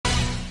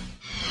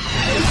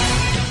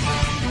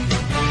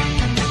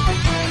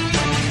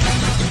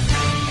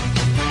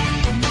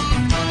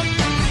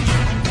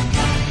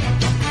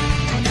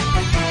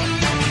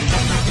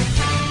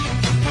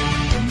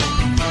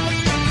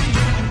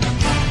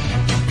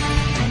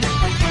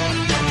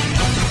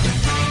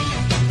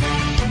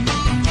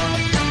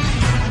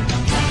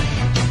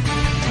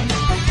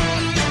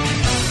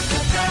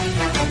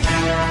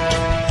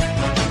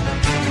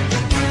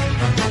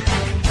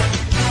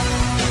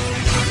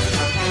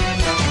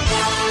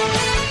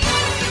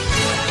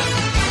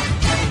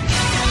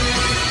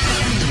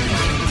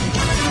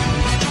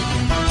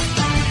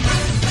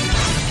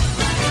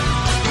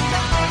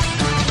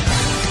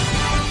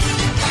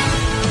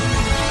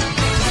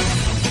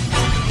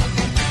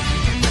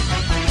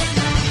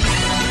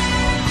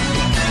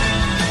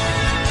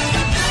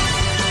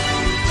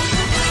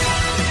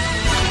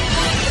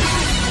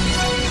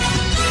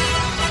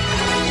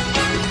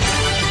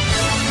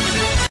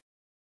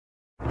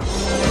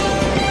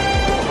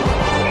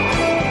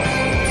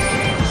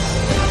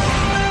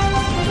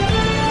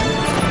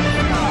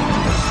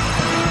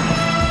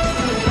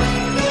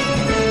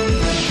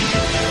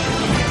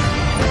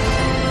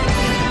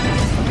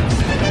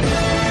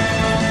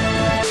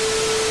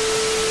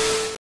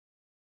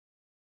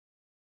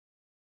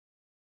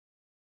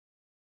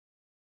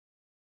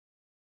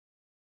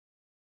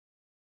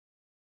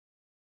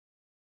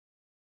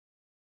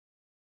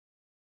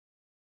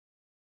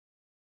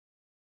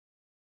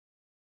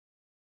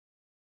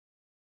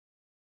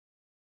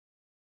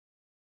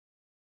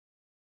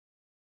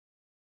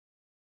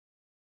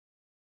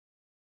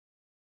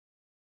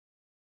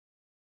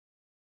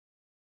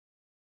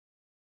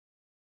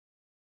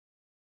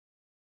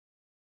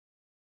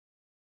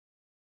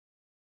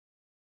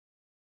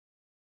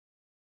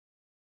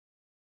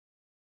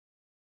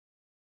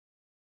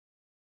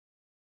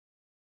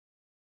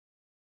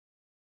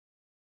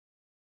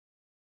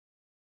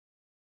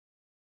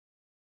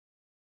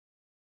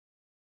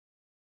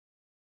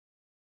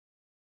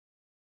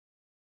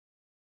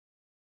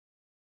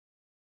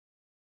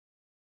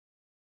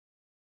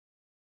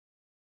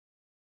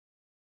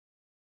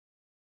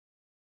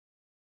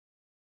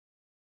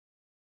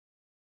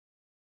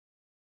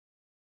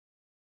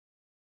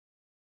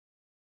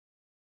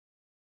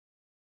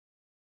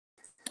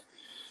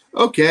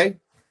Okay.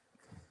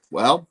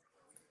 Well,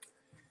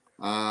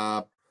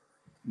 my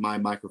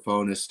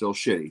microphone is still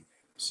shitty.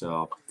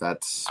 So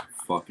that's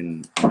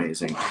fucking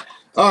amazing.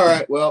 All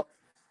right. Well,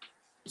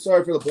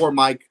 sorry for the poor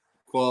mic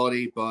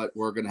quality, but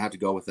we're going to have to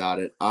go without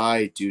it.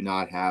 I do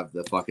not have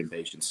the fucking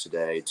patience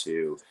today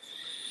to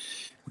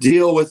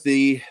deal with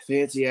the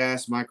fancy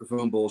ass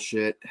microphone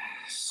bullshit.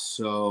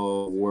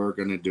 So we're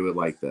going to do it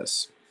like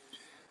this.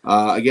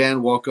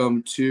 Again,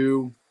 welcome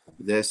to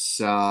this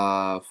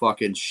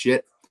fucking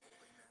shit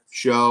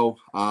show.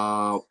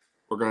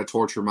 We're going to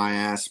torture my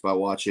ass by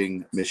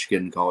watching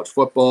Michigan college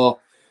football,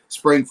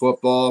 spring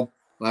football.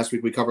 Last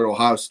week we covered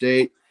Ohio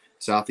State.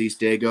 Southeast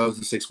Dagos,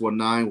 the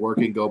 619,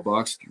 working, go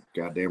Bucks.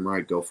 Goddamn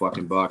right, go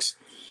fucking Bucks.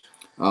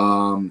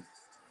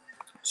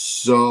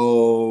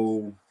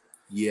 So,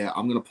 yeah,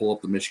 I'm going to pull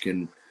up the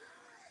Michigan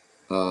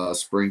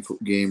spring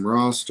game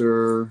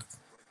roster.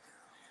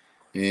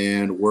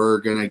 And we're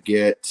going to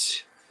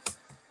get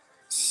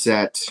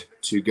set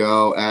to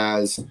go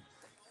as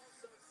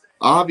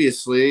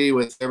obviously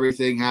with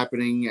everything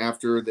happening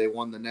after they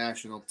won the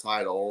national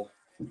title.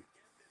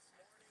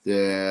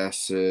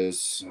 This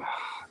is,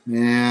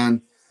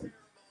 man,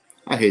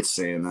 I hate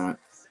saying that.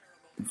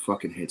 I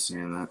fucking hate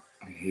saying that.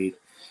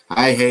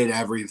 I hate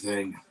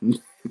everything.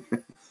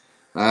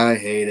 I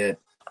hate it.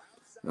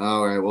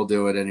 All right, we'll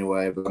do it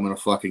anyway, but I'm going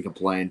to fucking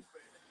complain.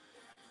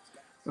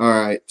 All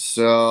right,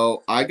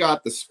 so I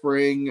got the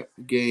spring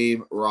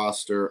game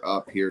roster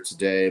up here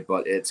today,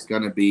 but it's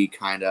going to be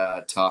kind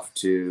of tough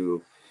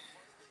to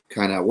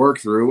kind of work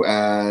through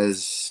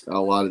as a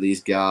lot of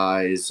these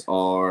guys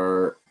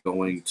are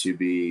going to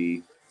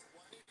be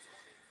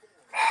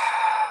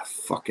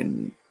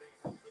fucking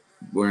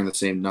wearing the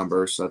same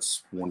number, so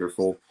that's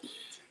wonderful.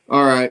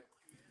 All right,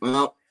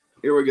 well,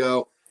 here we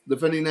go.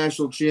 Defending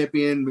national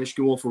champion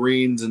Michigan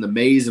Wolverines in the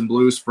maize and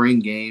blue spring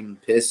game,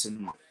 piss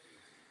and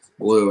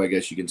blue, I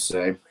guess you can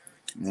say,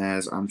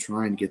 as I'm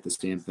trying to get this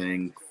damn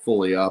thing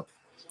fully up.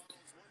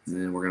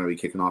 And we're going to be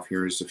kicking off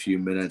here in just a few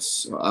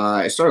minutes.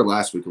 I started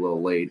last week a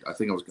little late. I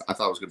thought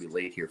I was going to be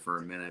late here for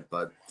a minute,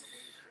 but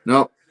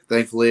nope.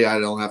 Thankfully, I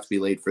don't have to be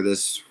late for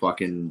this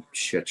fucking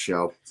shit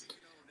show.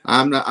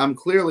 I'm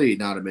clearly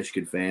not a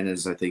Michigan fan,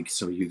 as I think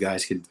some of you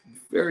guys can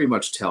very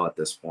much tell at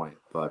this point.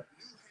 But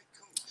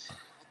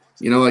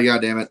you know what?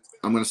 God damn it,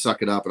 I'm going to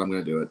suck it up and I'm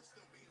going to do it.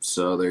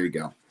 So there you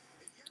go.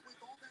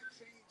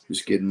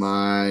 Just getting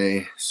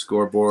my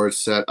scoreboard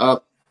set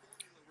up.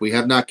 We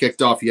have not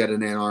kicked off yet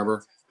in Ann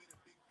Arbor.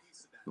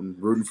 I'm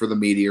rooting for the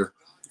Meteor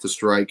to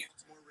strike.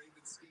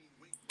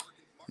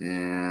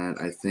 And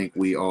I think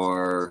we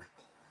are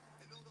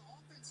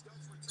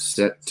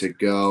set to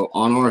go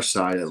on our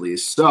side at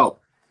least. So,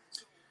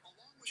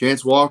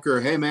 Chance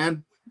Walker, hey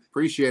man,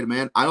 appreciate it,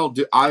 man.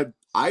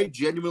 I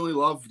genuinely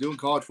love doing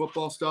college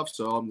football stuff,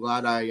 so I'm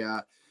glad I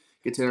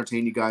get to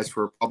entertain you guys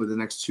for probably the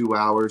next 2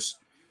 hours.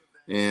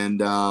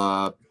 And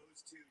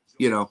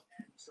you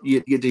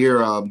get to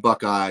hear a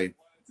Buckeye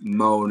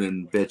moan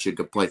and bitch and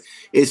complain.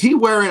 Is he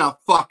wearing a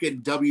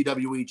fucking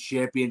WWE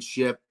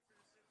championship?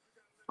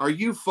 Are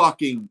you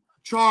fucking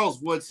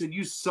Charles Woodson,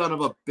 you son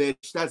of a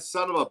bitch? That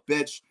son of a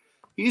bitch.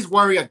 He's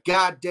wearing a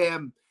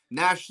goddamn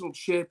national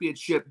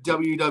championship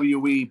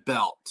WWE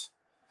belt.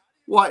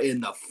 What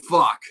in the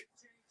fuck?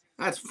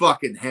 That's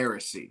fucking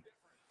heresy.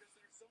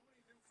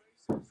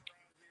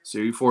 So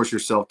you force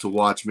yourself to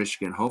watch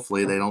Michigan.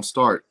 Hopefully they don't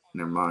start.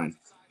 Never mind.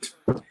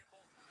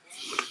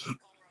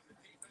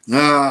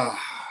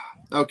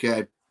 Okay.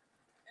 Of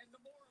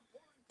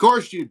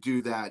course you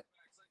do that.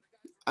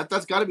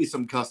 That's got to be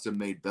some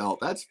custom-made belt.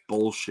 That's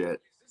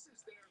bullshit.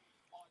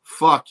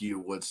 Fuck you,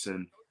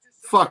 Woodson.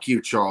 Fuck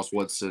you, Charles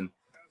Woodson.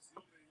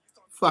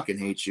 Fucking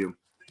hate you.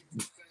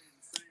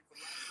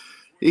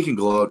 He can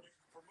gloat.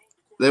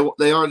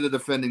 They are the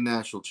defending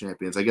national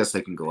champions. I guess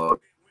they can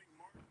gloat.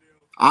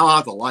 I'll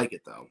have to like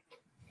it, though.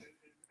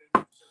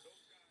 I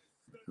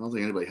don't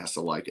think anybody has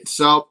to like it.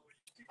 So,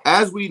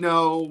 as we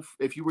know,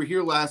 if you were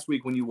here last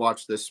week when you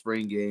watched this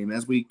spring game,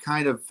 as we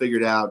kind of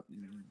figured out,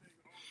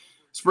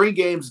 spring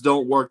games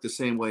don't work the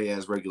same way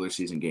as regular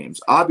season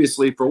games.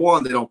 Obviously, for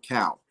one, they don't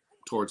count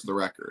towards the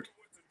record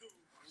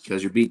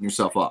because you're beating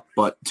yourself up.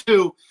 But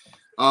two,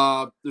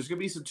 there's going to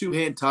be some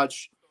two-hand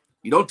touch.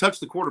 You don't touch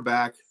the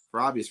quarterback for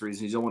obvious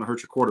reasons. You don't want to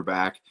hurt your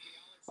quarterback.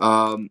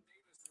 And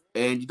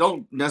you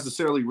don't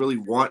necessarily really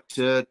want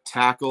to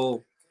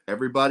tackle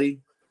everybody.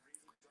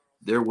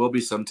 There will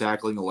be some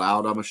tackling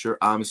allowed,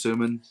 I'm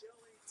assuming.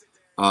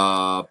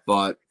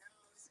 But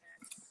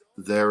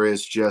there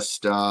is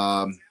just,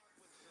 there's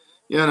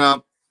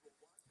going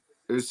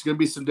to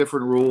be some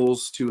different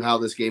rules to how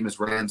this game is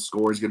ran.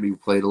 Score is going to be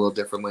played a little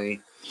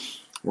differently.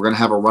 We're going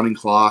to have a running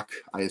clock,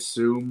 I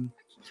assume,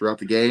 throughout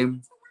the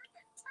game.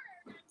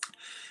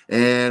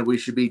 And we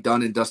should be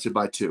done and dusted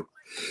by 2.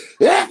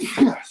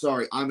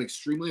 Sorry, I'm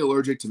extremely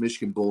allergic to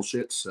Michigan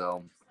bullshit,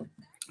 so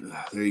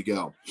there you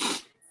go.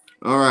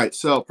 All right,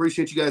 so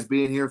appreciate you guys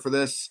being here for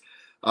this.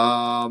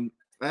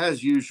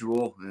 As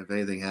usual, if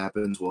anything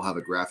happens, we'll have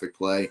a graphic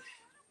play.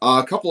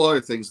 A couple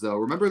other things, though.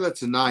 Remember that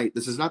tonight,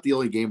 this is not the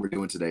only game we're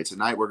doing today.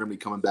 Tonight, we're going to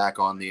be coming back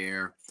on the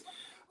air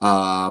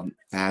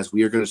as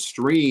we are going to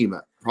stream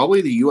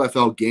probably the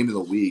UFL game of the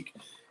week.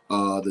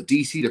 The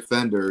DC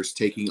Defenders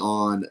taking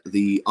on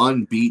the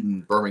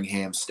unbeaten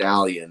Birmingham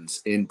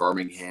Stallions in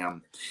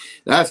Birmingham.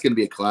 That's going to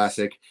be a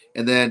classic.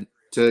 And then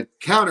to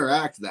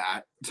counteract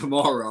that,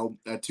 tomorrow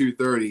at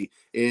 2:30,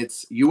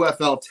 it's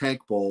UFL Tank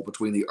Bowl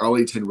between the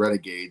Arlington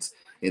Renegades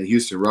and the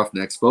Houston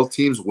Roughnecks. Both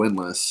teams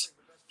winless.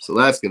 So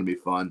that's going to be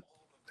fun.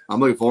 I'm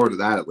looking forward to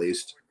that at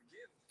least.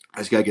 I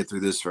just got to get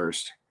through this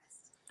first.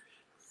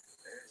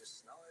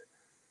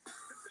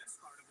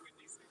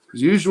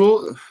 As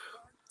usual,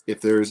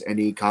 if there's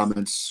any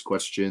comments,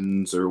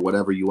 questions, or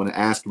whatever you want to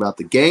ask about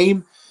the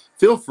game,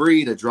 feel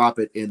free to drop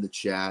it in the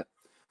chat.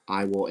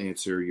 I will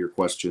answer your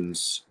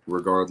questions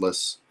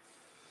regardless.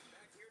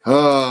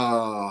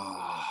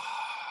 I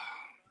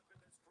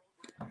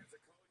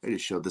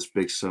just showed this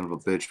big son of a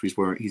bitch.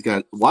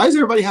 Why does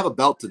everybody have a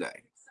belt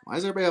today? Why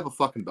does everybody have a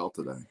fucking belt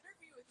today?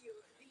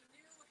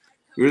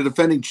 You're the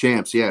defending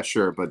champs. Yeah,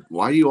 sure. But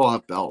why do you all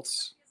have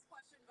belts?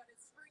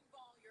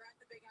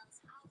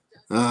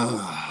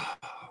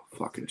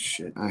 Fucking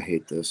shit. I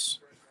hate this.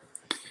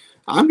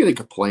 I'm going to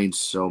complain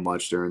so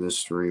much during this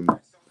stream.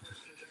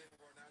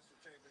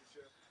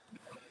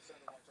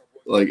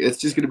 Like, it's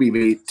just going to be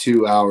me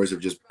 2 hours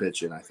of just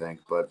bitching, I think.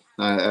 But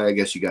I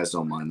guess you guys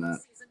don't mind that.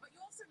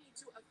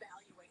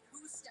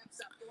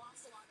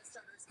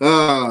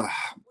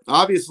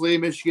 Obviously,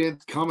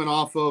 Michigan's coming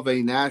off of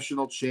a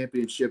national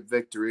championship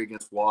victory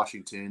against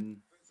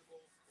Washington.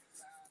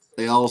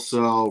 They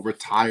also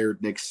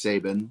retired Nick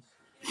Saban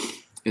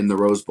in the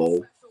Rose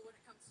Bowl.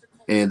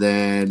 And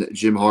then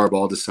Jim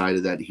Harbaugh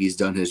decided that he's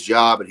done his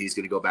job and he's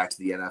going to go back to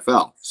the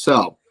NFL.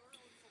 So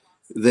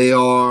they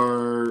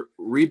are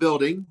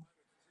rebuilding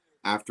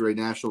after a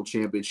national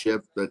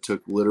championship that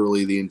took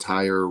literally the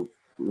entire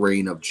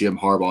reign of Jim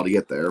Harbaugh to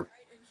get there.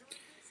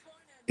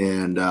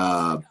 And,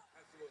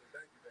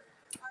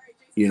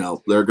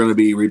 they're going to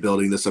be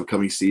rebuilding this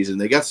upcoming season.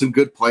 They got some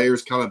good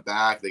players coming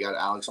back. They got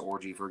Alex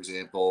Orji, for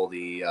example,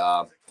 the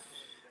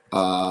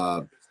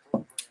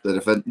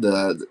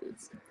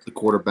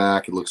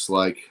quarterback, it looks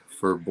like,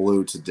 for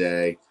Blue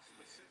today.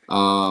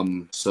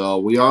 So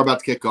we are about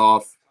to kick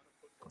off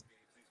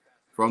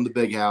from the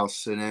Big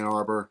House in Ann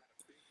Arbor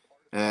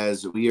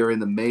as we are in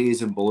the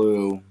maize and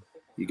blue.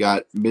 You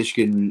got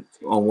Michigan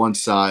on one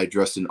side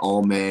dressed in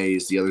all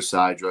maize, the other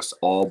side dressed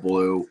all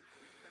blue.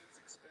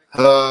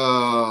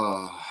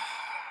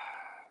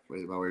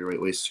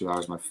 Waste 2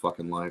 hours of my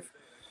fucking life.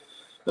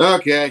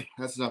 Okay,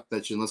 that's enough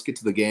bitching. Let's get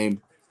to the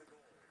game.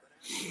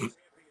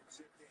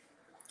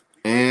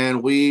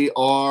 And we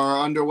are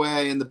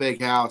underway in the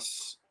Big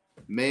House.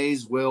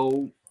 Mays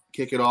will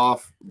kick it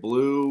off.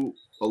 Blue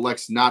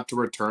elects not to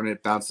return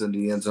it. Bounces into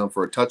the end zone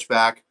for a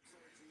touchback.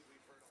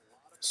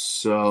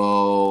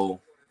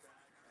 So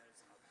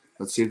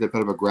let's see if they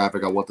put up a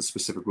graphic on what the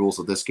specific rules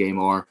of this game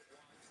are.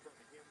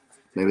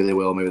 Maybe they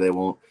will, maybe they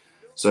won't.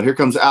 So here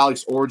comes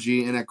Alex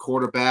Orji in at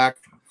quarterback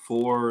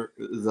for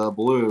the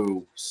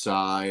blue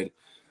side.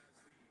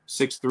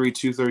 6'3",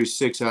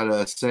 236 out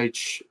of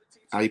Sach.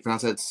 How do you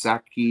pronounce that?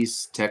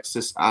 Sakis,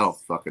 Texas? I don't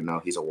fucking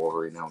know. He's a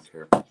Wolverine. I don't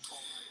care.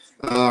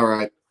 All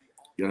right.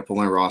 Got to pull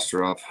my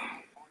roster up.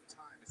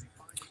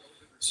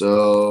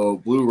 So,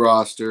 blue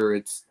roster,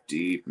 it's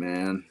deep,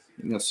 man.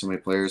 You got so many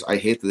players. I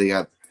hate that they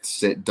got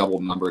double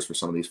numbers for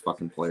some of these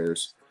fucking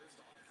players.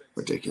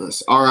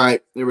 Ridiculous. All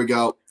right. There we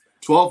go.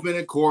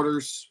 12-minute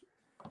quarters,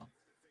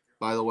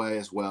 by the way,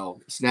 as well.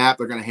 Snap.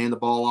 They're going to hand the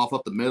ball off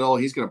up the middle.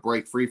 He's going to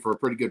break free for a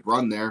pretty good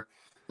run there.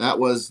 That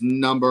was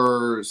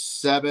number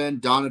 7,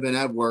 Donovan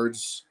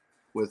Edwards,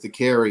 with the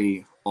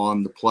carry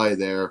on the play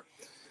there.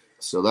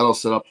 So that'll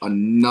set up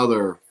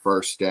another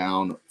first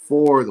down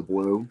for the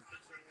Blue,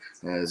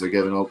 as they're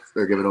giving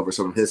over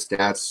some of his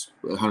stats.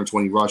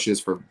 120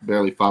 rushes for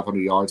barely 500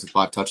 yards and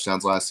 5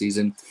 touchdowns last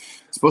season.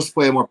 Supposed to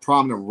play a more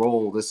prominent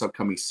role this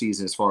upcoming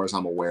season, as far as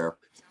I'm aware.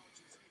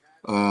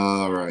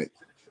 All right.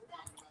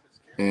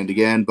 And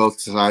again,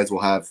 both sides will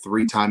have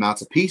 3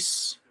 timeouts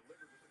apiece.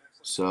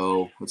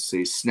 So let's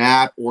see.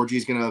 Snap.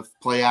 Orji's going to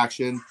play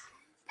action.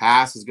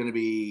 Pass is going to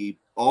be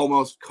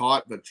almost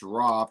caught but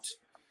dropped.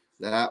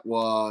 That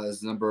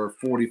was number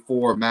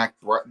 44, Max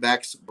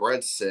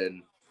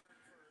Bredson,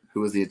 who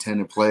was the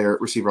intended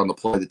receiver on the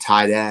play, the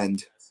tight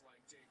end.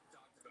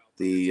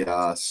 The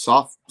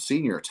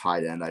senior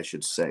tight end, I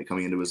should say,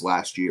 coming into his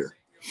last year.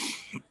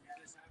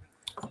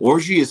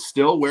 Orji is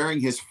still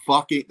wearing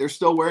they're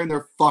still wearing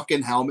their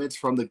fucking helmets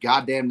from the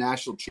goddamn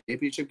national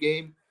championship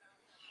game.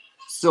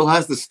 Still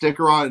has the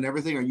sticker on and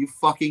everything. Are you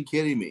fucking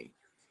kidding me?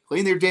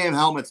 Clean their damn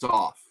helmets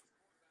off.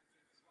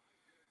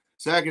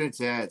 2nd and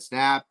 10.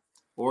 Snap.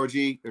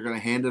 Orji, they're going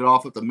to hand it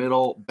off at the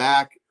middle,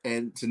 back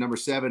and to number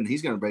 7.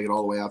 He's going to bring it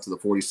all the way out to the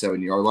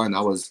 47-yard line.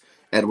 That was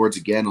Edwards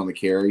again on the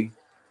carry.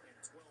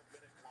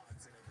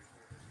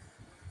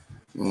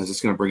 And it's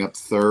going to bring up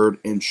 3rd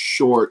and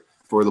short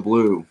for the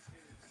Blue.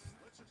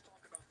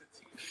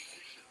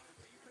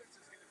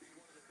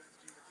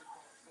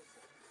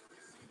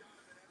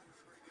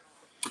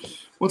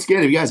 Once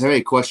again, if you guys have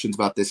any questions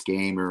about this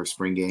game or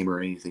spring game or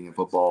anything in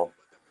football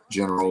in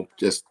general,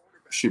 just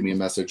shoot me a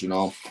message and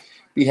I'll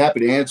be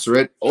happy to answer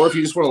it. Or if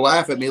you just want to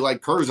laugh at me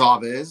like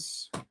Kurzov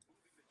is,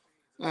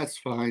 that's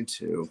fine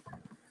too.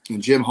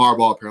 And Jim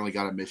Harbaugh apparently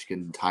got a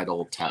Michigan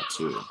title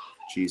tattoo.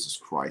 Jesus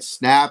Christ.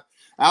 Snap.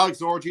 Alex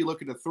Orji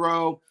looking to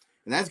throw.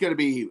 And that's going to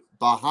be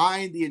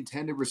behind the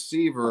intended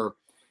receiver.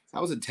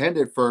 That was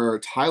intended for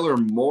Tyler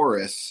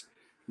Morris,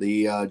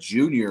 the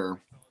junior.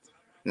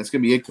 That's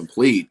going to be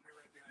incomplete.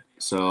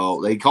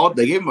 So they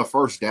gave him a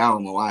first down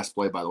on the last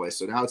play, by the way.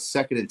 So now it's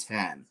 2nd and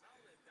 10.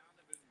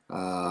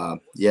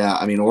 Yeah,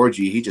 I mean,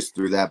 Orji, he just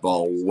threw that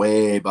ball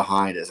way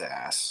behind his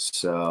ass.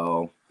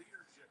 So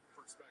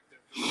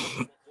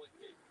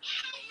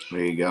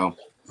there you go.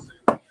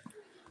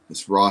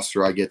 This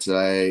roster I get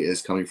today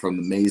is coming from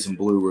the Maize and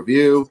Blue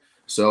Review.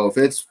 So if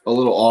it's a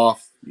little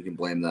off, you can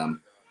blame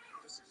them.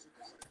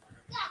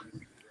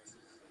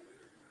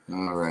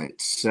 All right,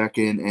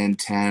 2nd and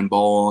 10,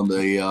 ball on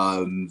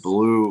the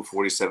blue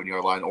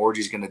 47-yard line.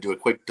 Orji's going to do a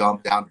quick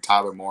dump down to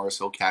Tyler Morris.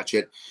 He'll catch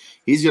it.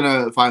 He's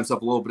going to find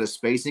himself a little bit of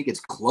space. He gets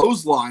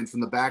clotheslined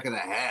from the back of the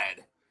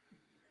head.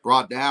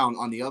 Brought down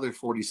on the other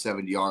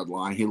 47-yard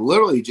line. He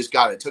literally just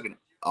took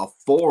a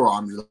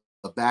forearm to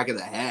the back of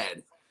the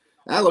head.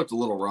 That looked a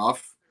little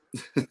rough.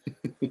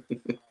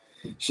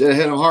 Should have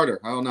hit him harder.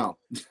 I don't know.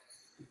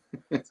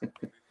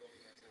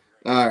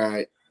 All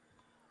right.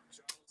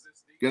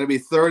 Going to be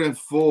 3rd and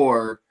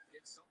 4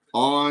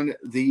 on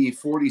the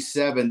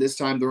 47. This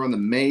time they're on the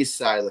Maize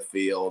side of the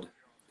field.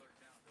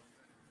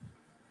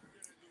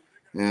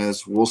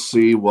 As we'll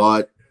see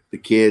what the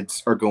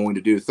kids are going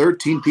to do.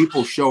 13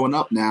 people showing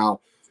up now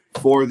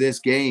for this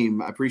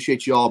game. I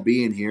appreciate you all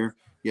being here.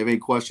 If you have any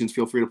questions,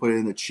 feel free to put it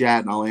in the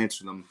chat and I'll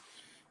answer them.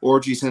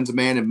 Orji sends a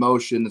man in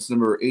motion. That's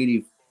number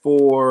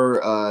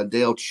 84,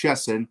 Dale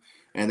Chesson.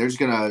 And they're just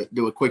going to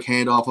do a quick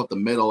handoff up the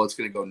middle. It's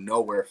going to go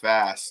nowhere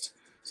fast.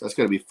 So that's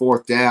going to be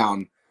 4th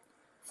down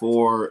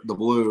for the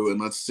Blue. And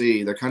let's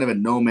see. They're kind of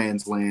in no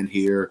man's land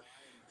here.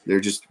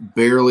 They're just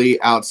barely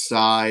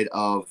outside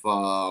of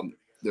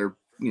their,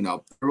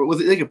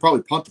 they could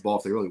probably punt the ball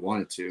if they really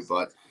wanted to.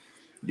 But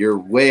you're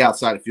way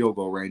outside of field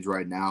goal range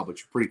right now. But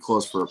you're pretty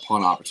close for a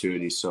punt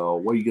opportunity. So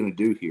what are you going to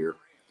do here?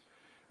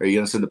 Are you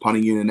going to send the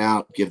punting unit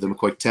out, give them a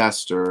quick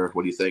test, or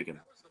what are you thinking?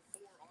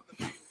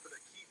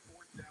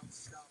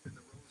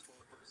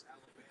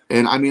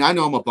 And, I mean, I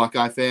know I'm a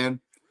Buckeye fan.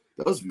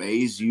 Those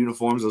Maize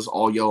uniforms, those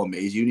all-yellow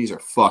Maize unis are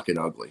fucking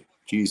ugly.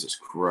 Jesus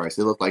Christ.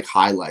 They look like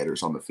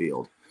highlighters on the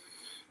field.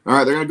 All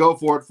right, they're going to go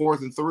for it. 4th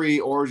and 3.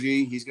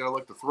 Orji, he's going to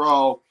look to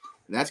throw.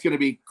 And that's going to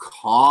be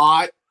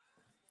caught.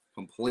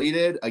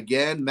 Completed.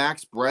 Again,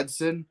 Max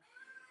Bredson,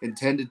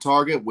 intended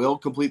target, will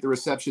complete the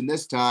reception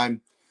this time.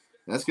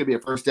 And that's going to be a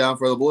first down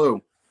for the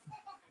Blue.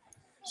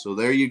 So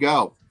there you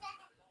go.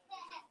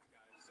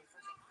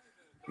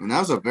 And that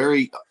was a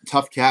very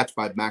tough catch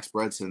by Max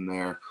Bredson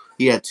there.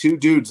 He had 2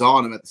 dudes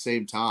on him at the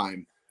same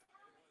time.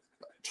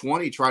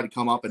 20 tried to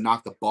come up and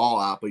knock the ball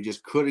out, but he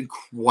just couldn't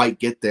quite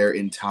get there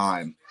in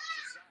time.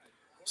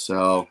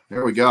 So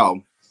there we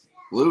go.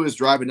 Blue is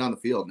driving down the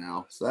field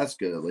now, so that's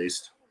good at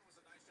least.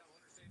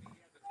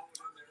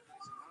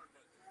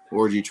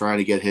 Orji trying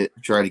to get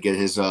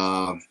his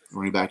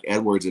running back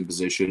Edwards in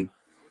position.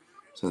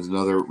 Sends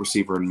another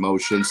receiver in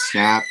motion.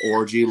 Snap.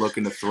 Orji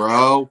looking to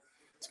throw.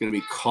 It's going to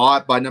be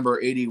caught by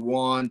number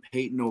 81,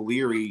 Peyton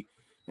O'Leary,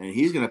 and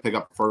he's going to pick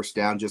up a first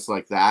down just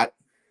like that.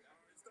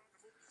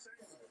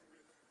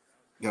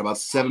 Got about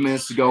 7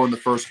 minutes to go in the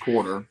first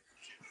quarter.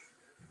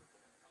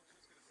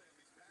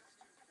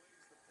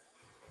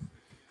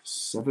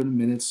 7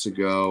 minutes to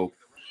go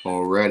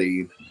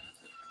already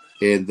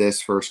in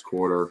this first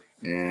quarter.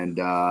 And,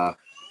 well,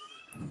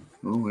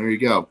 there you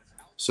go.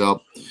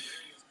 So,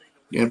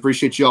 again,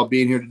 appreciate you all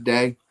being here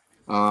today.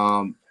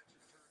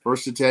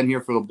 1st and 10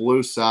 here for the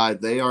Blue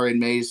side. They are in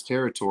Maize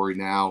territory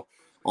now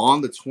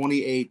on the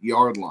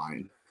 28-yard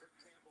line.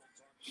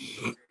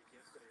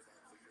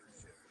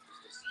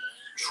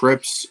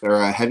 Trips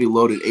or a heavy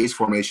loaded ace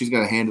formation. He's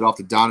going to hand it off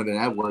to Donovan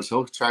Edwards.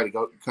 He'll try to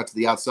go cut to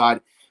the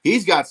outside.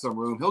 He's got some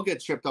room. He'll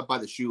get tripped up by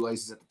the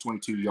shoelaces at the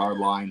 22-yard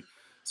line.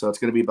 So it's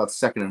going to be about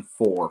 2nd and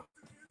 4.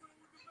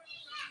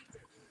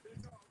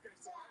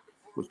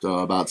 With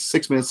about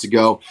 6 minutes to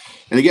go.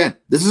 And again,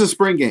 this is a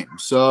spring game.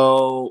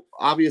 So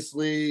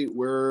obviously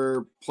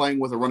we're playing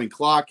with a running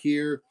clock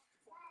here.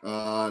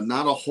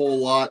 Not a whole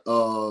lot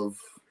of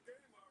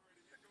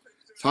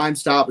time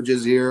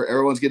stoppages here.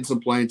 Everyone's getting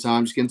some playing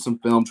time, just getting some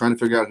film, trying to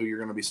figure out who you're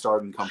going to be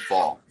starting come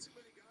fall.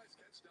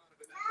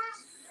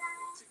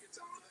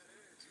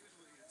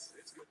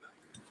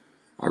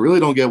 I really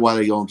don't get why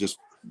they don't just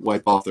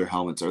wipe off their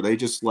helmets. Are they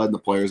just letting the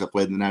players that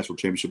played in the national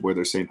championship wear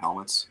their same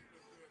helmets?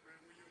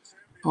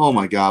 Oh,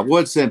 my God.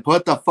 Woodson,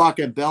 put the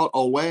fucking belt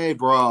away,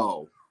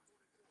 bro.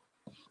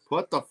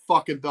 Put the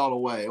fucking belt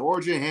away.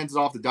 Orji hands it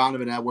off to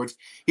Donovan Edwards.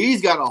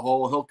 He's got a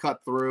hole. He'll cut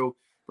through.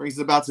 Brings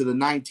it about to the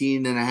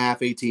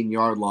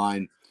 18-yard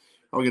line.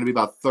 Probably going to be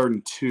about 3rd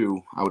and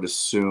 2, I would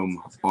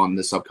assume, on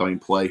this upcoming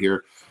play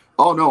here.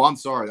 Oh, no, I'm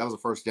sorry. That was a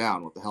first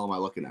down. What the hell am I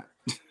looking at?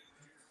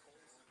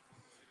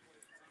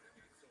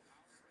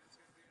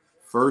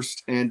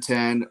 1st and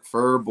 10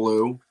 for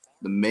Blue.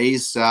 The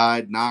Mays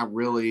side not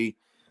really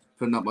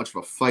putting up much of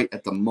a fight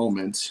at the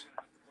moment.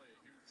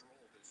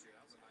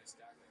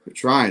 They're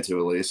trying to,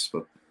 at least,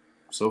 but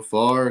so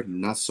far,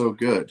 not so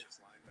good.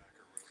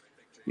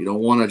 You don't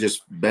want to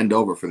just bend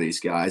over for these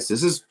guys.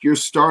 This is your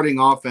starting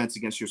offense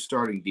against your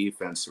starting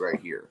defense right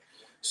here.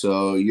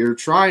 So you're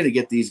trying to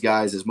get these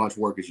guys as much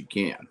work as you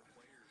can.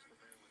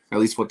 At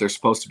least what they're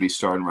supposed to be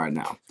starting right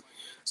now.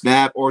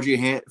 Snap,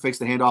 Orji fakes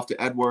the handoff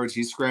to Edwards.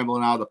 He's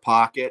scrambling out of the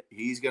pocket.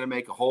 He's going to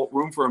make a whole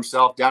room for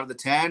himself. Down to the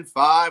 10,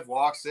 5,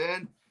 walks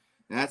in.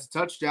 That's a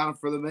touchdown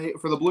for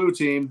the blue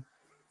team.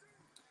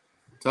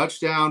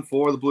 Touchdown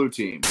for the blue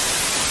team.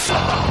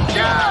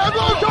 Yeah,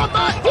 everyone come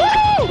back.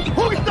 Woo!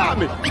 Who can stop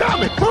me? Stop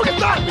me. Who can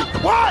stop me?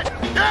 What?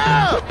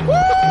 Yeah!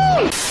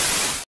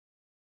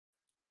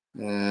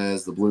 Woo!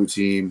 As the blue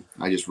team,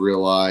 I just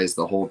realized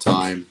the whole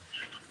time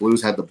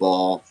Blues had the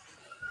ball,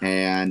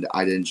 and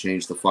I didn't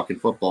change the fucking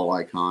football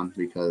icon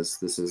because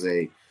this is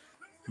a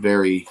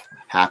very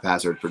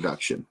haphazard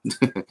production.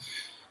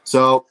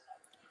 So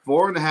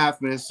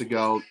 4.5 minutes to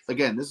go.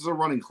 Again, this is a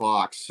running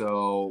clock,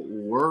 so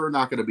we're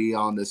not going to be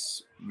on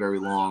this very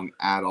long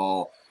at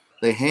all.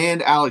 They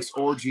hand Alex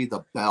Orji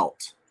the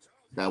belt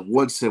that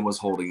Woodson was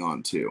holding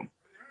on to.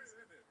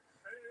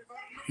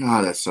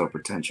 Ah, that's so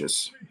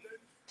pretentious.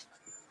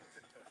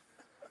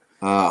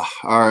 All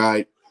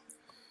right.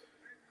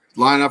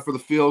 Line up for the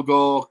field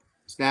goal.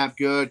 Snap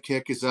good.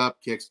 Kick is up.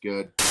 Kick's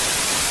good.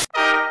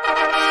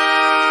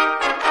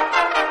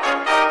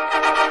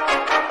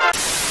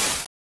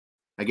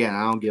 Again,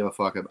 I don't give a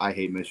fuck. I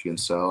hate Michigan,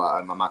 so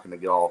I'm not going to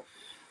get all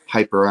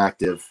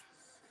hyperactive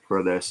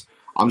for this.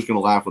 I'm just going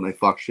to laugh when they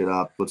fuck shit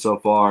up. But so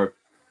far,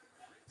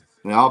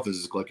 the offense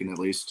is clicking, at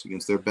least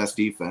against their best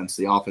defense.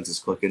 The offense is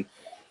clicking.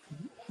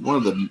 One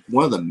of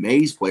the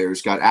Mays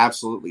players got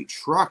absolutely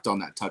trucked on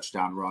that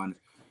touchdown run,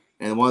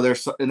 and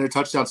their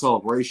touchdown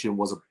celebration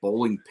was a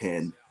bowling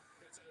pin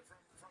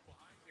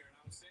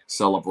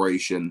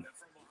celebration.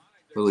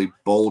 Really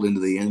bowled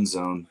into the end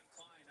zone.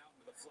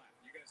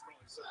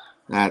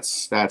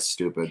 That's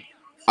stupid.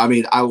 I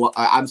mean,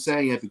 I'm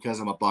saying it because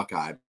I'm a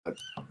Buckeye. But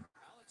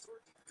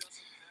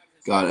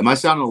God, am I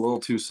sounding a little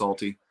too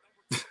salty?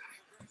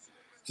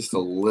 Just a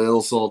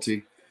little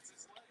salty.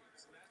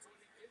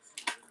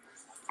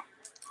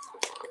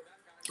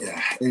 Yeah,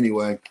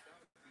 anyway.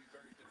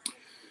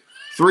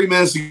 3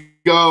 minutes to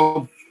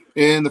go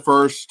in the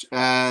first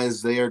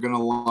as they are going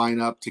to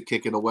line up to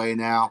kick it away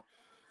now.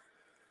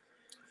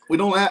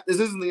 This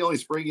isn't the only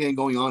spring game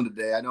going on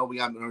today. I know we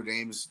got Notre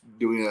Dame's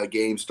doing a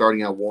game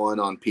starting at 1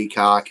 on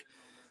Peacock,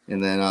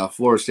 and then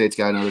Florida State's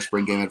got another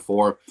spring game at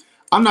 4.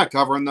 I'm not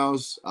covering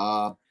those.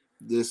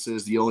 This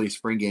is the only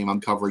spring game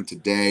I'm covering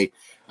today.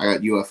 I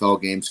got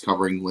UFL games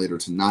covering later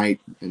tonight,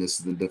 and this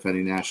is the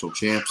defending national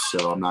champs,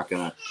 so I'm not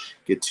going to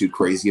get too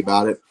crazy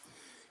about it.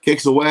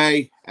 Kicks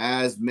away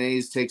as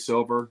Mays takes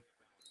over.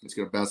 It's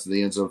going to bounce to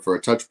the end zone for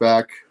a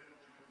touchback.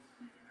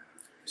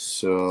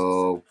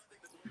 So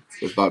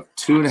with about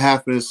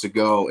 2.5 minutes to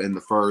go in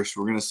the first,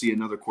 we're going to see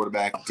another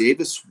quarterback,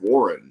 Davis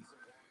Warren,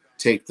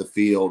 take the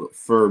field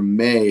for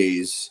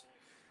Mays.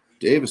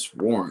 Davis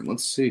Warren.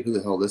 Let's see who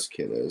the hell this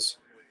kid is.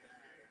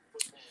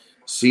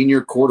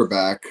 Senior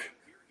quarterback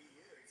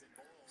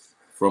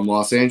from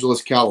Los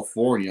Angeles,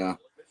 California.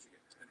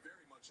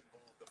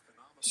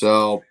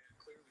 So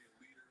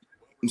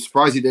I'm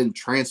surprised he didn't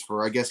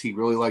transfer. I guess he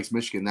really likes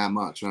Michigan that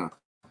much, huh?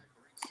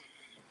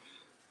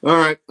 All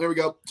right, there we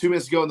go. 2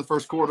 minutes to go in the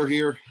first quarter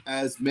here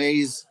as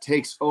Mays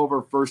takes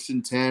over 1st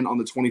and 10 on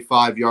the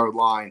 25-yard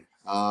line.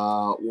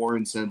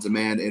 Warren sends a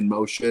man in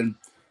motion.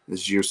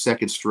 This is your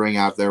second string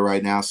out there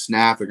right now.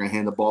 Snap. They're going to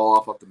hand the ball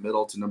off up the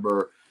middle to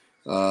number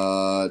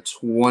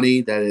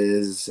 20. That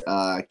is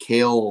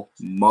Kale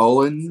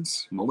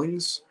Mullings.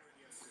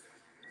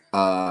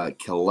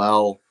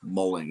 Kalel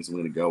Mullings. I'm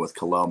going to go with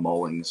Kalel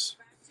Mullings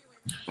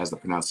as the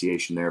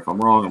pronunciation there. If I'm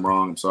wrong, I'm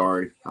wrong. I'm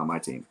sorry. Not my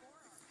team.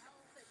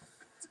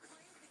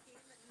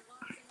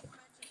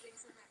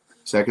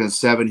 2nd and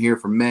 7 here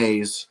for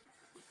Mays.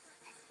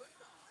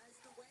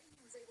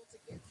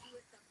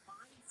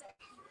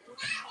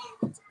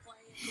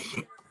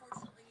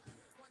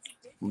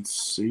 Let's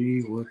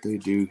see what they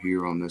do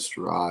here on this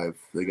drive.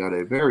 They got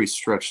a very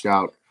stretched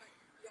out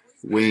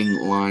wing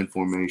line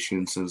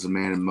formation. Sends a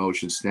man in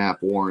motion.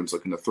 Snap. Warren's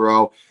looking to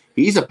throw.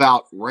 He's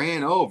about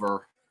ran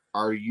over.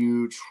 Are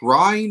you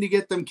trying to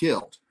get them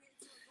killed?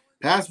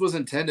 Pass was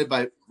intended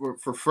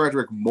for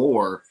Frederick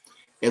Moore.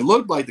 It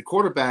looked like the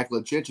quarterback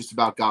legit just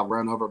about got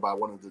run over by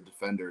one of the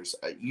defenders.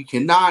 You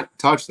cannot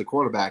touch the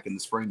quarterback in the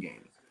spring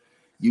game.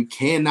 You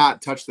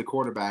cannot touch the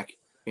quarterback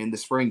in the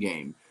spring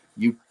game.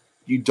 You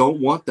don't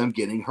want them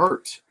getting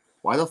hurt.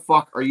 Why the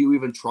fuck are you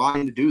even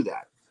trying to do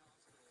that?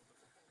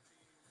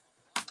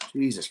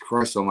 Jesus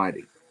Christ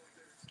almighty.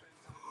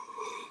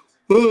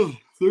 3rd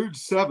and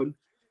 7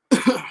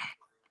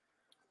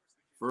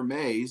 for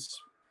Mays.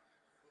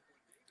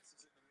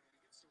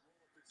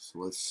 So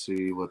let's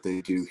see what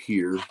they do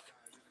here.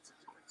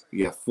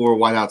 You got 4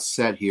 wideouts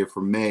set here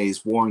for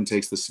Mays. Warren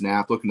takes the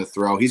snap, looking to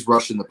throw. He's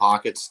rushing the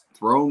pockets.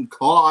 Thrown,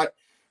 caught.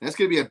 That's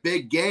going to be a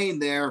big gain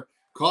there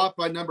caught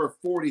by number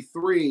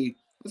 43.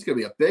 That's going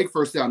to be a big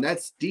first down.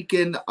 That's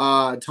Deacon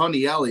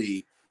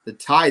Tonielli, the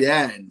tight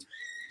end,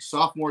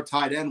 sophomore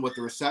tight end with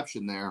the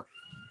reception there.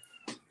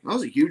 That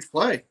was a huge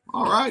play.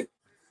 All right.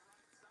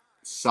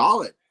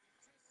 Solid.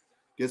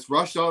 Gets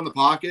rushed out in the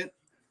pocket,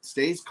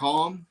 stays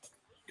calm,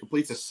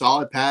 completes a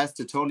solid pass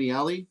to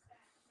Tonielli.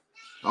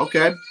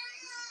 Okay.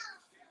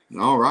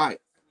 All right.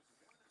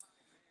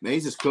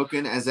 Mays is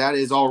cooking, as that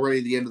is already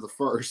the end of the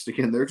first.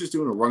 Again, they're just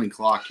doing a running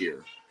clock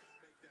here.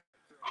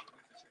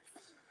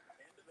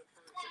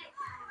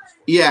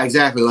 Yeah,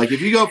 exactly. Like,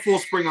 if you go full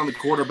spring on the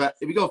quarterback,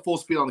 if you go full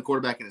speed on the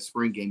quarterback in a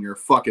spring game, you're a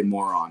fucking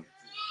moron.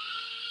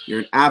 You're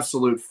an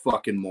absolute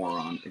fucking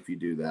moron if you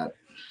do that.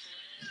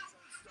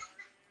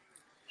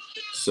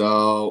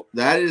 So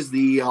that is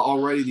the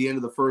already the end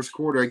of the first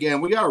quarter.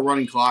 Again, we got a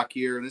running clock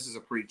here, and this is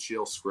a pretty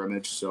chill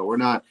scrimmage, so we're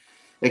not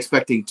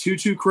expecting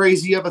too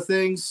crazy of a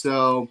thing.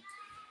 So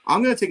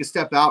I'm going to take a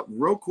step out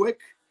real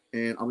quick,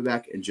 and I'll be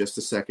back in just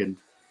a second.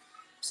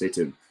 Stay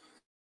tuned.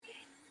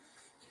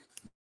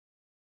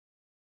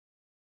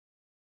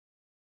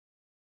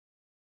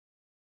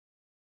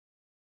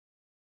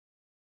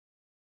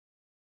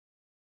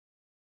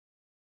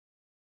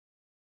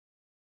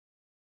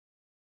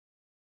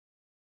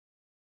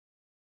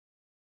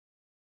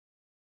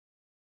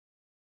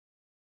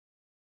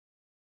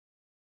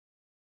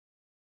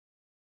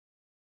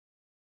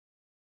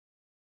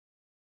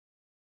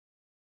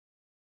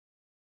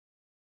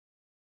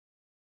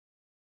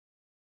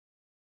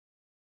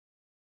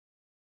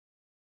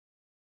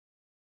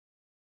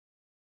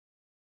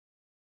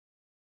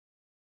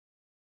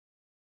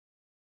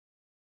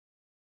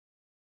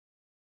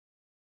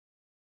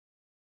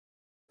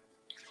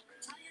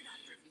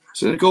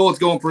 So Nicole, it's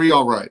going pretty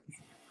all right.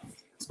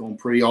 It's going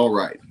pretty all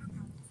right.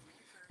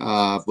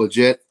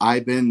 Legit,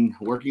 I've been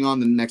working on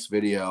the next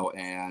video,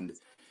 and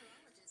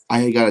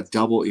I got a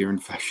double ear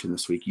infection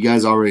this week. You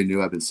guys already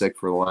knew I've been sick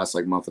for the last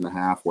month and a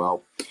half.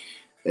 Well,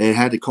 it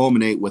had to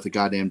culminate with a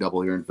goddamn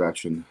double ear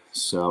infection.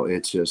 So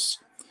it's just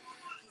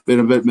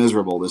been a bit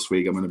miserable this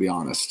week, I'm going to be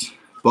honest.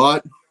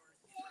 But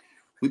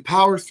we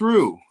power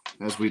through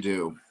as we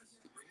do.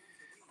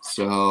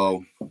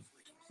 So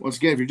once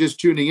again, if you're just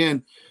tuning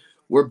in,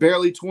 we're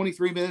barely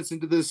 23 minutes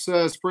into this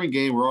spring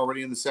game. We're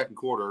already in the second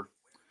quarter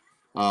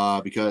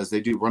because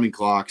they do running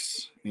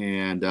clocks,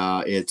 and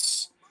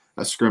it's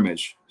a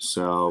scrimmage.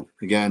 So,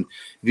 again,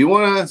 if you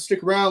want to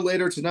stick around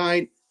later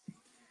tonight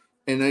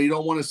and you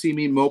don't want to see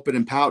me moping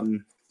and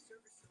pouting,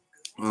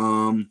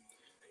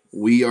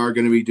 we are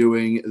going to be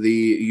doing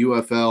the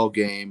UFL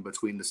game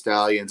between the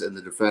Stallions and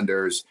the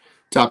Defenders.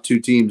 Two of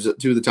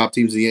the top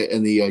teams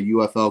in the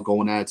UFL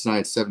going at it tonight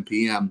at 7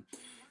 p.m.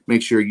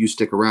 Make sure you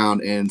stick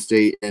around and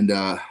stay and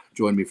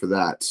join me for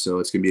that. So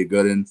it's going to be a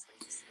good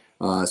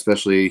one,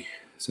 especially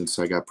since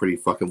I got pretty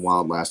fucking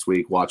wild last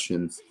week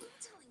watching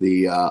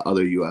the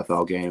other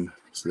UFL game.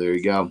 So there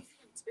you go.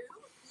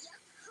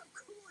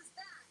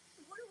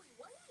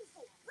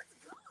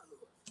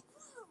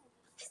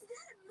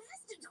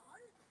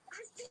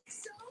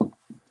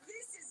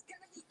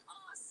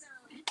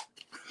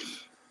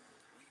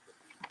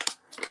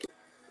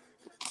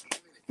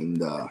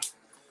 And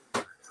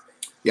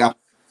yeah.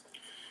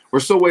 We're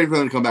still waiting for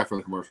them to come back from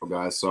the commercial,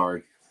 guys.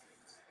 Sorry.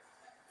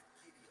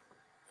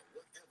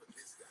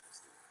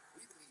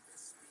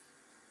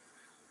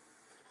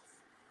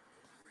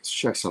 Let's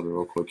check something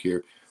real quick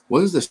here.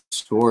 What is the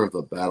score of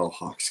the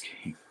Battlehawks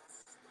game?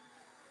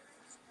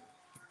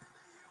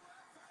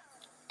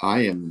 I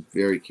am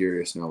very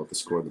curious now what the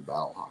score of the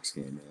Battlehawks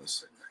game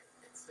is.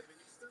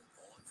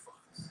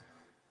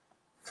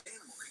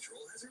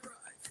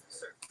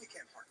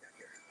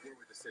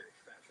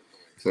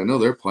 Because I know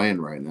they're playing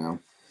right now.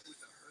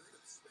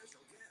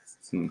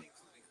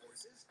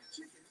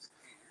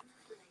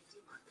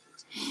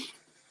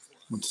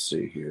 Let's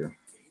see here.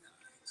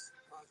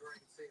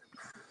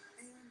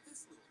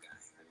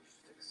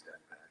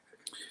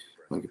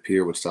 My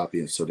computer would stop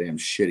being so damn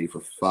shitty for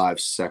 5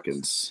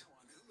 seconds.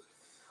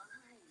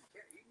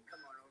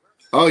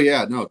 Oh,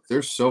 yeah, no,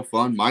 they're so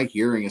fun. My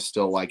hearing is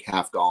still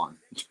half gone.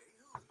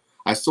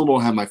 I still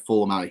don't have my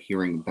full amount of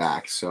hearing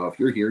back. So if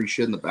you're hearing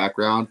shit in the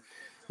background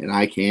and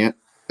I can't,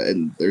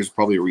 and there's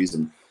probably a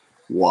reason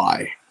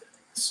why.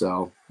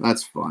 So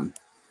that's fun.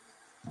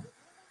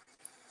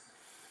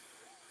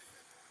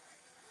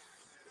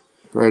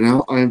 Right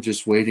now, I am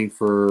just waiting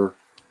for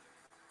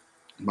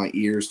my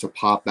ears to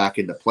pop back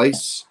into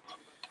place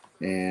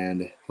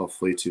and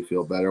hopefully to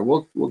feel better.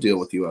 We'll deal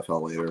with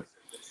UFL later.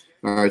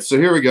 All right, so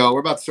here we go. We're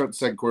about to start the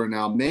second quarter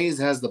now. Mays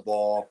has the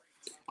ball.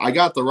 I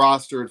got the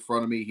roster in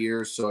front of me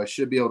here, so I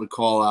should be able to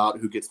call out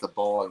who gets the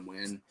ball and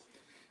win.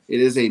 It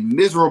is a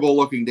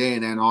miserable-looking day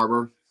in Ann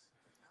Arbor.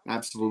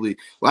 Absolutely.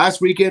 Last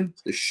weekend,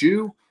 the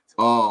shoe.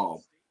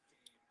 Oh,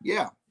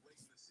 yeah.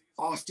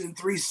 Austin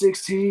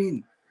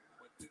 316.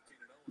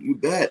 You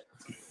bet.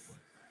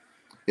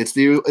 It's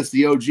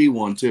the OG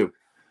one, too.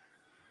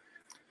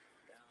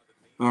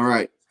 All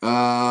right.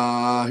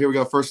 Here we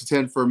go. First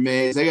and 10 for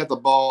Mays. They got the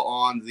ball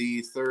on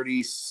the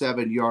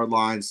 37-yard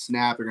line.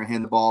 Snap. They're going to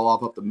hand the ball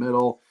off up the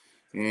middle.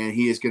 And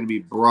he is going to be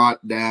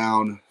brought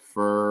down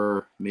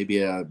for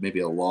maybe a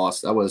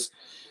loss. That was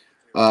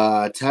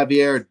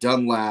Tavier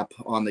Dunlap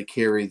on the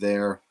carry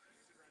there,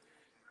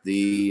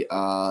 the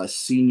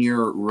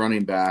senior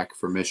running back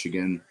for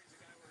Michigan.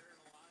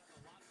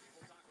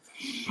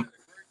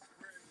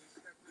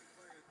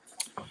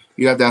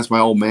 You have to ask my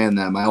old man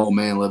that. My old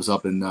man lives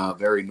up in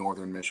very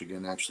northern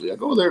Michigan, actually. I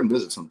go there and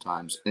visit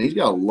sometimes, and he's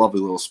got a lovely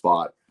little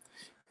spot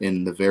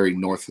in the very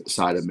north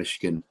side of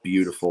Michigan.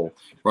 Beautiful,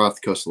 right off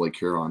the coast of Lake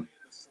Huron.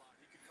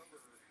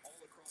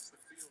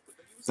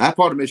 That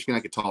part of Michigan I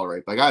could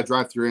tolerate, but I got to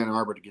drive through Ann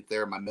Arbor to get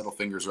there. My middle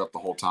fingers are up the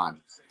whole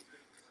time.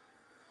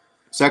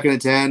 2nd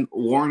and 10.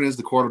 Warren is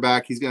the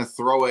quarterback. He's going to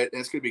throw it, and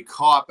it's going to be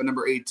caught by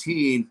number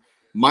 18.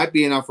 Might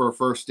be enough for a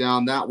first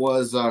down. That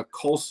was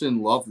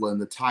Colston Loveland,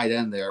 the tight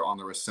end there on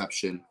the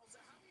reception.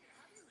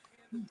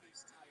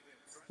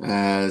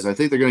 As I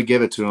think they're going to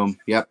give it to him.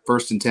 Yep,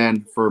 1st and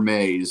 10 for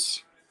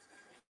Mays.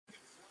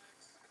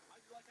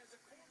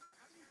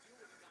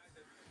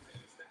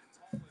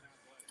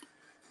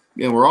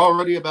 Again, we're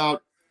already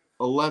about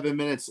 11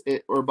 minutes.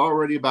 We're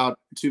already about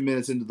 2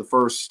 minutes into the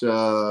first.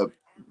 We're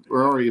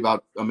already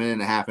about a minute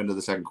and a half into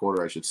the second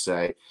quarter, I should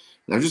say.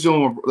 They're just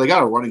doing. They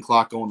got a running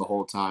clock going the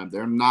whole time.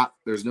 They're not.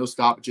 There's no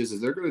stoppages.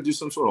 They're going to do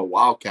some sort of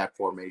wildcat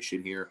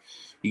formation here.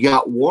 You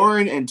got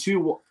Warren and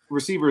 2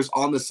 receivers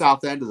on the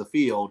south end of the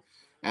field.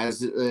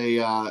 As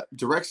a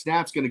direct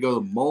snap's going to go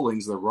to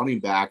Mullings, the running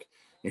back,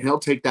 and he'll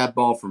take that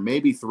ball for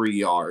maybe 3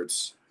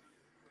 yards.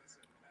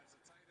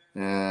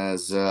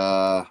 As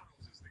there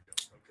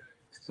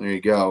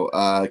you go,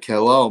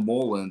 Kalel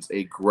Mullins,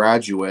 a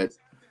graduate,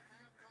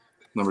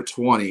 number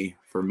 20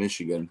 for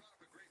Michigan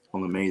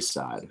on the Mays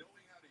side.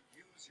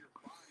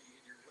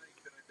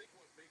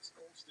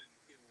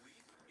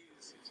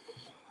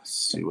 Let's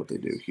see what they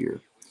do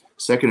here.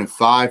 2nd and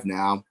 5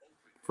 now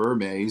for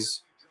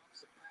Mays.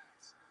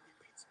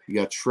 You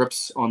got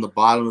trips on the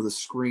bottom of the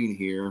screen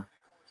here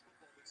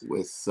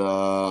with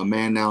a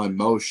man now in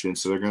motion.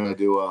 So they're going to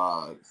do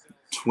a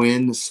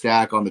twin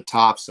stack on the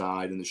top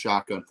side in the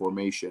shotgun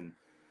formation.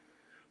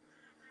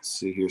 Let's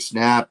see here.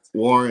 Snap.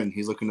 Warren,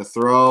 he's looking to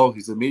throw.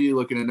 He's immediately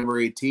looking at number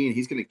 18.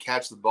 He's going to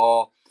catch the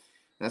ball.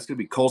 That's going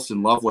to be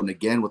Colston Loveland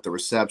again with the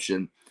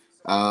reception.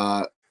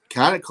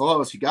 Kind of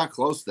close. He got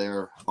close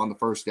there on the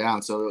first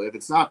down. So if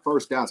it's not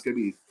first down, it's going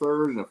to be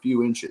 3rd and a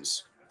few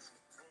inches.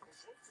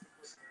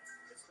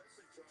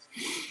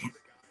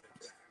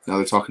 Now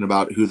they're talking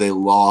about who they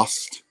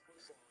lost.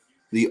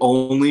 The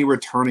only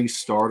returning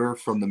starter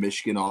from the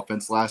Michigan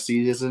offense last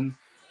season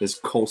is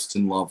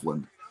Colston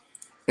Loveland.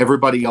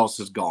 Everybody else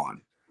is gone.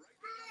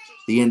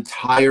 The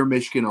entire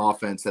Michigan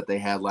offense that they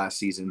had last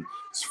season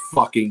is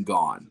fucking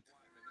gone.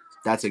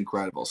 That's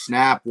incredible.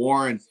 Snap.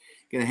 Warren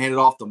going to hand it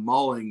off to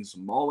Mullings.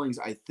 Mullings,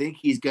 I think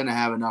he's going to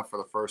have enough for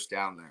the first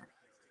down there.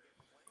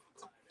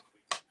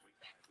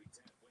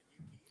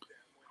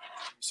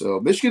 So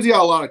Michigan's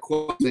got a lot of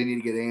questions they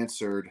need to get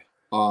answered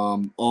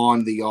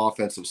on the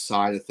offensive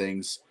side of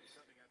things,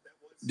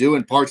 due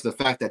in part to the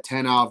fact that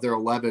 10 out of their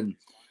 11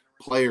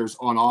 players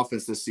on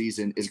offense this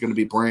season is going to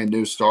be brand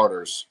new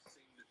starters.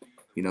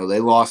 You know, they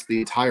lost the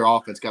entire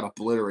offense, got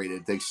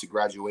obliterated thanks to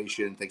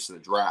graduation, thanks to the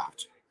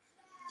draft.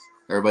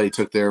 Everybody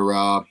took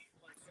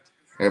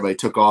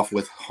off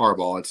with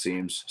Harbaugh, it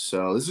seems.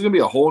 So this is going to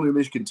be a whole new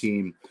Michigan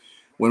team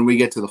when we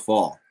get to the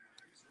fall.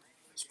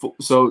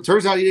 So it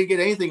turns out he didn't get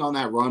anything on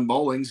that run.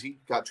 Mullings, he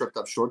got tripped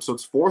up short. So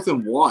it's 4th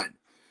and 1.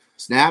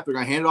 Snap, they're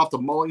going to hand it off to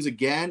Mullings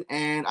again,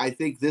 and I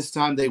think this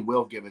time they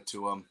will give it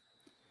to him.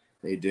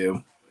 They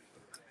do.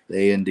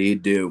 They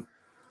indeed do.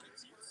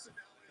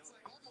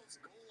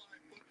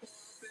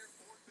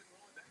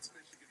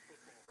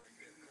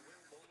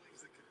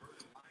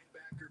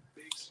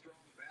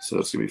 So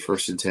it's going to be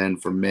 1st and 10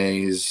 for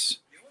Mays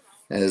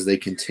as they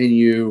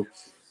continue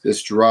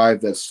this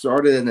drive that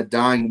started in the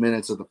dying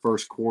minutes of the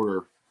first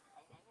quarter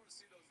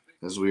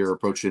as we are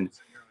approaching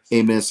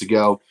 8 minutes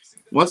ago.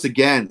 Once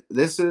again,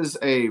 this is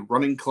a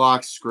running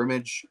clock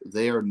scrimmage.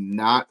 They are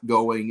not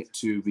going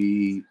to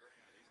be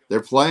 – they're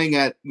playing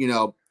at,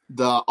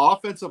 the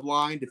offensive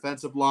line,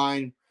 defensive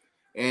line,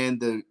 and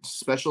the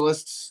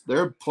specialists,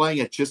 they're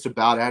playing at just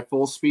about at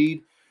full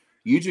speed.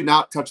 You do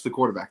not touch the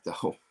quarterback,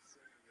 though.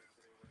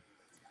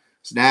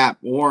 Snap.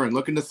 Warren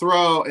looking to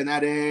throw, and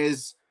that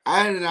is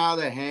out and out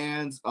of the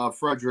hands of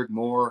Frederick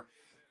Moore.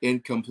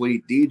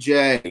 Incomplete.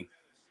 DJ,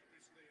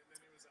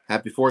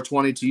 happy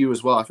 420 to you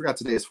as well. I forgot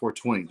today is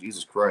 420.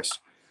 Jesus Christ.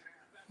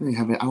 I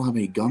don't have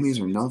any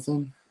gummies or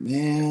nothing.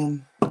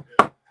 Man.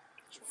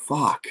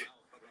 Fuck.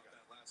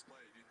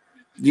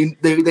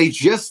 They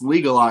just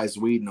legalized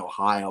weed in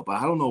Ohio, but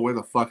I don't know where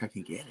the fuck I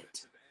can get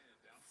it.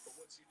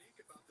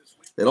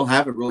 They don't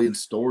have it really in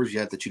stores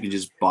yet that you can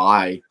just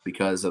buy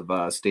because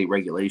of state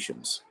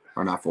regulations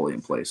are not fully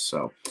in place.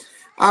 So,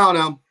 I don't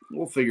know.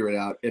 We'll figure it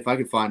out. If I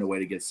can find a way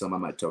to get some, I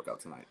might toke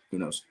out tonight. Who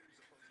knows?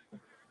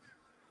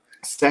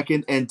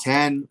 2nd and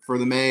 10 for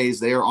the Mays.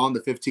 They are on the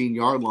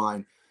 15-yard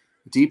line,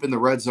 deep in the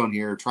red zone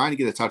here, trying to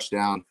get a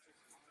touchdown.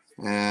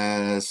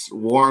 As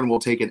Warren will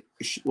take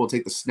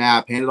the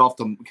snap, hand it off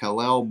to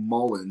Kalel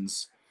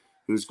Mullins.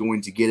 who's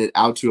going to get it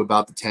out to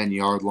about the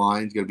 10-yard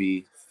line. It's going to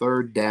be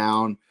third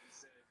down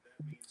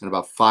and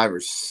about 5 or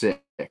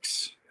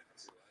 6.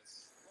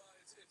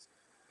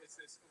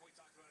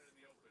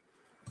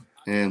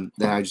 And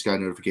then I just got a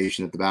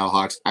notification that the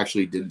Battlehawks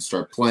actually didn't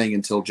start playing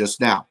until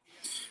just now.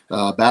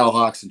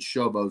 Battlehawks and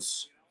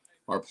Showboats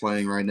are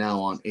playing right now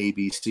on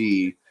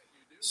ABC,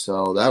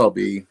 so that'll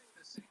be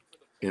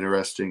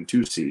interesting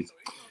to see.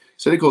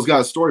 Cynical's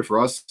got a story for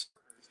us.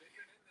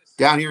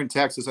 Down here in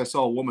Texas, I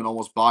saw a woman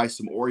almost buy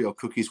some Oreo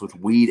cookies with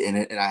weed in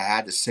it, and I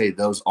had to say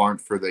those aren't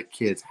for the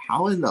kids.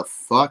 How in the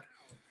fuck?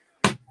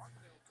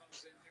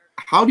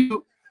 How do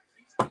you?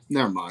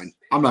 Never mind.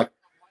 I'm not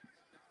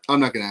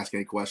going to ask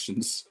any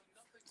questions.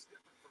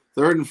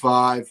 3rd and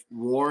 5.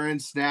 Warren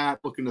snap,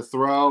 looking to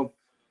throw.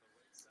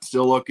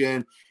 Still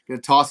looking.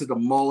 Going to toss it to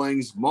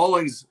Mullings.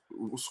 Mullings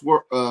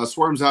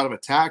swerves out of a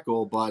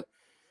tackle, but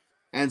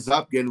ends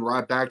up getting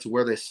right back to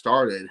where they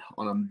started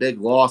on a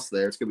big loss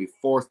there. It's going to be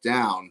 4th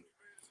down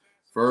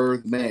for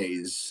the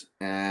Mays,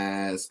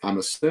 as I'm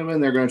assuming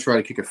they're going to try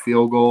to kick a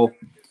field goal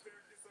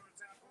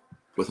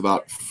with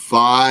about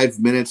 5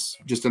 minutes,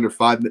 just under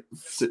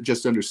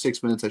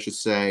 6 minutes, I should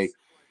say,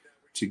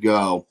 to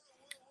go.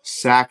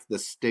 Sack the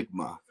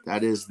stigma.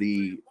 That is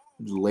the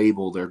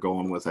label they're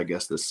going with, I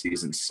guess, this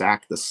season.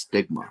 Sack the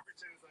stigma.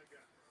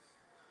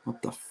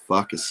 What the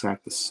fuck is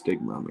sack the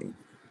stigma mean?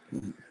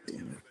 God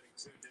damn it.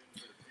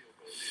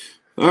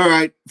 All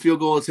right. Field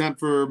goal attempt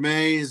for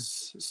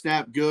Mays.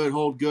 Snap good,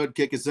 hold good,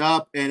 kick is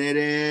up, and it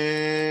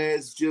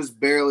is just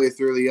barely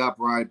through the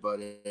upright, but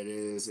it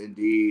is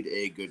indeed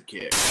a good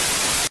kick.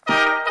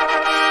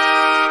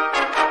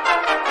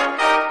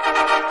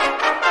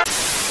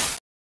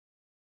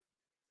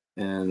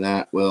 And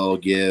that will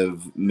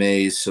give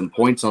Mays some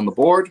points on the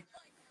board,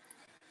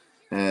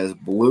 as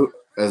Blue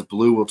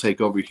will take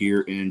over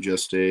here in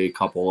just a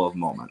couple of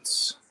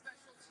moments.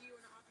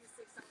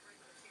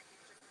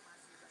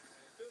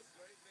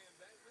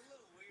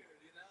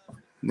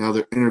 Now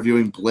they're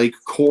interviewing Blake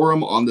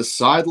Corum on the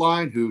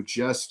sideline, who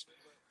just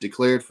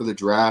declared for the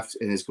draft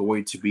and is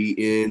going to be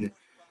in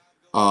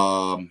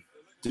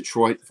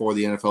Detroit for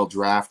the NFL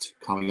draft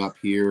coming up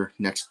here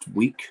next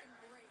week.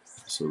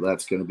 So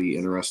that's going to be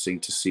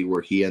interesting to see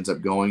where he ends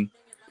up going.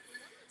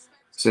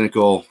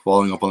 Cynical,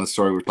 following up on the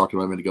story we were talking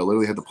about a minute ago,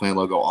 literally had the plan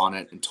logo on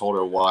it and told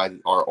her why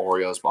our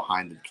Oreos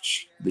behind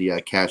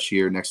the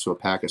cashier next to a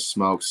pack of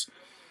smokes.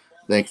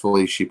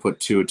 Thankfully, she put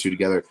 2 and 2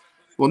 together.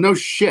 Well, no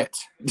shit.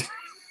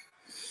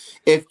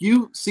 If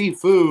you see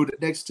food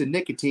next to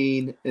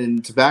nicotine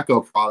and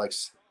tobacco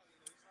products,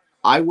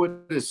 I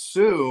would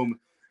assume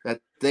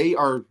that they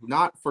are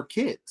not for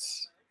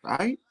kids,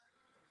 right?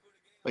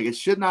 Like, it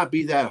should not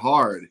be that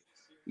hard.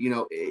 You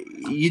know,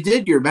 you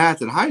did your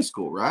math in high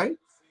school, right?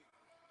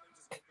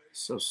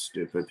 So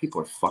stupid.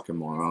 People are fucking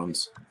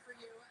morons.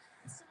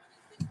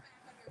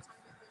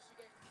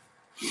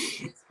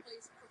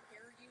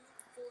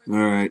 All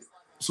right.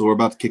 So we're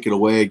about to kick it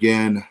away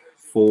again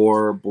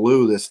for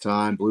Blue this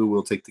time. Blue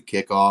will take the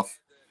kickoff.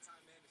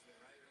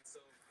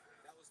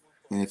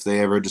 And if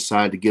they ever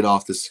decide to get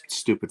off this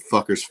stupid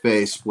fucker's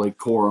face, Blake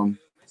Corum.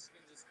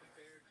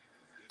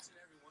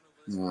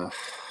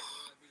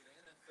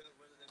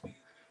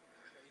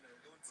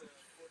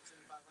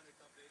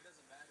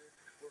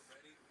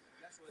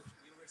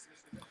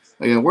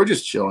 Again, we're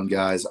just chilling,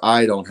 guys.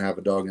 I don't have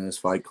a dog in this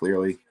fight,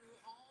 clearly.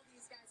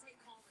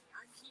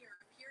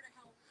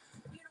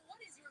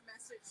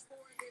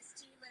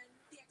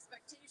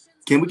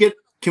 Can we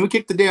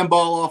kick the damn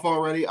ball off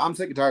already? I'm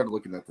sick and tired of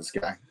looking at this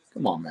guy.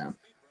 Come on, man.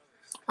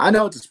 I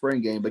know it's a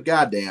spring game, but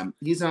goddamn,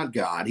 he's not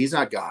God. He's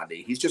not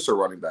Gandhi. He's just a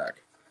running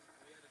back.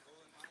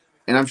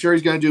 And I'm sure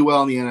he's going to do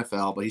well in the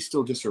NFL, but he's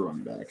still just a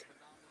running back.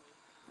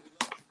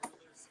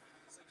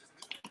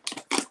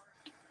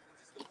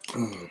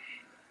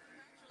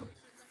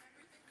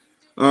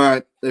 All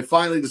right. They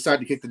finally decide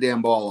to kick the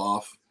damn ball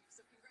off.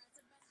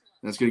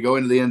 And it's going to go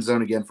into the end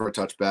zone again for a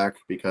touchback,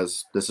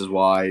 because this is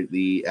why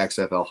the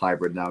XFL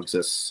hybrid now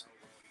exists.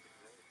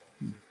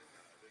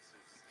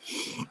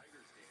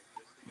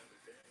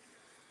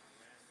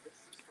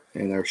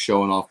 And they're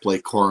showing off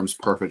Blake Corum's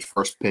perfect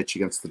first pitch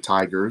against the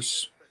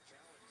Tigers.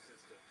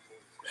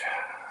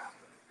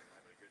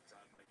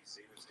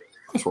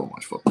 I just want to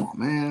watch football,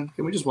 man.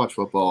 Can we just watch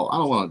football? I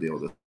don't want to deal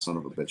with this son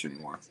of a bitch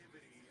anymore.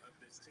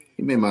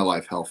 He made my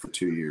life hell for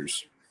 2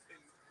 years.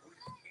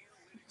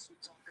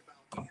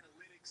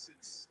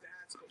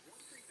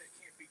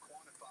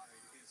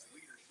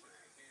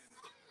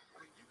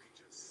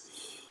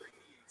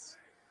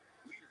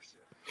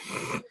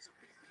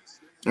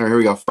 All right, here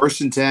we go.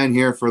 1st and 10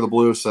 here for the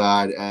Blue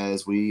side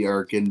as we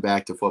are getting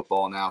back to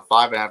football now.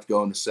 5.5 to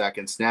go in the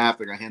second. Snap.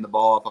 They're going to hand the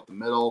ball up the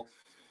middle.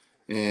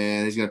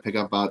 And he's going to pick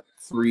up about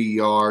 3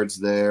 yards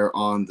there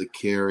on the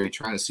carry.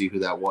 Trying to see who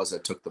that was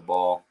that took the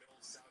ball.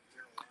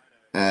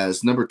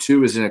 As number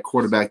 2 is in a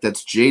quarterback.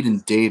 That's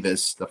Jaden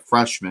Davis, the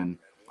freshman.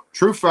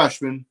 True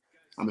freshman,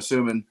 I'm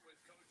assuming,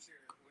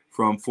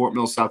 from Fort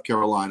Mill, South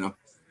Carolina.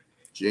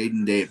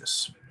 Jaden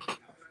Davis.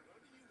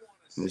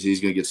 As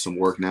he's going to get some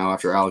work now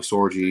after Alex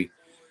Orji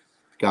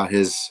got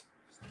his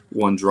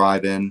one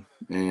drive in,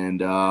 and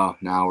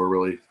now we're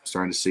really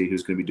starting to see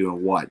who's going to be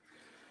doing what.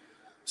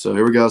 So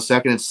here we go,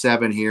 2nd and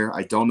 7 here.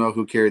 I don't know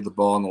who carried the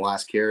ball in the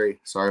last carry.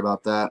 Sorry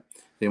about that. I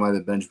think it might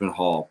have been Benjamin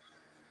Hall.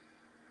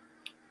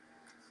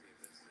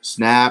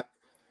 Snap,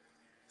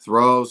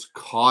 throws,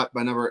 caught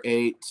by number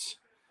 8.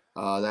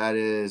 That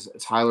is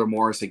Tyler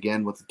Morris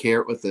again with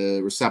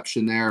the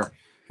reception there,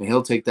 and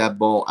he'll take that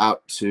ball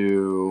out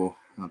to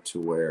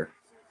where?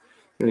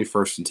 Maybe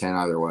 1st and 10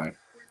 either way.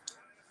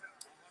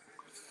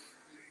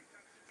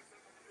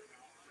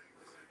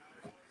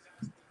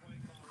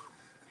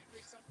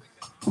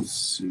 Let's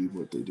see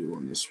what they do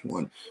on this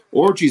one.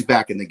 Orgy's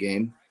back in the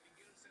game.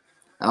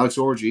 Alex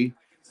Orgy,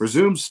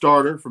 presumed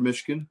starter for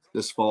Michigan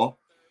this fall,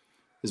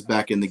 is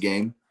back in the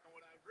game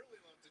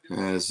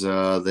as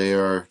they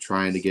are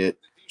trying to get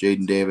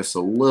Jaden Davis a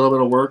little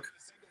bit of work.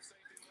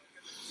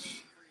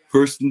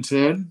 1st and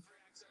 10.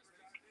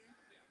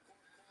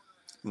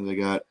 And they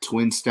got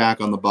twin stack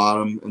on the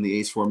bottom in the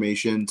ace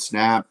formation.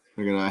 Snap.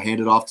 They're going to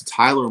hand it off to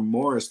Tyler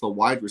Morris, the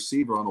wide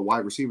receiver, on a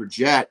wide receiver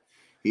jet.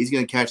 He's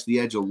going to catch the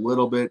edge a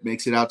little bit,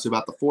 makes it out to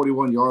about the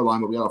 41-yard line,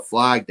 but we got a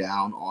flag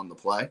down on the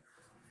play.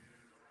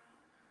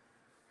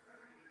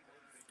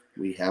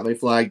 We have a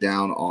flag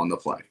down on the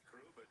play.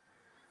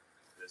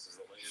 This is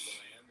the lay of the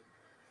land.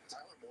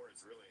 Tyler Moore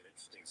is really an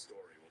interesting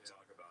story. We'll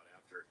talk about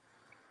after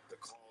the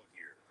call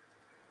here.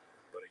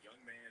 But a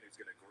young man who's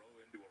going to grow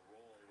into a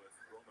role with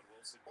Roman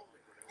Wilson.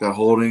 Got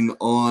holding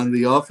on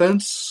the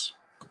offense.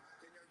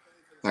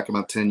 Back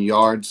about 10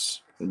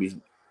 yards. Going to be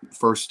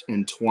 1st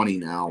and 20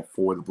 now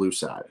for the blue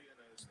side.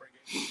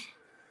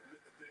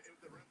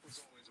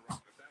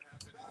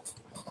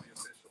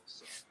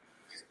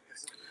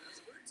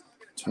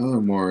 Tyler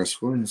Morris,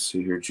 we're going to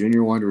see here.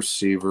 Junior wide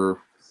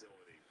receiver,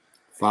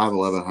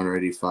 5'11",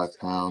 185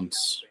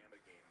 pounds.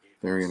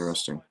 Very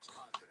interesting.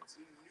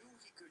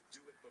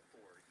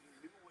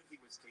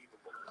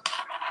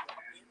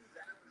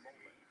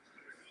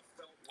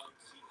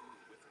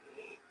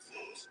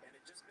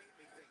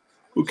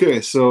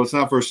 Okay, so it's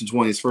not 1st and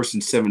 20. It's 1st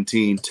and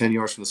 17, 10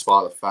 yards from the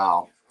spot of the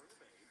foul.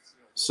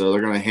 So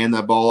they're going to hand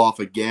that ball off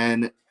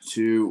again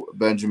to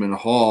Benjamin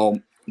Hall,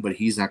 but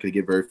he's not going to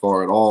get very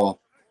far at all.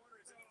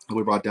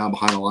 We brought down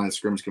behind the line of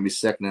scrimmage. It's going to be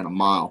 2nd and a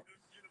mile.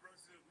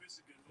 So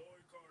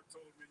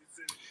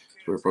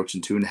we're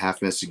approaching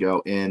 2.5 minutes to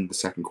go in the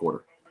 2nd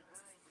quarter.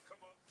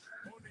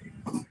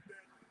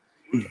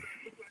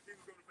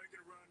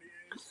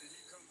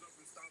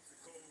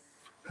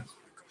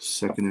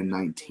 Second and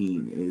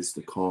 19 is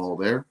the call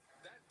there.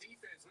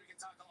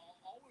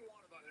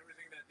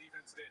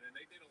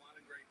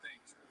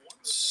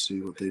 Let's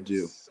see what they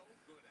do.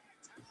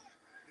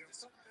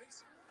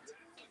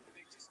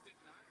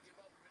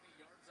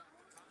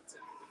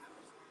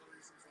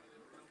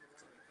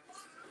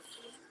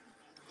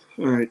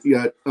 All right, you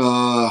got,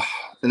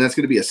 and that's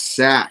going to be a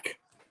sack.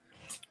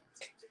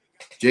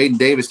 Jaden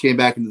Davis came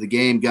back into the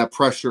game, got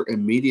pressure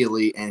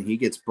immediately, and he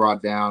gets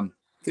brought down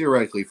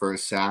theoretically for a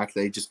sack.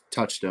 They just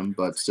touched him,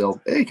 but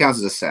still, it counts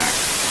as a sack.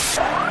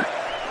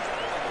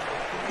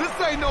 This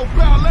ain't no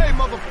ballet,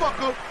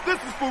 motherfucker.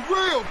 This is for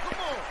real. Come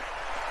on.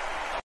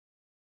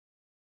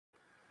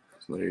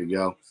 So there you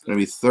go. It's going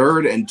to be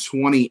 3rd and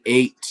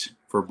 28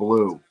 for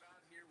blue.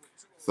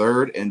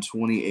 3rd and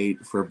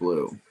 28 for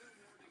blue.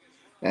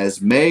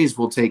 As Mays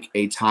will take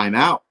a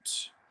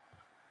timeout.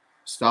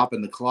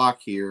 Stopping the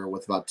clock here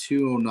with about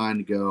 2:09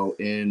 to go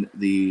in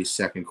the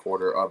 2nd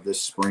quarter of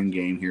this spring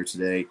game here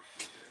today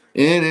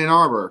in Ann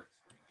Arbor.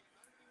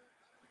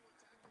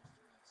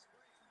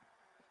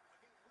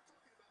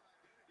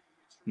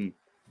 When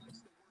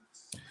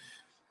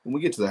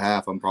we get to the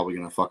half, I'm probably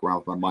going to fuck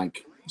around with my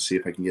mic, see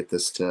if I can get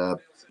this to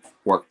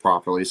work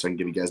properly so I can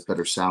give you guys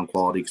better sound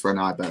quality. Because right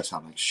now I bet I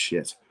sound like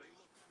shit.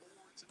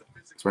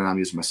 Because right now I'm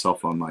using my cell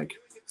phone mic.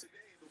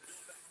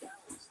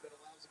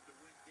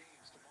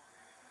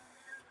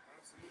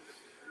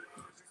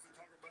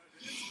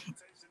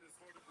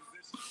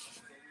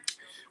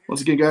 Once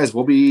again, guys,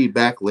 we'll be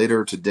back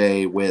later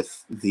today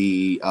with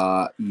the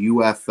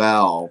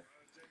UFL.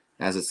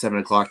 As at 7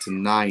 o'clock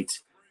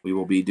tonight, we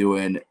will be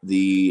doing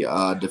the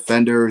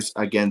Defenders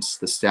against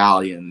the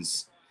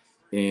Stallions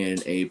in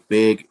a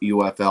big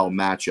UFL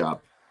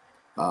matchup.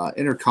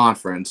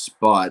 Interconference,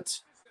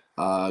 but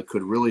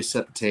could really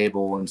set the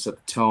table and set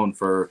the tone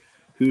for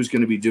who's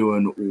going to be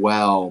doing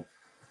well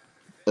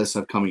this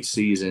upcoming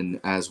season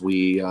as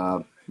we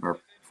are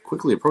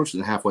quickly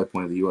approaching the halfway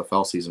point of the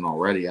UFL season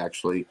already,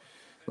 actually.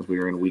 As we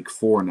are in week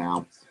 4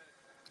 now.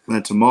 And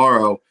then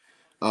tomorrow,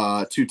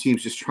 2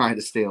 teams just trying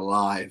to stay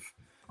alive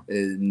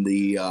in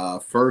the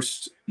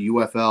first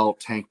UFL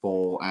Tank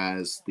Bowl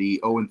as the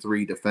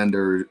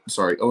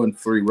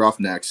 0-3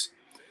 Roughnecks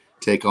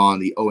take on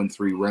the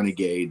 0-3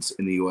 Renegades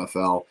in the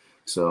UFL.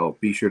 So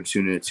be sure to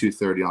tune in at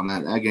 2:30 on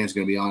that. That game's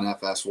going to be on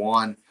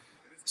FS1.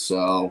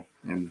 So,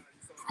 and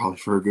probably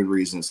for a good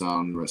reason, it's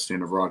on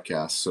standard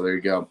broadcast. So there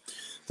you go.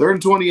 3rd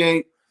and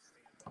 28.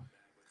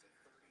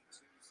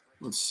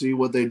 Let's see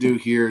what they do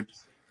here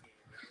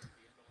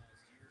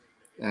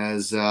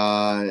as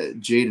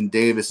Jaden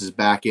Davis is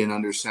back in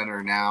under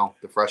center now,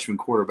 the freshman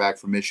quarterback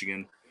from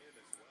Michigan.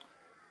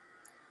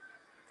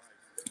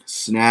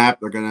 Snap.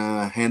 They're going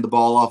to hand the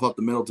ball off up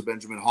the middle to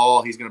Benjamin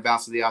Hall. He's going to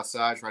bounce to the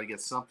outside, try to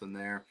get something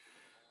there.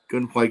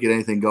 Couldn't quite get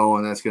anything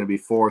going. That's going to be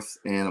 4th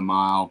and a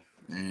mile.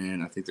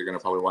 And I think they're going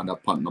to probably wind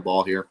up punting the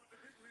ball here.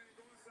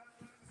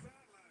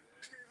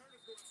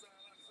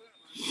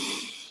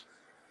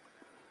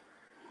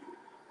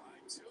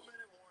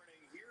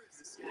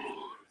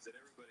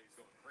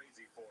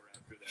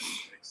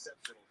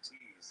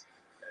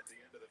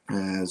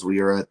 As we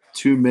are at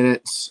 2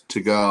 minutes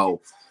to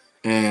go.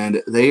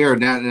 And they are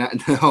now,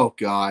 oh,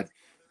 God.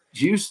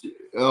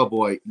 Oh,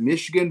 boy.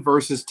 Michigan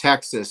versus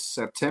Texas,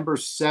 September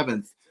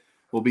 7th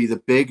will be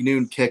the big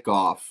noon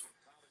kickoff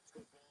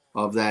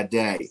of that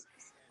day.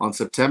 On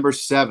September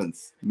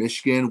 7th,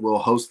 Michigan will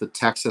host the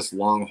Texas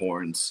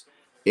Longhorns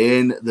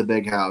in the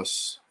Big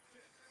House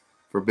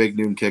for big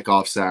noon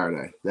kickoff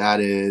Saturday. That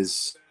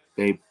is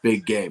a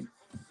big game.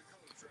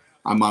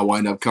 I might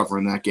wind up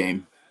covering that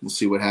game. We'll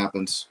see what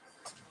happens.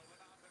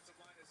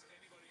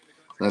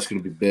 That's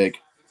going to be big.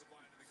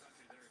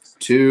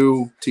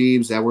 2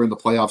 teams that were in the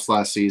playoffs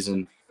last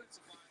season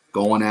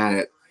going at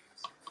it.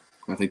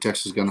 I think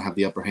Texas is going to have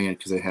the upper hand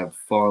because they have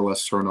far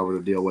less turnover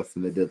to deal with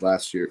than they did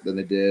last year, than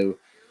they did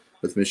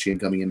with Michigan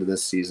coming into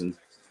this season.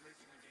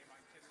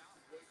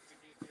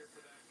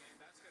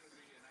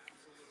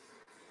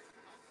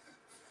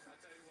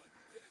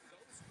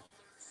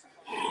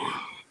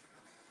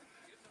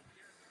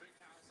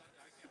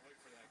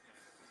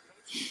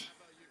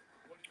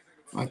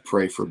 I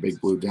pray for a big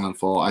blue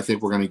downfall. I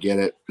think we're going to get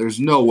it. There's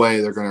no way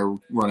they're going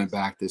to run it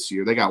back this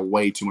year. They got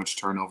way too much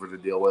turnover to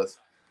deal with.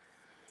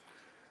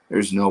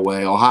 There's no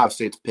way. Ohio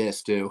State's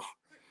pissed, too.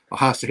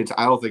 I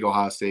don't think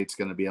Ohio State's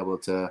going to be able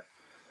to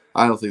 –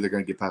 I don't think they're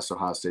going to get past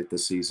Ohio State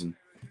this season.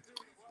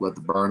 Let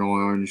the burn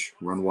orange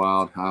run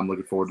wild. I'm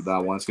looking forward to that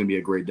one. It's going to be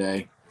a great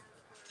day.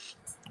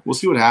 We'll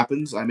see what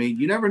happens. I mean,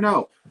 you never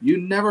know. You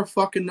never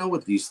fucking know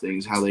with these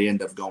things how they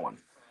end up going.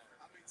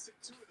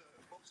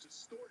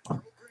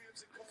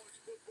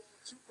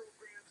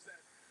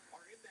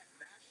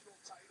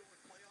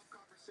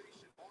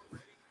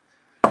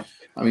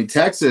 I mean,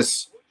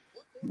 Texas,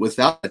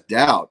 without a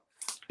doubt,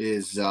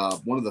 is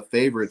one of the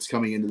favorites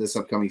coming into this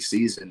upcoming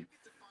season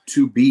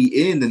to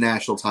be in the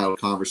national title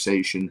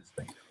conversation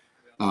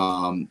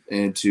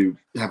and to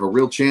have a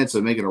real chance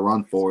of making a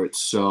run for it.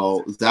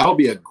 So that'll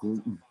be a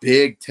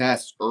big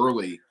test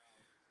early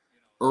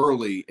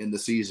in the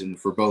season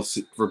for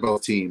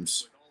both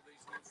teams.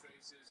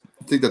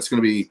 I think that's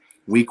going to be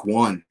week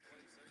 1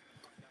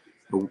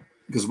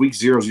 because week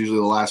 0 is usually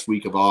the last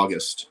week of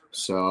August.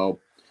 So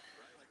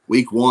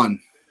week 1,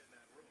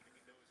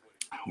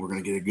 we're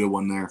going to get a good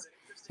one there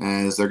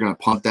as they're going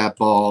to punt that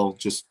ball,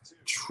 just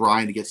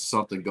trying to get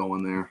something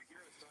going there.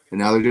 And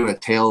now they're doing a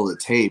tail of the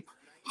tape.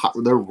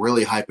 They're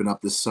really hyping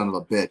up this son of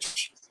a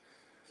bitch.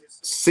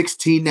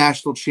 16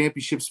 national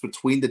championships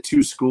between the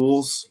two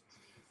schools.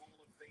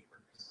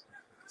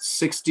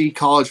 60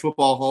 college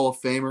football Hall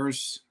of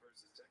Famers.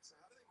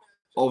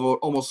 Over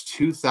almost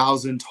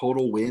 2,000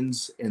 total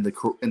wins in the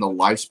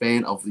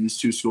lifespan of these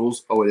two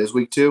schools. Oh, it is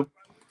week 2?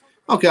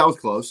 Okay, I was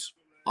close.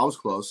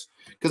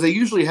 Because they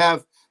usually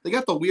they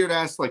got the weird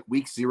ass like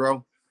week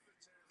 0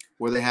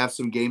 where they have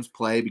some games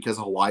play because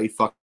Hawaii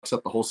fucks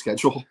up the whole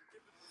schedule.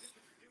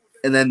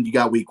 And then you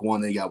got week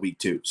 1, then you got week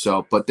 2.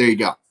 So, but there you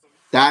go.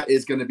 That'll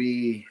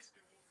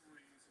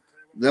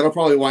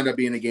probably wind up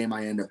being a game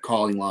I end up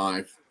calling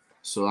live.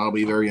 So that'll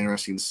be very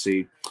interesting to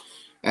see.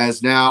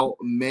 As now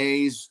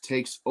Mays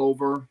takes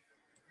over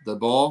the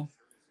ball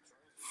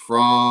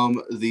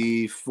from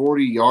the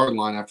 40-yard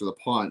line after the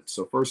punt.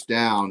 So first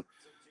down,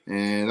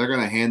 and they're going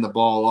to hand the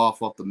ball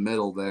off up the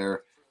middle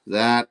there.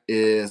 That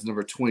is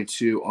number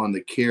 22 on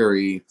the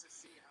carry.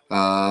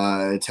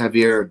 It's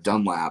Javier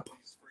Dunlap.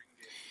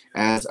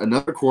 As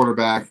another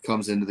quarterback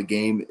comes into the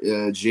game,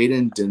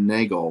 Jaden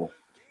Denagle.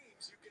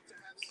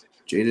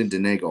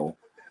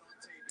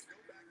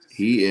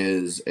 He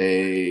is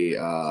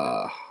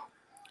a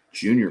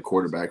junior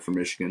quarterback for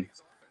Michigan.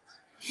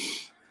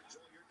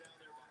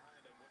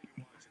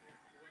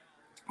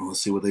 Let's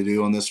see what they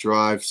do on this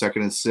drive.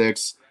 2nd and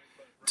 6.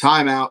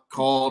 Timeout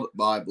called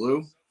by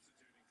Blue.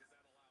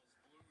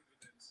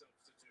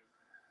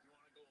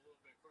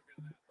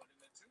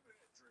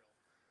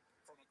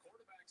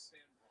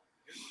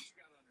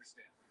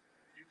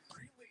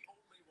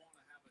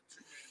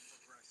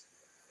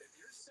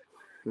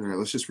 All right,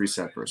 let's just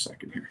reset for a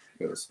second here.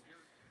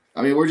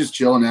 I mean, we're just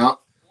chilling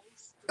out.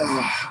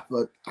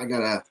 But I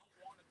gotta.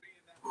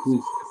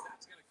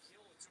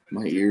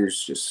 My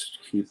ears just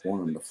keep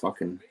wanting to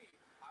fucking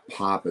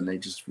pop, and they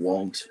just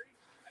won't.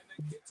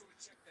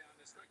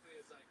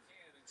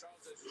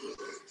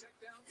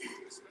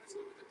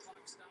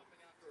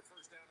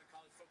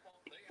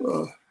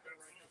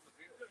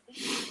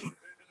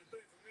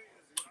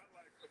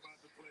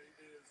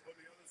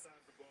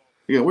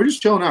 Yeah, we're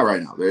just chilling out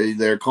right now.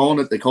 They're calling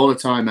it. They called a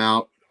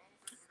timeout,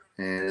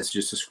 and it's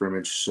just a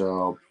scrimmage.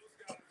 So,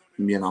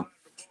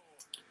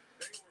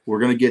 we're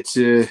gonna get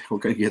there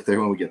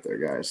when we get there,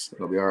 guys.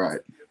 It'll be all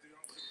right.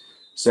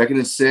 2nd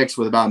and 6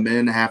 with about a minute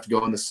and a half to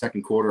go in the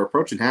second quarter.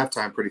 Approaching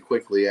halftime pretty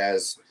quickly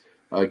as,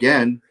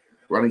 again,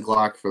 running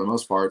clock for the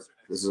most part.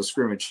 This is a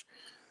scrimmage.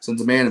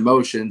 Sends a man in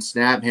motion.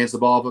 Snap, hands the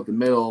ball up the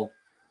middle.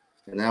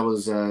 And that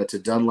was to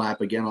Dunlap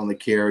again on the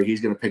carry.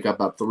 He's going to pick up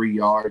about 3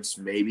 yards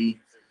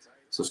maybe.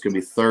 So it's going to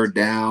be 3rd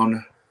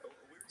down.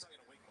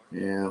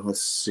 Yeah,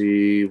 let's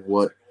see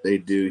what they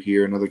do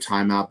here. Another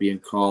timeout being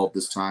called,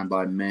 this time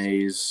by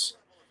Mays.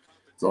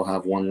 They'll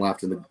have 1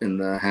 left in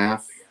the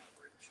half.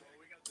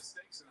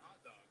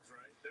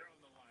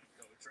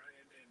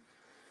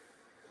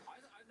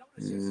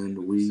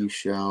 And we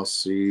shall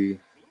see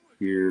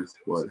here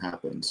what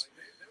happens.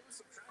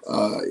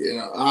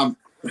 I'm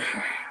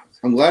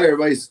glad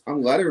everybody's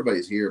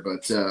here,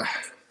 but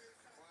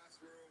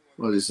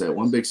what did I say?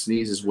 One big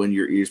sneeze is when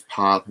your ears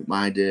pop.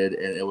 Mine did,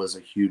 and it was a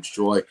huge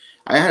joy.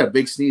 I had a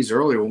big sneeze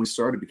earlier when we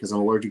started because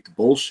I'm allergic to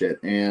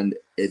bullshit, and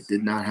it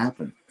did not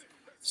happen.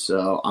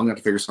 So I'm gonna have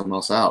to figure something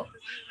else out.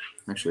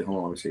 Actually, hold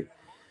on, let me see.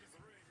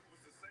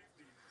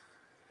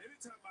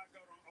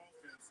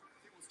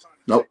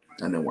 Nope,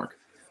 that didn't work.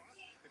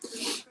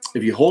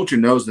 If you hold your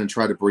nose and then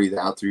try to breathe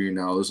out through your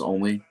nose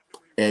only,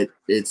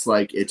 it's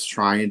like it's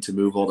trying to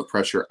move all the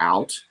pressure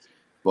out,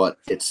 but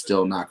it's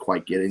still not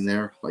quite getting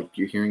there. Like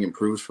your hearing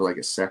improves for like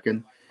a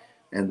second,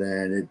 and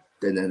then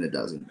it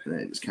doesn't, and then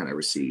it just kind of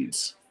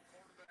recedes.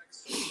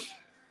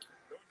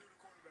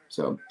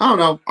 So I don't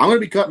know. I'm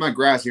gonna be cutting my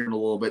grass here in a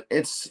little bit.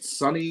 It's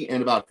sunny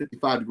and about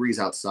 55 degrees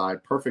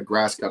outside. Perfect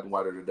grass cutting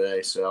weather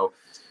today. So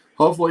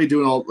hopefully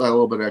doing a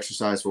little bit of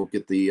exercise will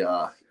get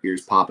the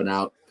ears popping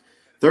out.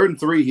 3rd and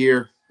 3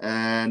 here.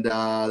 And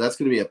that's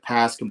going to be a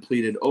pass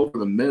completed over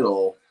the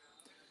middle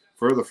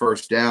for the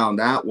 1st down.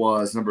 That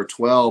was number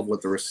 12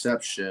 with the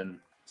reception.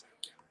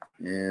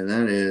 And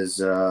that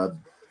is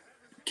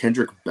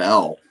Kendrick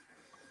Bell.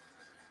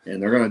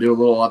 And they're going to do a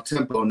little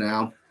up-tempo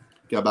now.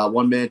 Got about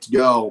 1 minute to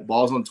go.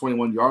 Ball's on the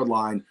 21-yard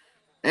line.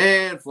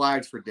 And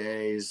flags for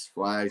days.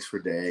 Flags for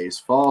days.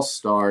 False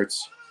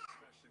starts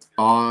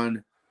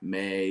on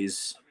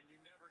Mays.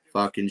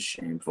 Fucking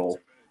shameful.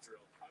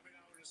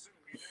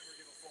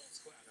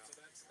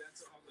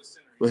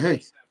 But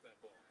hey,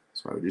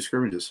 that's why we do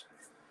scrimmages.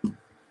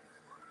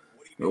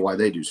 Or why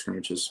they do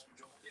scrimmages.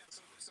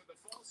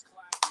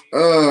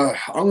 I'm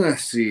gonna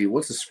see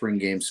what's the spring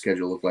game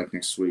schedule look like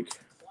next week.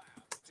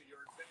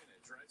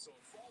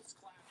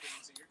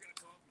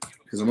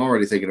 Because I'm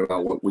already thinking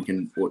about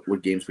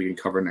what games we can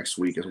cover next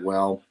week as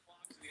well.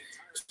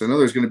 So I know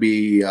there's going to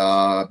be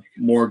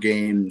more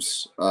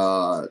games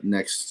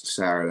next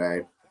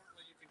Saturday,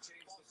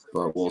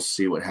 but we'll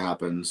see what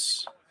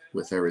happens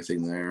with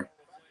everything there.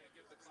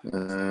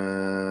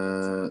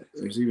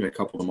 There's even a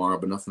couple tomorrow,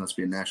 but nothing that's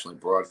being nationally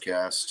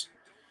broadcast.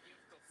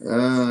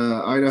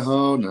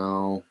 Idaho,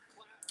 no.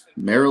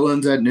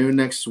 Maryland's at noon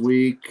next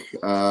week.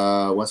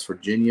 West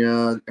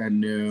Virginia at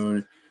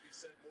noon.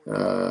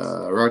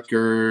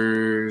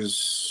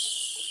 Rutgers,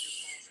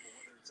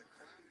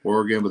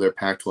 Oregon with their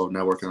Pac-12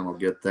 network, and I'll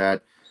get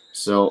that.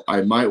 So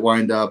I might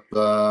wind up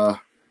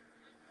might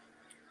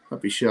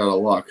be shit out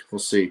of luck. We'll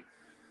see.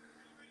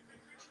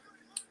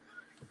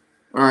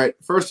 All right,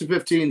 1st and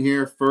 15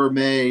 here for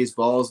Mays.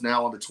 Ball is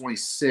now on the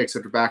 26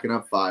 after backing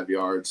up 5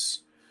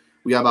 yards.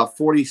 We got about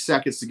 40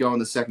 seconds to go in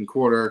the second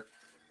quarter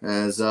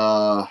as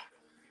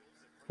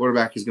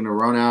quarterback is going to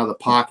run out of the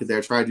pocket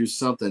there, try to do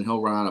something.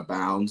 He'll run out of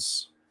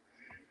bounds.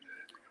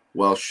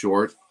 Well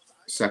short.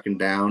 2nd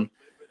down.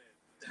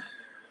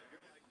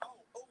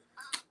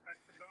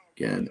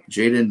 Again,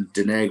 Jaden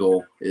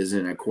Denagle is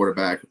in at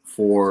quarterback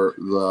for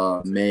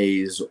the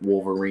Mays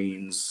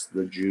Wolverines,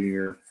 the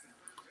junior.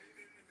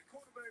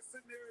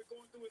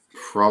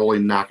 Probably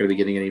not going to be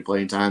getting any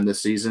playing time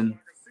this season.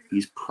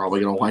 He's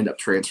probably going to wind up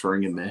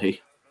transferring in May,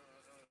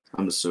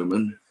 I'm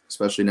assuming,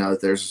 especially now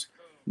that there's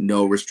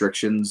no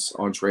restrictions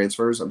on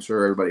transfers. I'm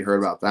sure everybody heard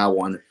about that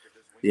one.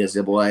 The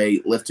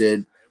NCAA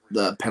lifted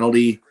the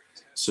penalty,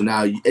 so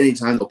now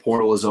anytime the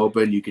portal is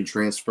open, you can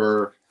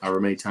transfer however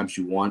many times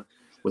you want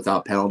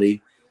without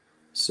penalty.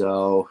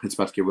 So it's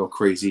about to get real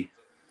crazy.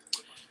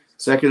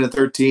 2nd and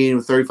 13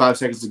 with 35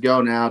 seconds to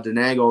go now.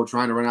 Denagle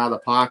trying to run out of the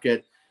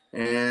pocket.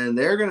 And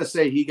they're going to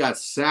say he got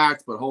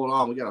sacked, but hold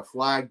on, we got a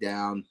flag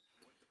down.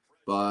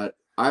 But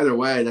either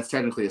way, that's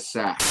technically a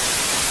sack. This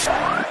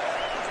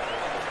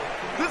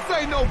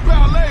ain't no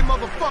ballet,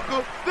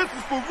 motherfucker. This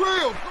is for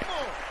real. Come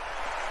on.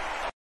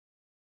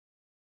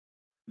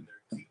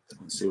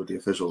 Let's see what the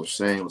officials are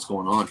saying, what's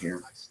going on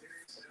here.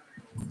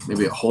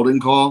 Maybe a holding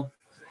call.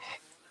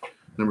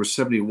 Number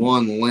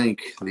 71,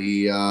 Link,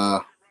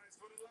 the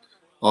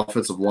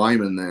offensive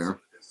lineman there,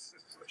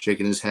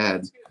 shaking his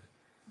head.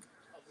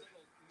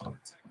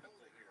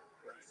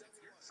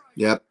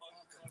 Yep,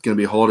 going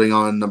to be holding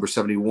on number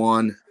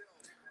 71.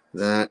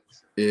 That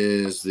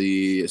is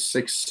the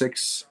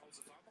 6'6"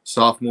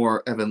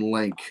 sophomore Evan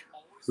Link,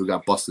 who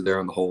got busted there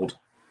on the hold.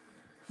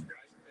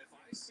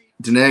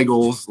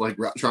 Denagle's like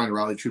trying to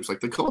rally troops,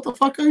 like, what the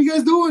fuck are you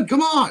guys doing?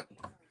 Come on.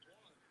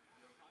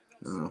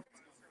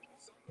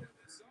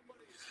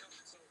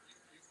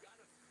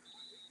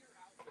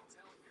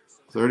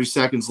 30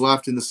 seconds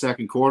left in the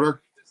second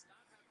quarter.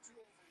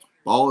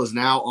 Ball is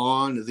now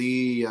on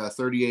the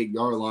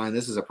 38-yard line.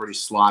 This is a pretty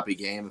sloppy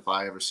game if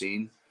I ever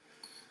seen.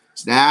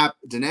 Snap.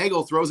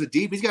 Denagle throws it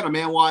deep. He's got a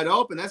man wide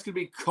open. That's going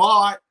to be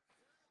caught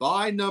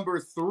by number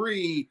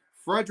 3,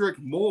 Frederick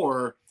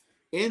Moore,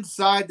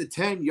 inside the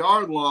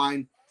 10-yard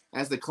line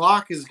as the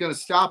clock is going to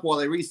stop while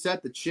they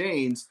reset the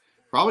chains.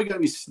 Probably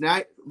going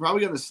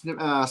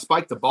to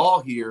spike the ball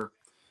here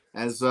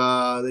as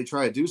they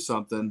try to do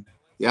something.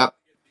 Yep,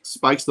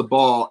 spikes the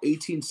ball.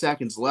 18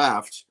 seconds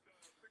left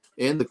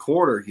in the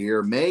quarter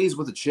here. Mays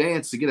with a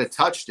chance to get a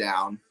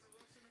touchdown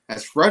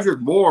as Frederick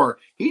Moore,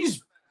 he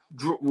just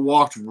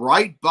walked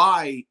right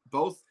by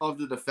both of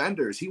the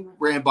defenders. He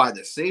ran by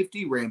the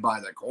safety, ran by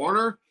the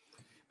corner,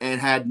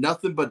 and had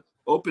nothing but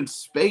open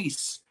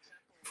space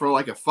for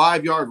like a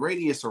 5-yard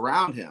radius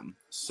around him.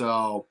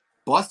 So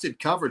busted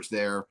coverage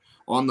there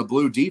on the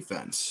blue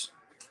defense.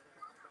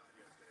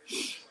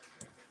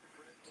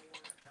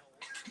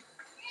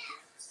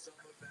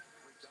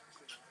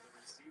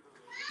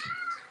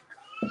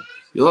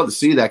 You'll love to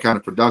see that kind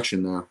of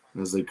production now,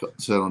 as they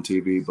said on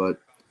TV. But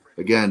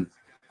again,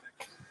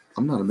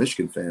 I'm not a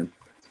Michigan fan,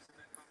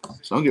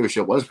 so I don't give a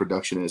shit what his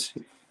production is.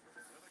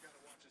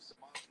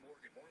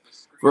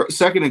 For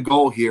second and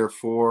goal here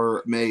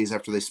for Mays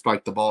after they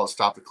spiked the ball to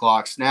stop the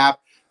clock.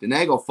 Snap.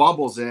 Denagle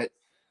fumbles it,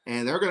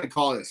 and they're going to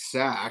call it a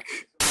sack.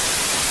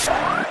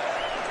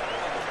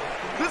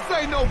 This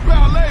ain't no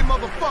ballet,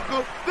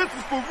 motherfucker. This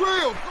is for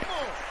real. Come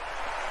on.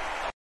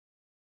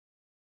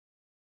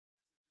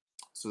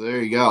 So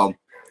there you go.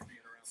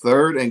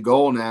 Third and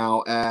goal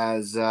now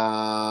as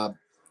are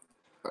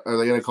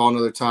they going to call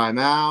another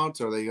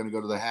timeout? Or are they going to go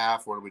to the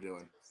half? What are we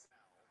doing?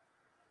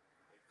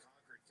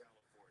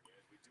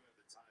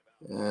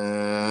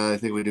 I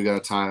think we do got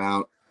a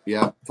timeout.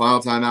 Yeah, final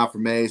timeout for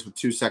Mays with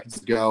 2 seconds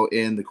to go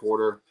in the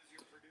quarter.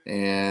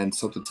 And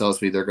something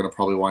tells me they're going to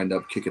probably wind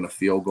up kicking a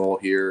field goal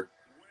here.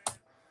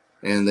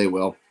 And they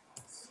will.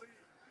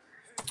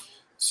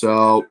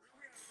 So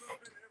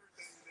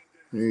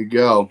there you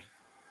go.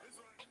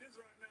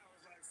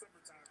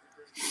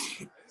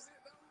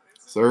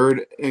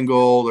 Third and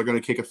goal. They're going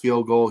to kick a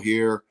field goal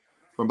here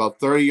from about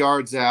 30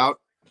 yards out.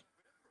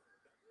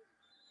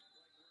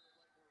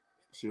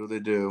 See what they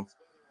do.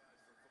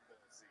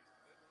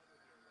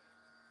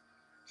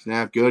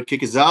 Snap good.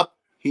 Kick is up.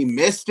 He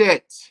missed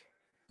it.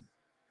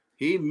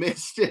 He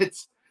missed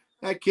it.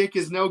 That kick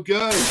is no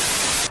good.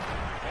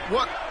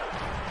 What?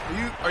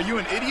 Are you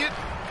an idiot?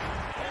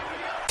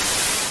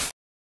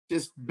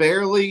 Just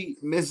barely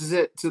misses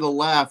it to the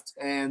left,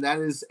 and that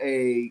is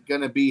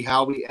going to be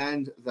how we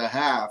end the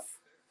half.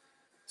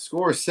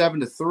 Score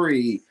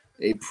 7-3.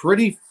 A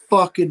pretty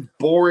fucking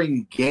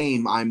boring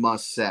game, I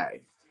must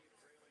say.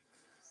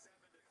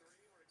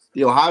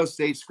 The Ohio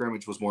State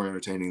scrimmage was more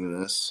entertaining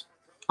than this.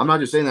 I'm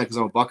not just saying that because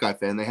I'm a Buckeye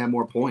fan. They had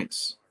more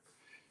points.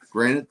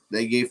 Granted,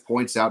 they gave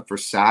points out for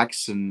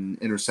sacks and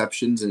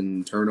interceptions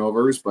and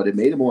turnovers, but it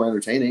made it more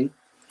entertaining.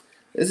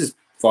 This is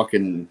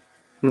fucking...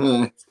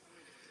 this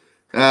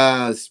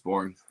is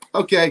boring.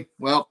 Okay,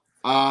 well,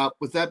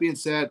 with that being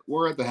said,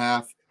 we're at the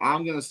half.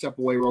 I'm going to step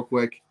away real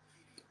quick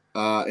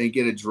and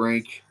get a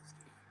drink.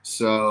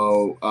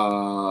 So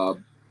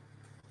I'm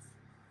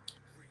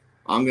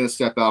going to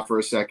step out for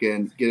a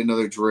second, get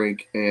another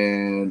drink,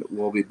 and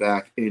we'll be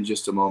back in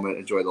just a moment.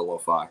 Enjoy the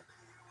lo-fi.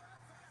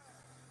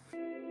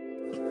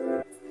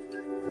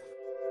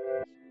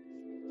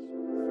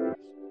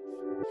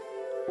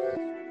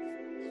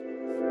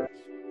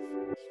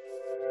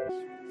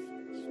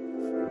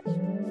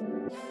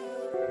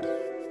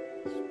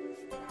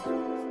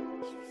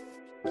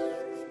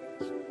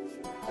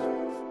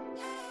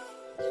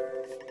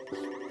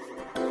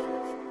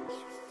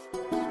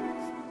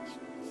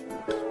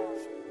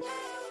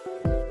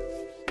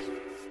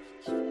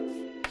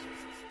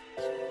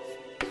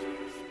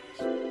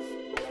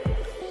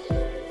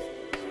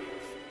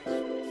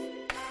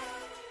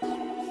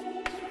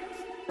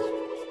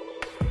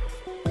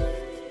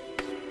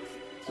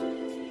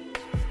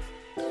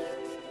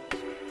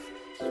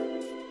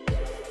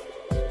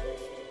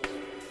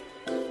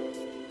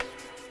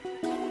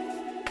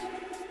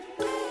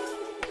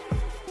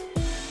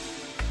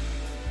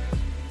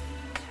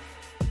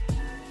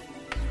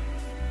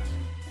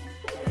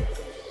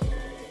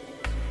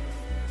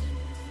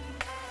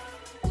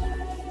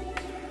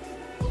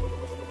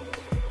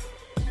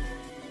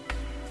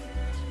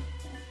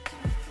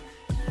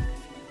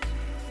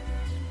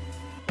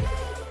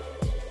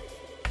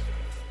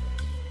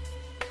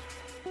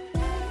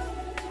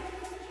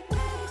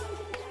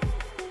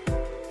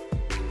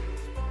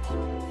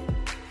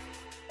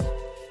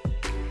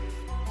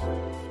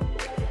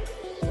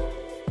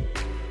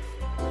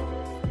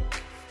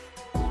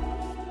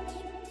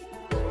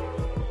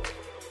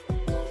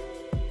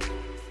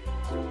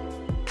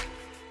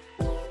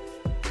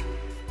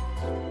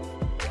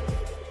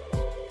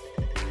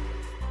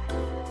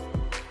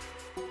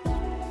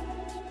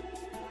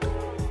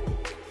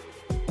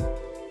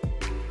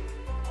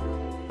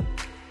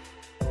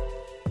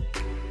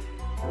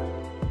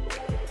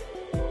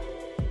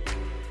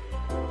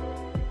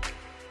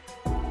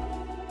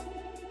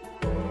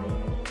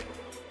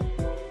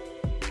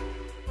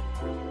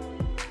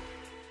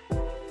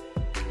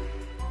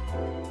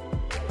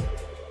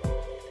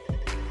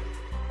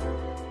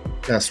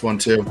 Test 1,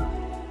 2.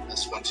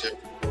 Test 1, 2.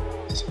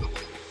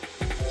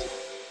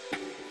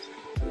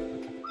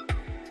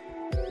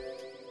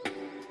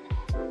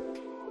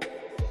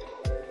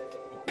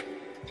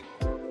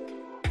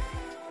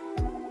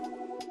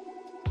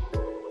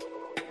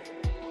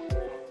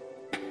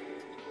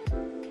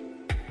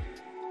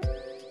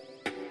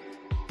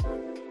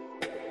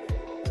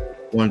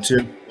 1, 2.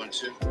 1,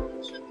 2.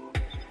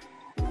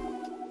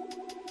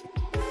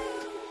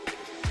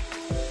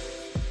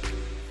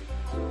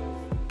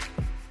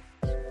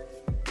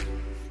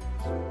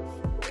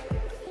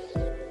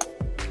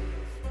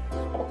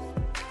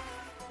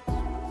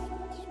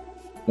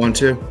 1,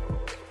 2.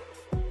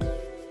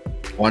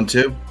 1,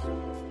 2.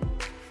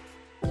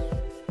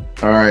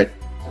 All right.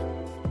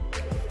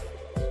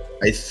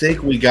 I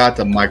think we got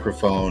the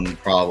microphone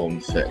problem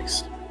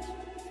fixed.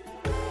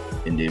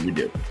 Indeed, we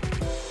do.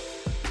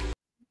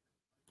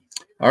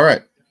 All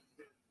right.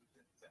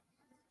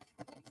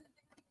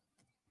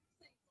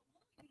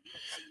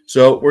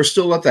 So we're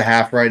still at the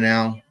half right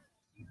now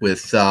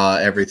with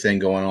everything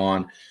going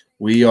on.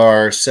 We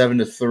are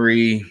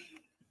 7-3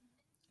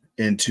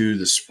 into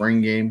the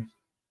spring game.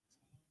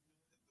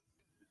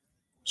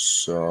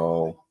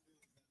 So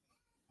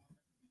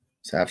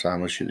it's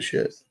halftime. Let's shoot the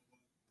shit.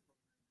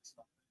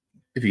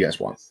 If you guys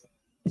want.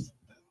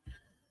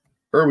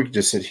 Or we could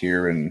just sit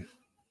here and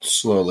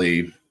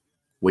slowly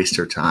waste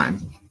our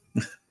time.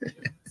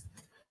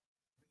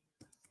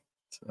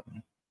 So,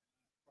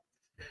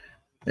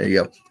 there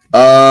you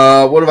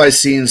go. What have I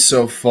seen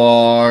so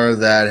far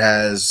that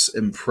has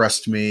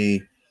impressed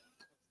me?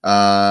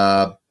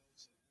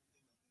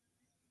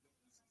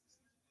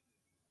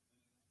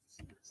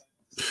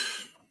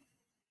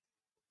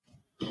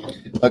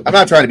 Look, I'm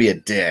not trying to be a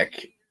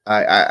dick.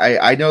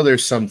 I know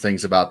there's some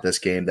things about this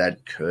game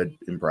that could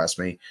impress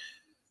me.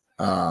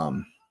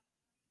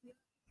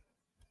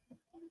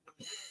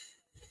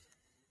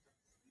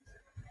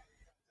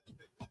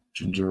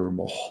 Jinder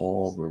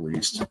Mahal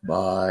released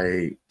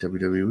by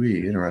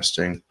WWE.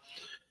 Interesting.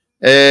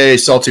 Hey,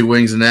 Salty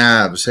Wings and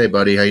Abs. Hey,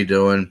 buddy. How you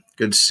doing?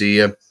 Good to see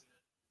you.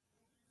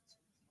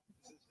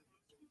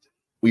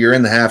 We are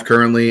in the half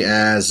currently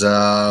as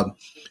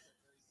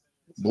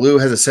Blue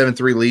has a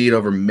 7-3 lead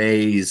over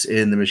Mays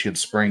in the Michigan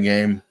spring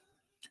game.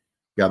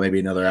 Got maybe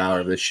another hour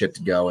of this shit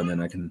to go, and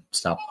then I can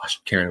stop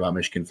caring about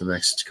Michigan for the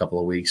next couple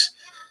of weeks.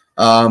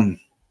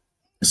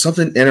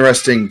 Something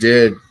interesting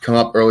did come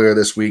up earlier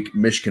this week,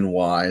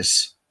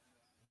 Michigan-wise.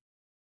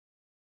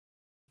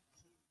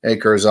 Hey,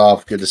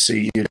 Kurzov, good to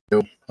see you.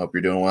 Hope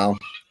you're doing well.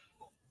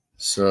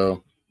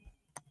 So,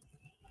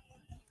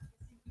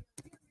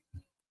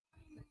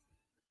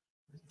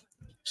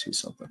 see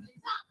something.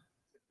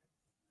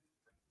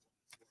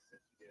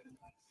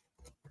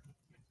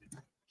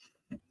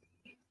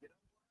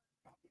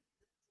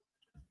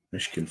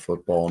 Michigan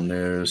football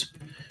news.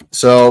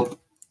 So,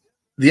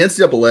 the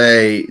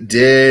NCAA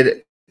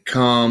did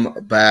come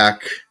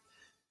back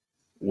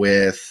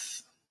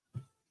with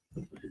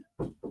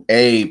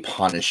a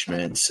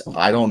punishment.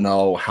 I don't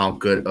know how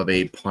good of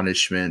a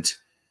punishment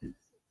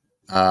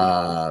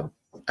at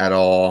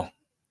all.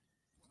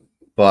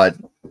 But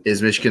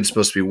is Michigan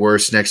supposed to be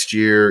worse next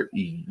year?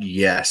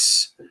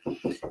 Yes.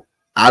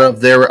 Out of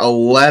their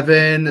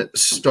 11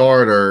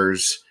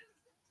 starters,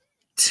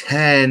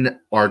 10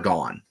 are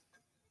gone.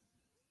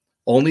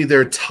 Only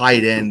their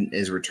tight end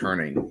is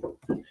returning.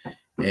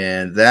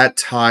 And that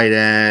tight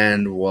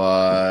end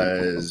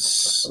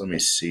was, let me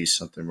see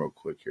something real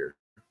quick here.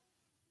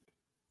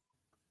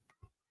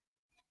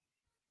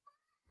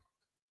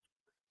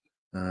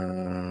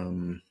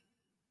 Who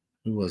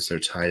was their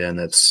tight end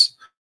that's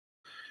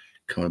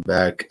coming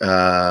back?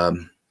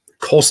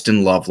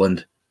 Colston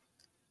Loveland.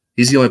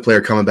 He's the only player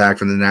coming back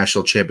from the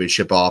national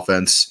championship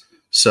offense.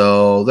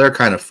 So they're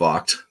kind of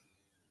fucked.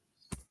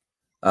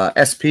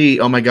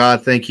 SP, oh my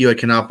God, thank you. I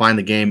cannot find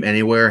the game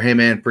anywhere. Hey,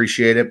 man,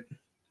 appreciate it.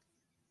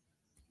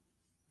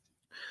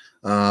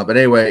 But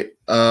anyway,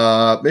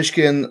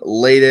 Michigan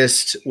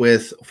latest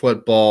with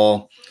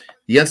football.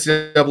 The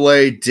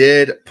NCAA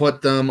did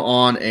put them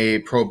on a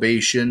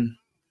probation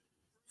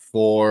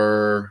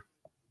for,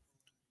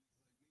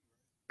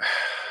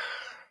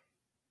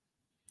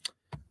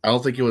 I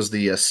don't think it was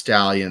the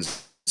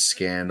Stallions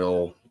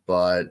scandal,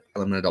 but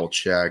I'm going to double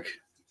check.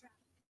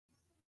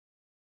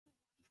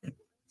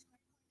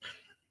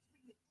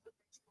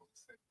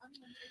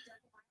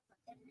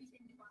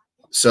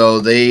 So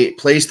they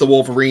placed the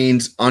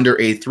Wolverines under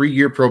a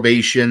 3-year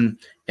probation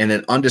and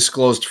an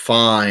undisclosed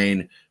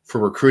fine for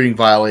recruiting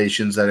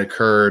violations that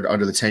occurred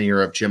under the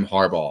tenure of Jim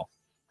Harbaugh.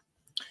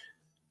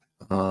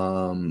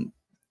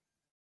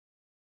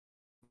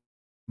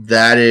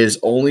 That is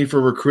only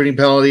for recruiting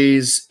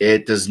penalties.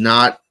 It does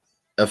not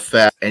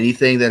affect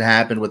anything that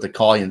happened with the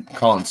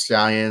Colin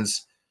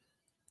Stallions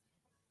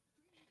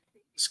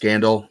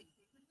scandal.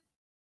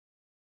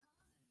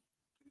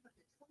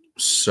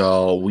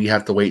 So we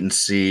have to wait and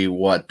see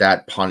what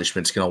that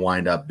punishment's going to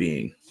wind up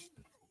being.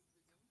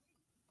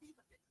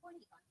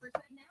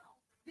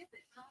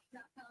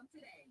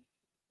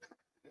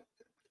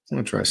 I'm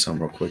going to try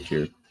some real quick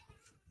here.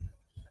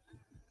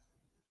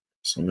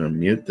 So I'm going to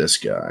mute this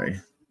guy.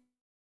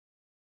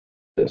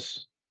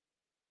 This.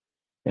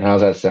 And how's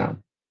that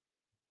sound?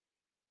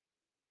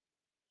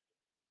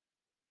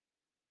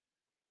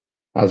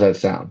 How's that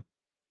sound?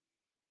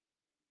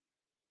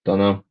 Don't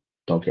know?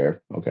 Don't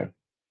care. Okay.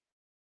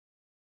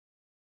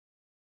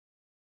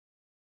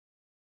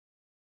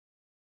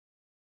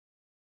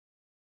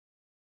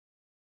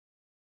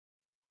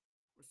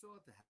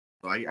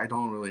 I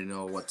don't really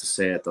know what to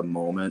say at the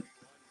moment.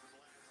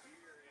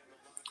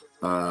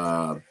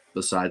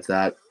 Besides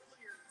that,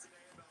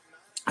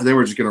 I think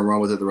we're just going to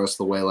run with it the rest of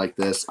the way like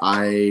this.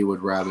 I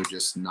would rather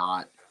just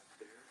not.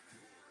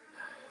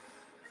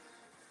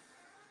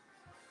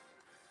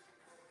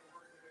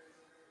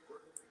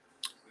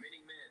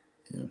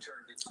 Yeah.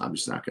 I'm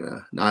just not going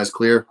to. Not as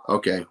clear.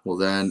 Okay. Well,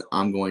 then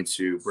I'm going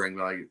to bring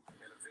my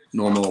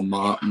normal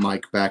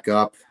mic back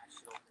up.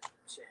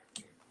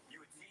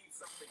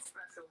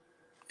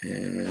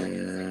 And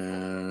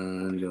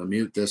I'm going to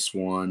mute this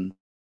one.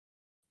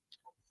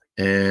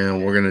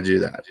 And we're going to do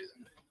that.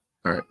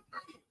 All right.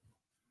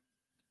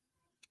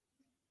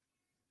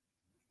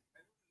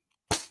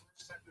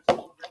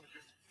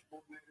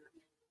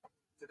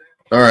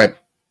 All right.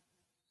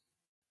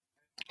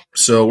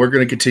 So we're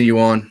going to continue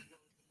on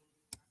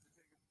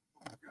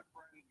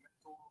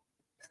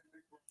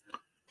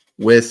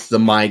with the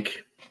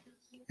mic.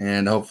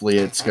 And hopefully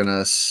it's going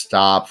to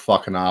stop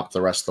fucking up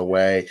the rest of the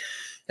way.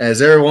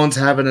 As everyone's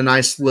having a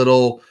nice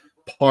little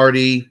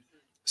party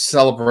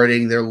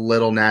celebrating their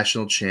little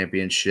national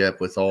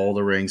championship with all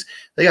the rings.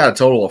 They got a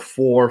total of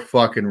 4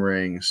 fucking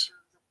rings.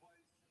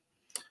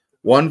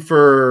 1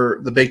 for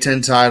the Big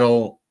Ten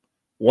title,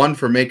 1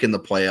 for making the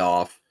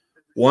playoff,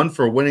 1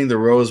 for winning the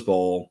Rose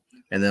Bowl,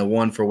 and then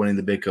 1 for winning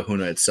the Big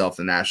Kahuna itself,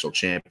 the national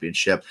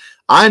championship.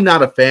 I'm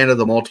not a fan of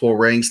the multiple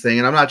rings thing,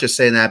 and I'm not just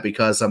saying that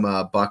because I'm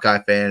a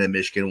Buckeye fan and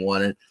Michigan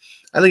won it.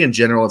 I think in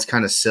general it's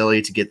kind of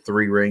silly to get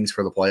 3 rings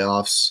for the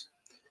playoffs.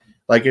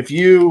 Like if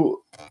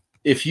you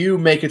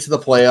make it to the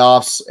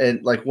playoffs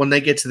and like when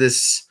they get to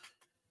this,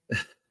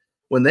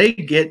 when they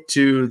get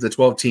to the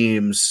 12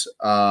 teams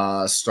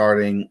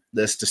starting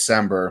this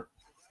December,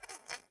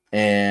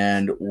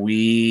 and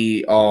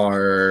we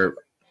are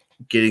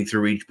getting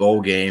through each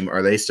bowl game,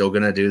 are they still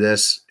going to do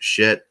this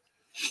shit?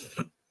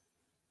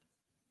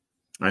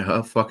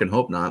 I fucking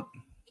hope not.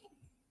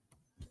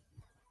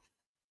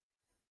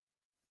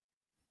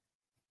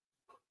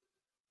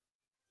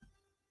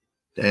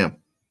 Damn.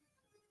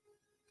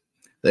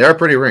 They are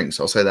pretty rings,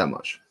 I'll say that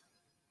much.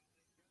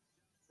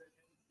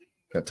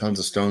 Got tons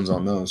of stones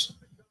on those.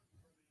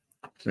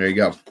 There you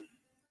go.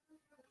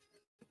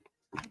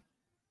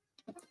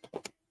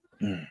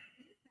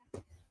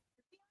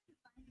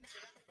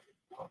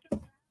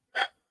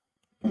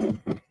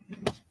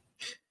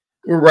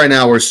 Right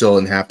now we're still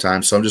in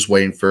halftime, so I'm just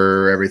waiting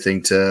for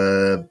everything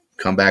to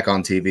come back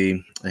on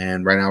TV.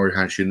 And right now we're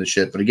kind of shooting the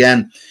shit. But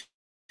again,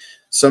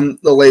 the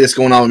latest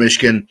going on with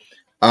Michigan.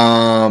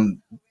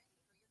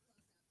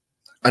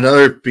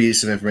 Another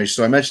piece of information.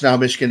 So I mentioned how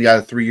Michigan got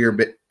a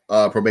 3-year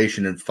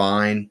probation and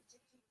fine.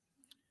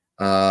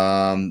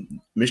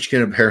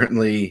 Michigan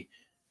apparently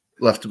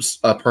left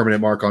a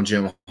permanent mark on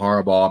Jim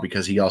Harbaugh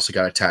because he also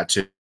got a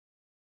tattoo.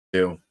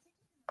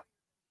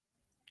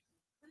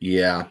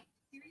 Yeah.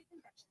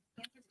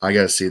 I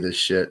got to see this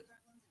shit.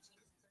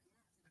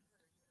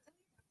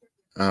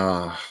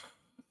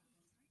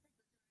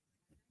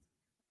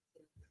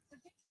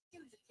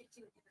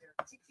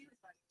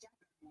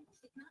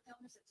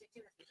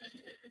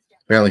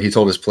 Apparently, he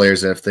told his players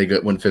that if they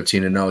win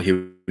 15-0, he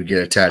would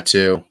get a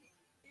tattoo.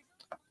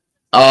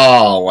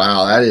 Oh,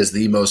 wow. That is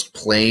the most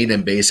plain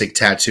and basic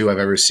tattoo I've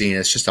ever seen.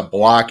 It's just a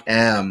block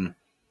M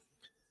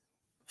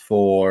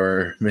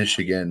for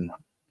Michigan.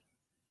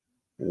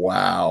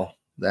 Wow.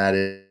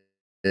 That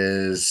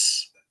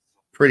is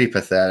pretty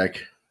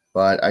pathetic.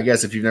 But I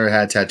guess if you've never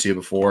had a tattoo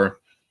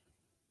before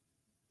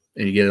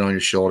and you get it on your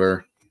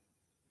shoulder,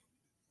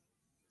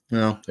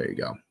 well, there you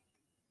go.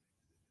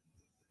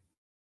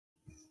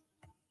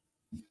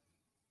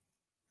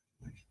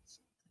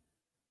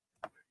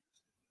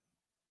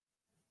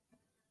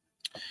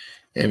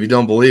 And if you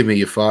don't believe me,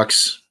 you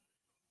fucks,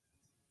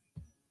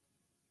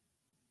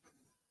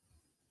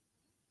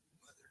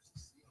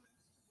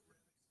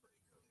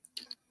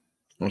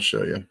 I'll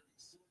show you.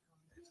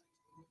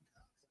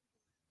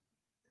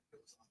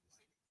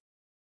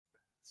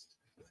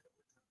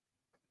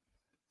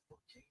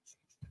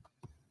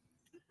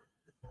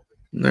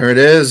 There it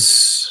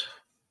is.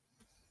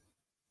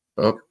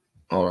 Oh,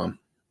 hold on.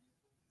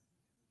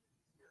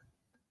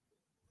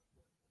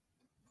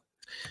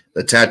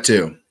 The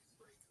tattoo.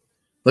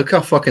 Look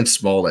how fucking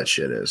small that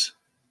shit is.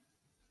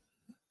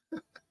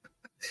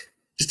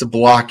 Just a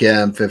block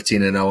M,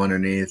 15-0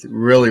 underneath.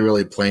 Really,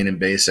 really plain and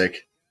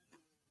basic.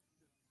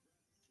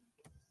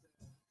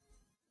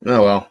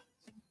 Oh, well.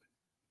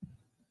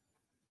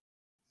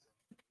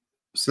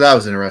 So that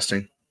was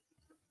interesting.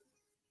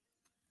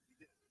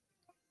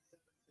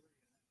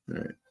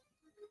 All right.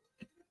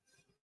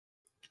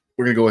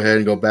 We're going to go ahead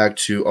and go back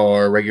to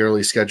our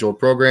regularly scheduled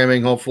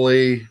programming,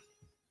 hopefully.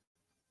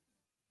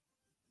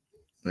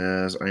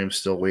 as I am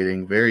still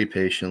waiting very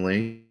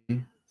patiently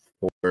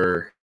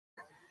for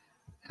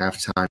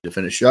halftime to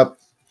finish up.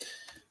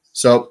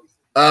 So,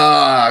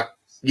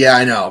 yeah,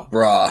 I know,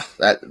 bruh.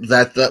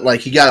 That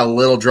like he got a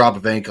little drop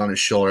of ink on his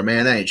shoulder,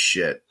 man. That ain't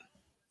shit.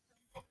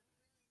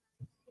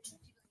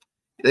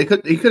 He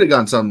could have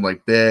gotten something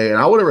like big, and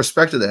I would have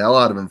respected the hell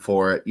out of him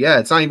for it. Yeah,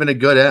 it's not even a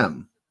good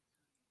M.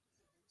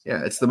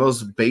 Yeah, it's the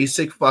most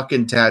basic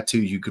fucking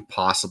tattoo you could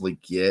possibly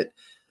get.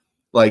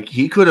 Like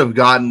he could have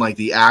gotten like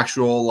the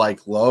actual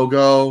like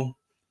logo.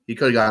 He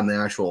could have gotten the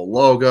actual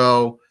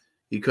logo.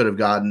 He could have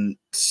gotten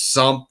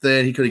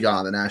something. He could have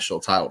gotten the national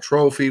title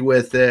trophy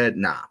with it.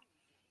 Nah.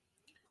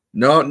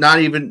 No, not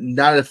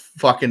a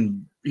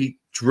fucking. He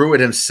drew it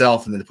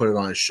himself and then put it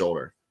on his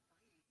shoulder.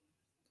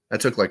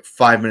 That took like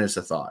 5 minutes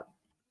of thought.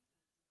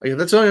 Like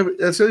that's going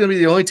to be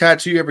the only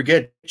tattoo you ever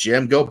get,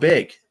 Jim. Go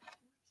big.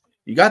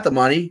 You got the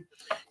money.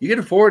 You can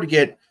afford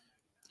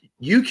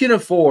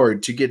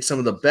to get some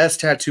of the best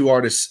tattoo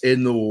artists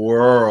in the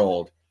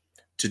world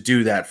to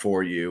do that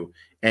for you.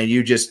 And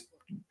you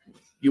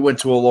went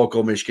to a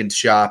local Michigan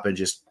shop and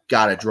just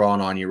got it drawn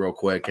on you real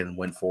quick and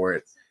went for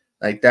it.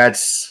 Like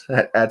that's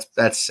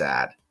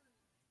sad.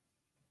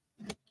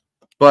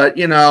 But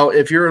you know,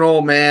 if you're an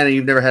old man and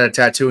you've never had a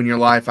tattoo in your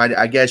life,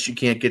 I guess you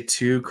can't get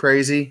too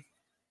crazy.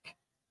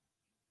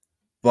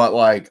 But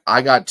like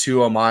I got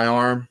 2 on my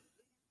arm,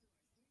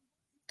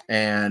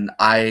 and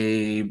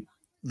they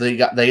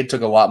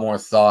took a lot more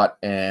thought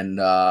and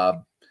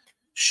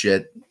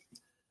shit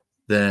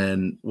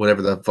than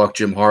whatever the fuck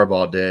Jim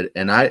Harbaugh did,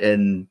 and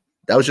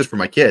that was just for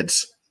my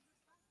kids.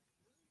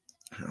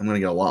 I'm gonna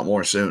get a lot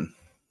more soon.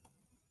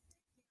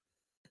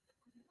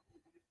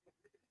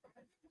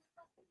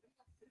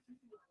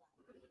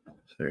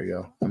 There you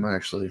go. I'm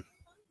actually.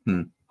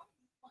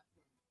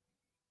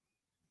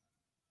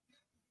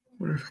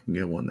 Wonder if I can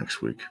get one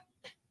next week.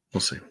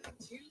 We'll see.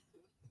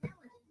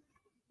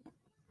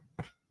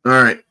 All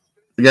right.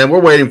 Again, we're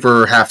waiting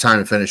for halftime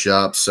to finish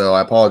up, so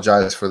I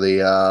apologize for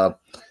the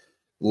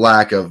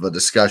lack of a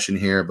discussion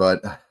here,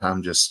 but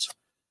I'm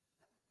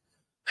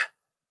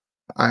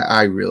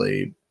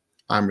really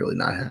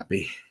not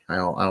happy. I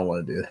don't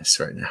want to do this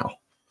right now.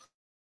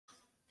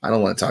 I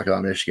don't want to talk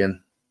about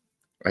Michigan.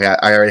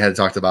 I already had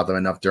talked about them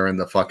enough during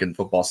the fucking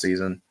football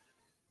season.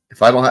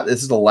 If I don't have,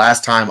 this is the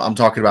last time I'm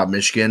talking about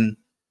Michigan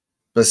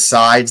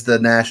besides the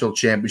national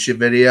championship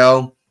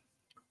video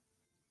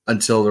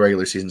until the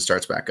regular season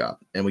starts back up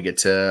and we get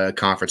to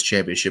conference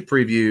championship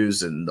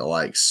previews and the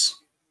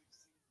likes.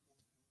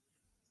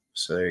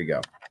 So there you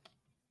go.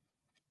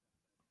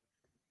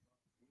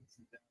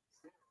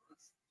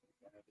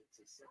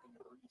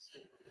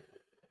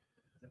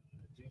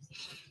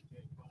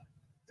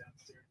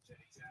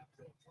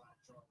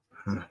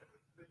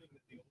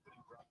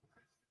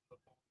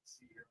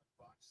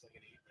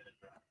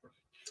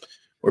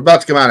 We're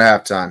about to come out of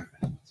halftime.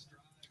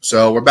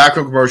 So we're back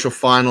from commercial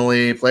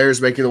finally.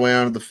 Players making their way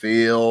onto the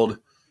field.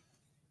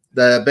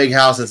 The big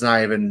house is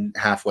not even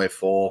halfway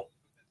full.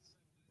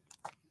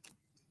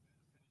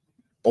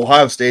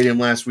 Ohio Stadium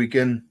last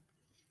weekend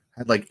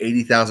had like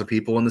 80,000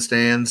 people in the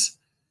stands.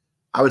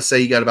 I would say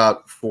you got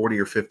about 40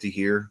 or 50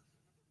 here,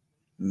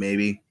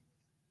 maybe.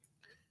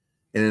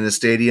 And in a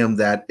stadium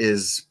that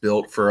is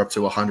built for up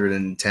to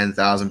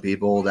 110,000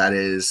 people,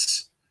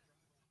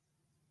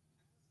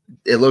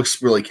 it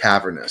looks really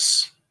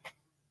cavernous,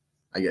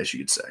 I guess you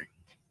could say.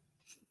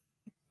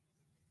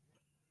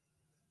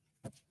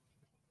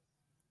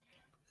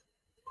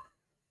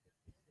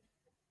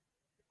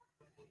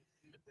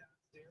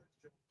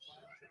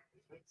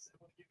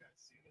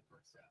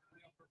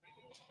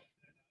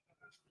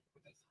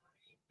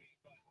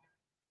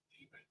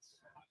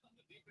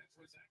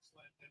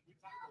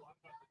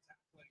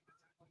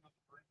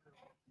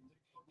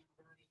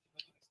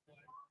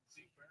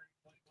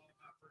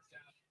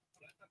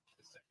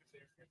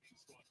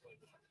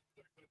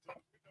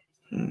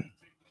 All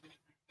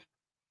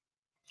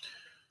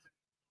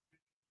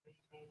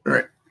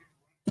right.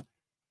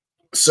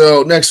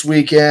 So next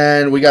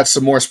weekend, we got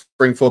some more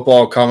spring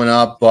football coming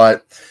up,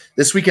 but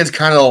this weekend's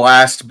kind of the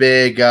last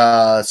big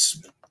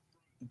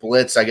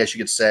blitz, I guess you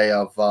could say,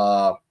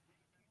 of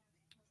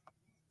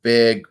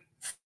big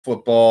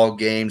football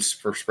games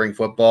for spring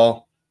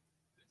football.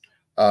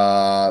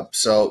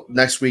 So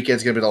next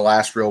weekend's going to be the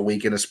last real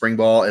weekend of spring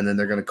ball, and then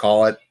they're going to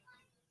call it.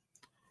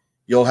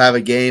 You'll have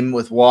a game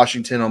with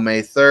Washington on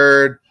May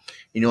 3rd,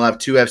 and you'll have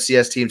 2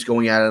 FCS teams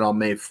going at it on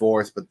May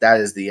 4th, but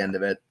that is the end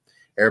of it.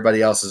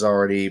 Everybody else has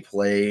already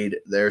played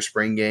their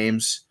spring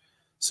games.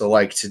 So,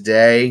 like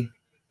today,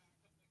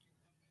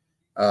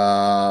 you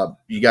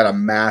got a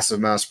massive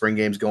amount of spring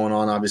games going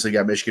on. Obviously, you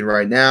got Michigan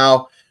right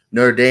now.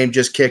 Notre Dame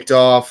just kicked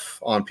off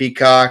on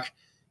Peacock.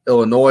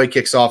 Illinois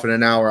kicks off in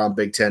an hour on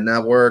Big Ten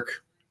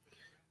Network.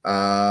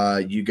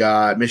 You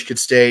got Michigan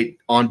State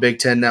on Big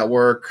Ten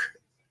Network.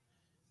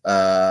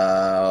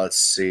 Let's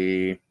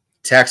see.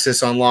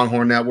 Texas on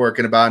Longhorn Network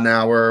in about an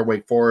hour.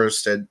 Wake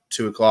Forest at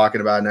 2 o'clock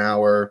in about an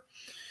hour.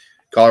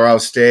 Colorado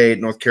State,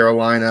 North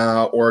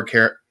Carolina,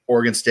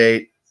 Oregon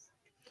State,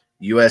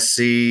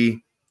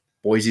 USC,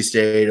 Boise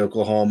State,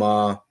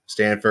 Oklahoma,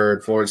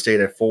 Stanford, Florida State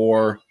at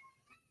 4,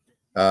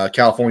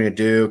 California,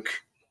 Duke,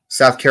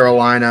 South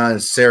Carolina,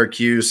 and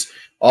Syracuse.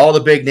 All the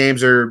big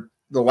names are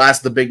the last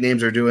of the big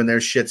names are doing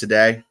their shit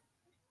today.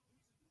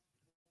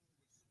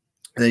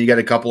 And then you got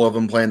a couple of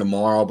them playing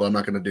tomorrow, but I'm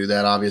not going to do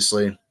that,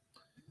 obviously.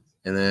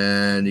 And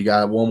then you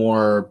got one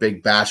more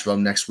big batch of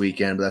them next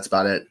weekend, but that's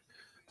about it.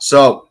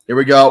 So here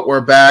we go.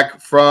 We're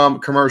back from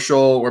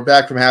commercial. We're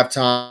back from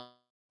halftime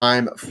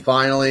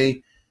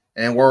finally,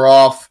 and we're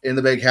off in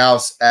the big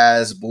house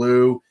as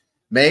blue.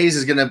 Mays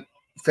is going to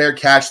fair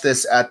catch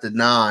this at the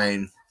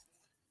 9.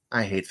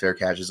 I hate fair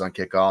catches on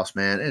kickoffs,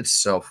 man. It's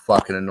so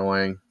fucking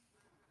annoying.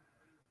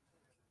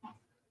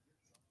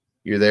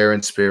 You're there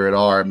in spirit.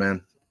 All right,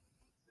 man.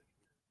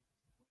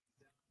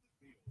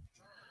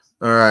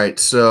 All right,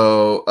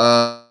 so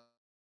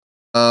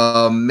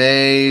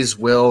Mays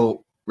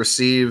will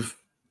receive.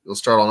 He'll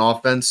start on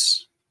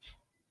offense.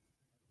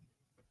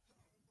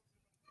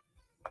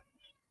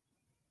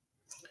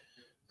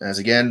 As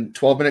again,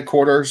 12-minute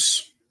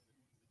quarters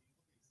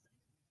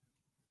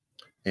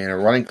and a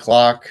running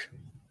clock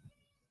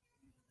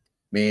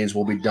means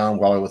we'll be done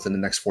probably within the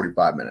next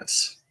 45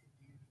 minutes.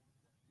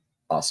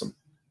 Awesome.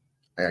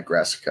 I got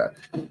grass to cut.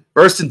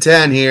 1st and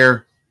 10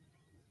 here.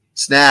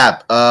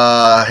 Snap.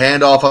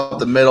 Handoff up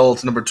the middle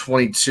to number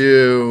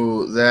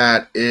 22.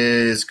 That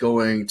is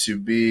going to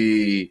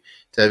be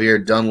Tavier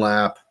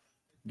Dunlap.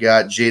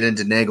 Got Jaden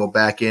Denagle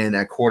back in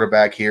at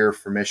quarterback here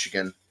for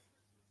Michigan.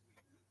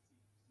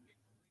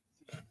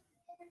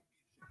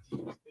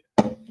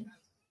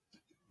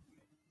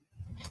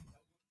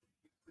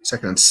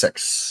 Second and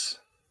 6.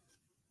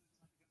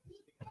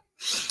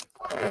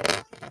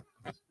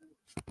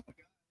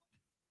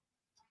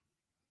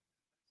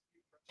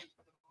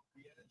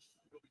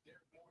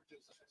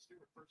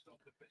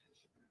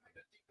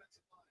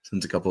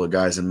 Sends a couple of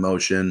guys in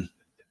motion.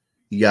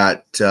 You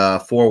got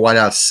 4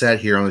 wideouts set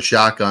here on the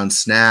shotgun.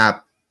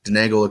 Snap.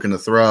 Denagle looking to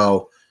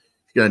throw.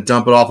 He's going to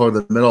dump it off over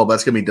the middle, but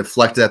that's going to be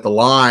deflected at the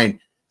line.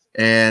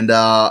 And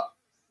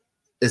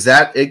is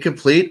that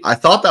incomplete? I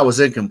thought that was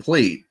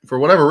incomplete. For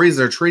whatever reason,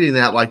 they're treating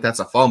that like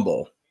that's a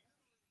fumble.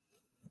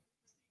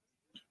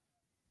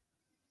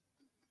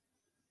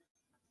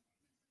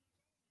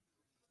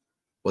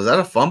 Was that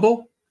a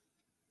fumble?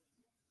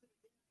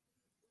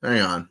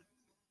 Hang on.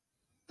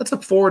 That's a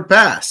forward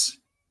pass.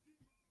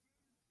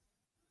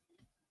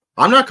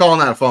 I'm not calling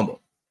that a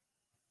fumble.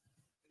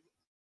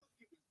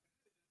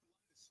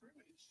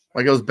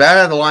 Like, it was bad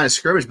at the line of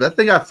scrimmage, but that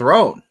thing got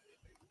thrown.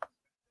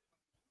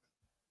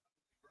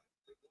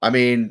 I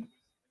mean,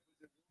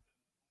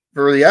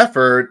 for the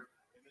effort,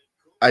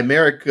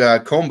 Imeric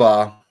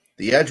Komba,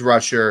 the edge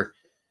rusher,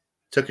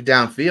 took it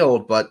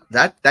downfield, but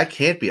that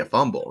can't be a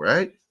fumble,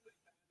 right?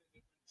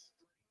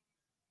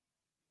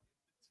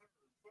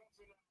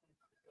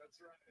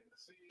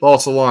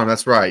 False alarm,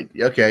 that's right.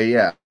 Okay,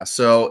 yeah.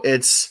 So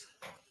it's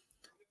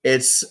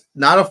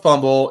not a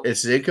fumble,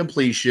 it's an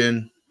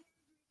incompletion.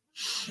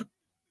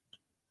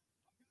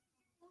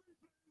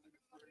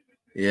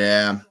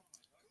 Yeah.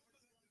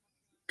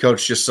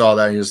 Coach just saw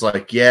that. He was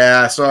like,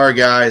 yeah, sorry,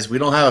 guys. We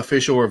don't have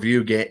official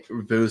review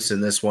booths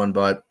in this one,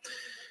 but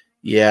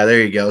yeah,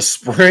 there you go.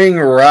 Spring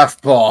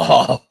ref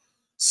ball.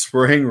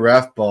 Spring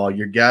ref ball.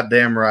 You're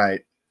goddamn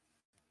right.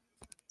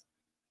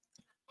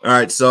 All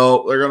right,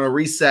 so they're going to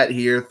reset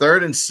here.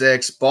 3rd and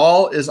 6.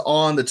 Ball is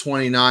on the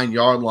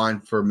 29-yard line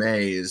for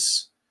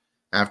Mays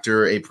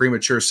after a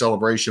premature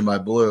celebration by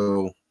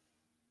Blue.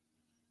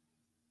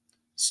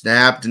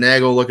 Snap.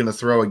 Denagle looking to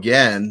throw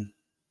again.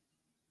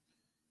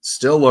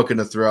 Still looking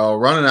to throw.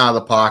 Running out of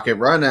the pocket.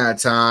 Running out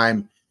of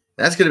time.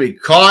 That's going to be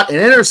caught and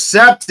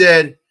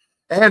intercepted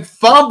and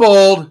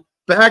fumbled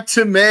back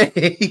to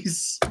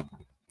Mays.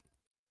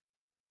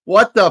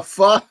 What the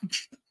fuck?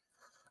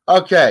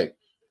 Okay,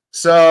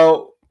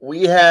 so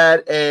we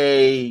had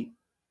a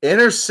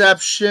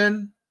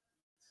interception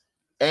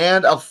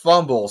and a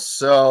fumble.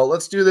 So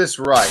let's do this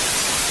right.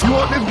 You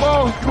want this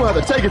ball? You want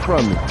to take it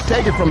from me.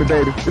 Take it from me,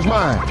 baby. It's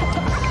mine.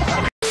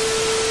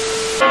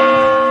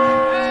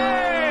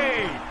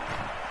 Hey!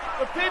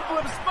 The people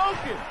have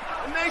spoken,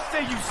 and they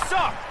say you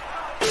suck.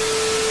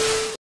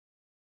 I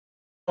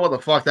don't know what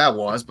the fuck that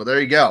was, but there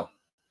you go.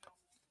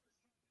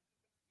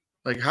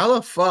 Like, how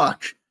the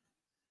fuck?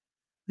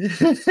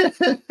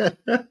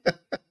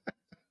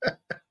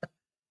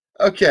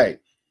 Okay,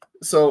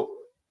 so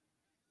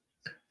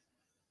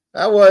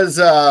that was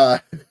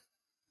a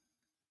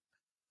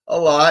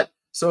lot.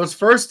 So it's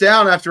 1st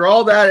down. After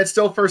all that, it's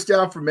still 1st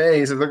down for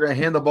Mays, and they're going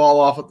to hand the ball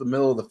off at the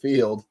middle of the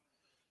field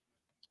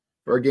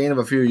for a gain of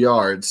a few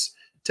yards.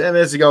 10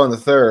 minutes to go in the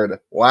 3rd.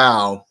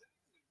 Wow.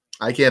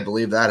 I can't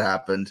believe that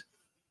happened.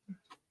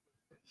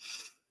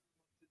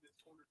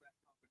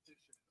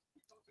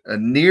 A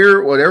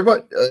near what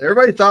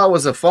everybody thought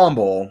was a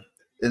fumble,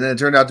 and then it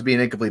turned out to be an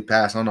incomplete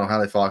pass. I don't know how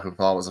they thought it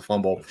was a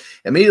fumble.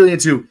 Immediately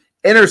into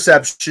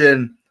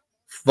interception,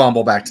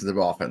 fumble back to the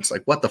offense.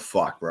 Like, what the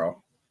fuck,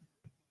 bro?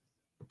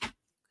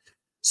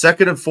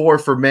 2nd and 4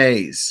 for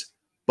Mays.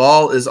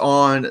 Ball is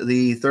on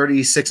the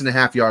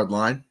 36.5-yard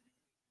line.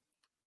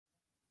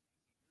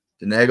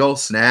 Denegal,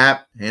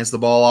 snap, hands the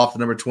ball off to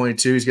number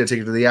 22. He's going to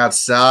take it to the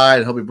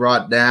outside. He'll be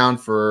brought down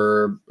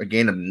for a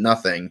gain of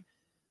nothing.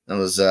 That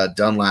was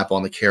Dunlap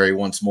on the carry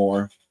once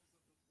more.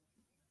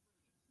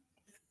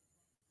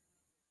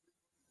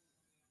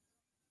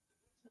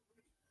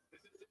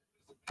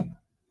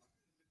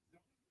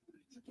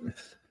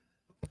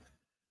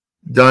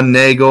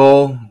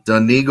 Dunneagle,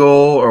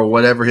 or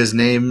whatever his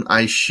name,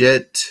 I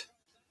guess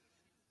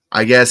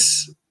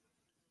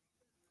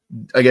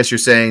you're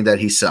saying that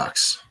he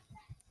sucks.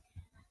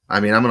 I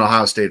mean, I'm an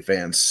Ohio State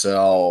fan,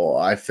 so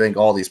I think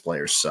all these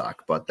players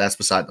suck, but that's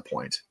beside the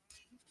point.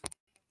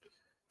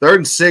 3rd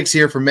and 6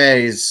 here for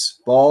Mays.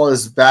 Ball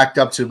is backed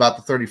up to about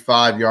the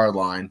 35-yard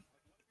line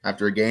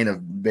after a gain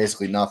of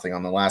basically nothing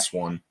on the last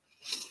one.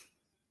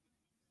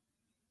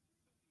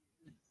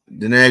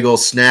 Denegal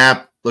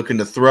snap, looking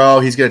to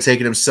throw. He's going to take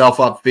it himself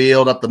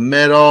upfield, up the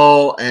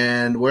middle,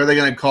 and where are they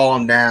going to call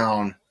him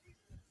down?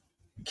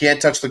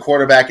 Can't touch the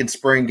quarterback in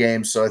spring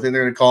games, so I think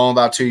they're going to call him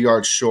about 2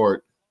 yards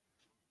short.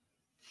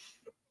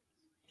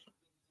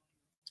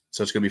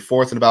 So it's going to be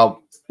 4th and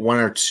about 1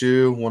 or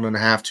 2,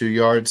 1.5, 2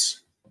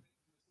 yards.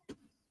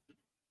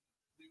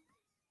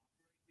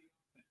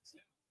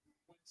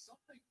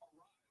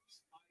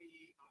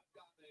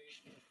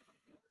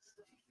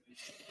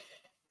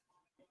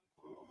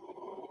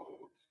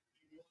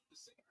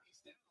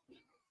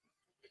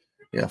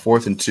 Yeah,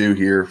 4th and 2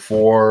 here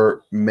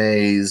for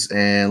Mays,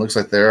 and looks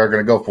like they're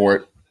going to go for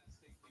it.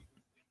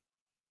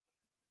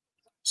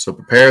 So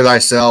prepare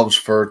thyself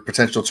for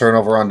potential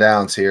turnover on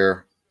downs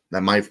here.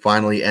 That might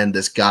finally end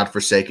this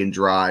godforsaken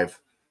drive.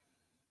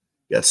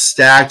 You got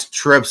stacked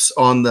trips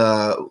on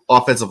the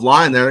offensive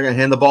line there. They're going to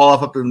hand the ball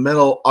off up in the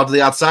middle, up to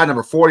the outside,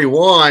 number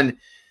 41.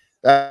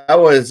 That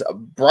was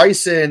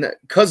Bryson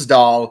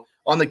Kuzdal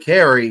on the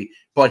carry,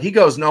 but he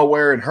goes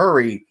nowhere in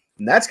hurry,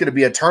 and that's going to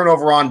be a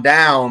turnover on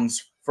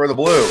downs for the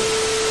Blue.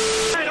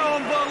 I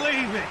don't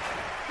believe it.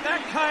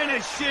 That kind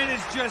of shit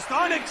is just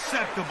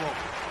unacceptable.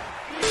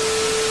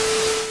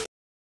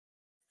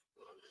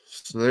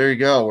 So there you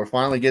go. We're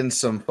finally getting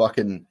some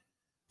fucking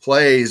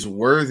plays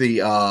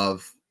worthy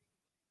of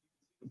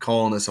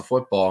calling this a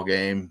football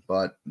game,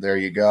 but there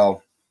you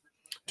go.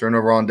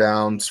 Turnover on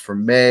downs for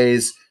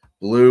Mays.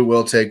 Blue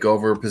will take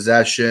over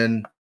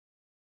possession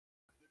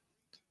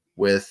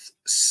with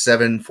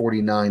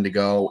 7:49 to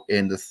go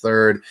in the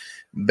third.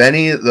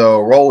 Benny, the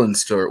Rolling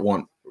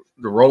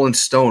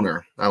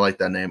Stoner, I like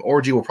that name.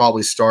 Orgy will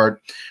probably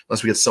start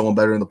unless we get someone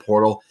better in the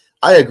portal.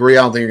 I agree.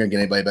 I don't think you're going to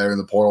get anybody better in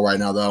the portal right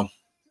now, though.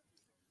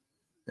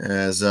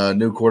 As a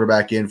new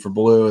quarterback in for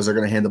Blue, as they're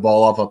going to hand the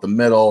ball off up the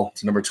middle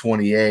to number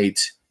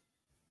 28.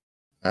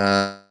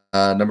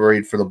 Number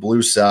 8 for the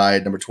Blue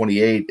side. Number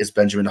 28 is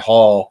Benjamin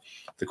Hall.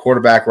 The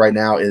quarterback right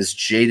now is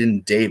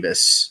Jaden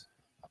Davis,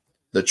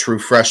 the true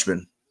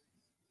freshman.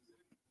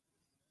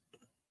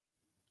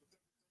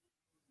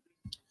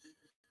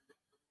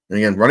 And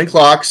again, running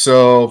clock,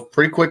 so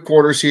pretty quick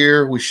quarters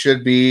here. We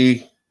should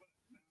be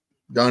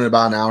done in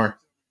about an hour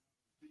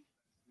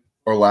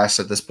or less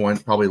at this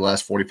point. Probably the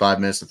last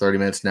 45 minutes to 30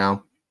 minutes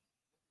now.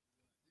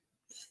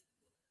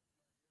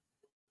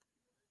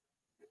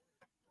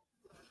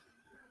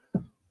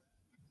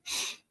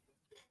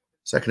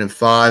 Second and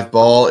 5.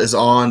 Ball is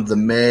on the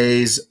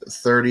Mays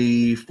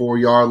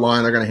 34-yard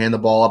line. They're going to hand the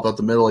ball up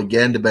the middle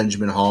again to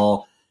Benjamin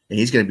Hall, and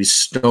he's going to be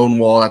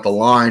stonewalled at the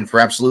line for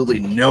absolutely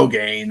no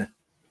gain.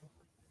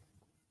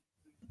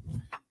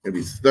 It'll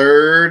be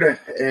 3rd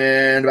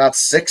and about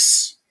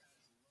 6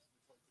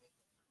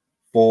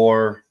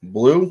 for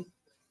Blue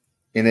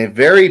in a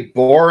very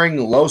boring,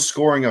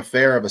 low-scoring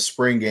affair of a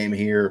spring game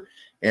here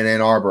in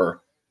Ann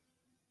Arbor.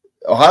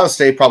 Ohio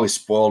State probably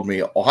spoiled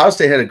me. Ohio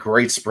State had a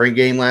great spring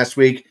game last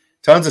week.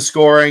 Tons of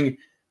scoring,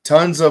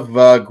 tons of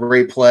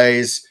great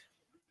plays.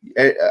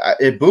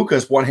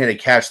 Ibuka's one-handed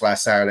catch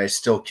last Saturday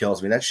still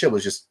kills me. That shit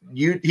was just –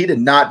 he did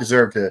not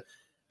deserve to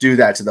do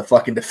that to the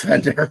fucking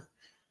defender.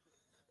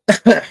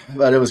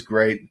 But it was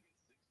great.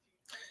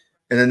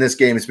 And then this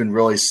game has been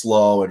really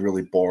slow and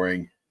really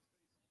boring.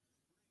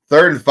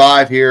 3rd and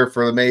 5 here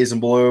for the Maize and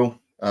Blue.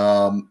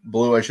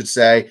 Blue, I should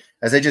say,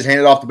 as they just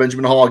handed off to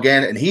Benjamin Hall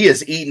again, and he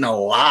is eaten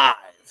alive.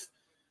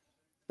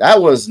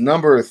 That was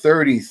number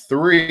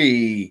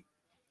 33,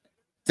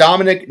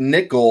 Dominic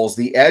Nichols,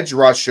 the edge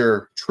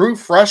rusher, true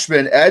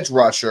freshman edge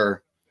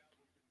rusher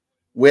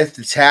with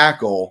the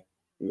tackle.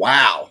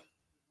 Wow.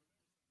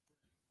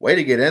 Way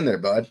to get in there,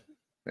 bud.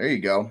 There you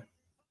go.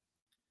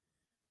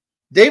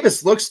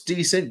 Davis looks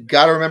decent.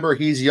 Got to remember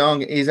he's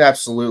young. He's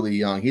absolutely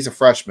young. He's a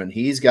freshman.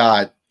 He's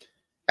got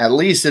at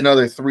least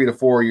another 3 to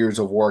 4 years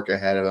of work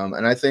ahead of him.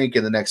 And I think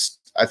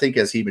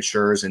as he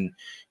matures and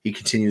he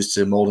continues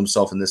to mold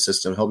himself in this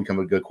system, he'll become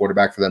a good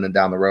quarterback for them and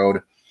down the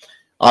road.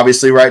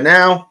 Obviously, right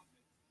now,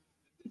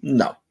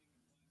 no.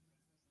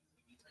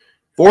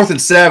 4th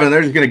and 7,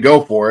 they're just going to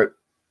go for it.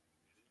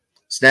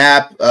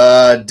 Snap.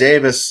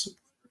 Davis,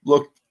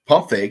 look,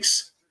 pump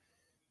fakes.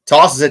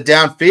 Tosses it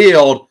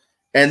downfield,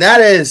 and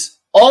that is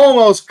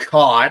almost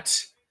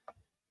caught.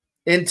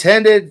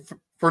 Intended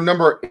for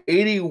number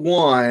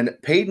 81,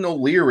 Peyton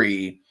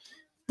O'Leary.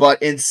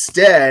 but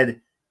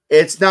instead,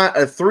 it's not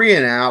a 3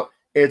 and out,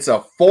 it's a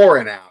 4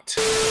 and out.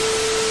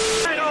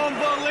 I don't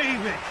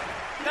believe it.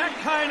 That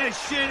kind of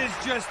shit is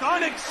just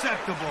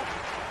unacceptable.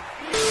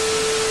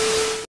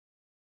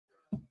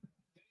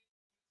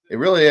 It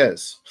really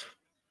is.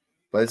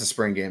 But it's a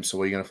spring game, so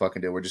what are you going to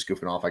fucking do? We're just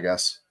goofing off, I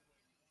guess.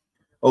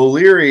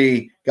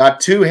 O'Leary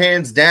got 2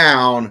 hands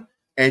down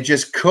and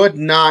just could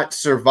not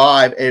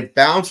survive. It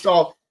bounced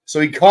off. So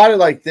he caught it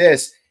like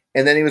this,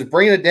 and then he was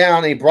bringing it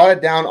down, and he brought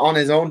it down on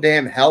his own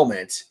damn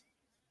helmet.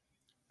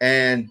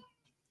 And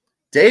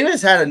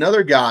Davis had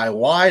another guy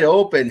wide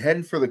open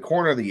heading for the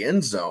corner of the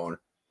end zone,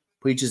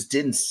 but he just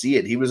didn't see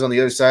it. He was on the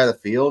other side of the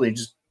field. He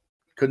just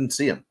couldn't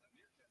see him.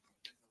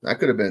 That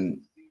could have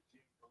been,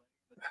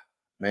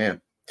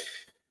 man.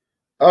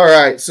 All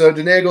right, so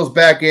Denagle's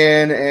back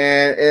in,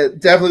 and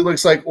it definitely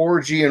looks like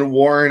Orji and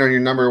Warren are your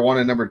number 1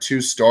 and number 2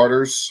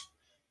 starters.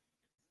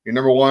 Your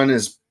number 1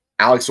 is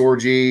Alex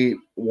Orji.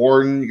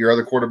 Warren, your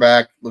other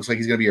quarterback, looks like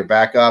he's going to be your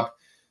backup.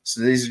 So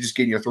these are just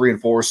getting your 3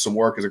 and 4 some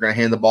work because they're going to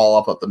hand the ball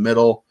up the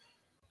middle.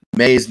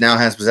 Mays now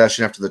has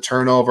possession after the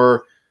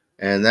turnover,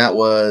 and that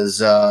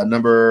was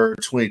number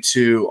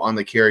 22 on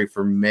the carry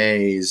for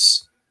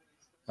Mays.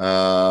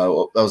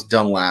 That was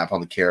Dunlap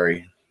on the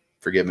carry.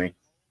 Forgive me.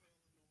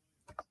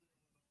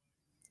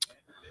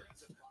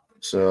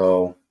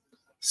 So,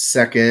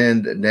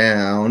 second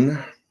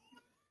down.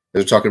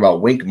 They're talking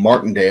about Wink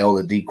Martindale,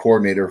 the D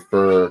coordinator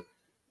for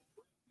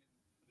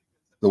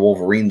the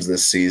Wolverines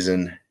this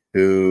season,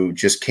 who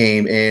just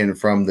came in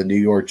from the New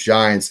York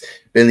Giants.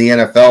 Been in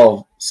the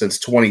NFL since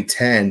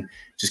 2010.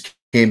 Just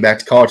came back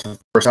to college for the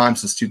first time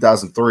since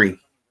 2003.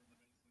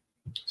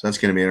 So that's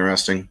going to be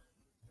interesting.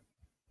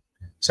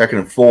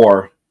 2nd and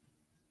 4.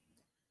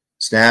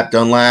 Snap,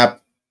 Dunlap.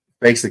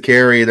 Fakes the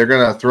carry. They're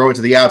going to throw it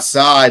to the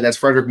outside. That's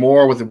Frederick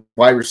Moore with a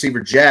wide receiver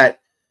jet.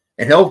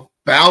 And he'll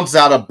bounce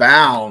out of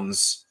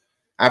bounds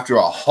after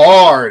a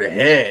hard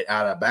hit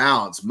out of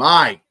bounds.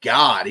 My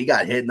God, he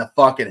got hit in the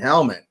fucking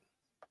helmet.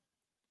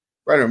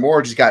 Frederick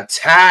Moore just got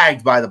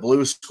tagged by the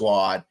Blue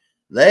Squad.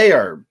 They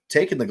are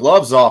taking the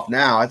gloves off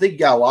now. I think you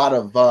got a lot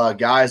of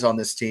guys on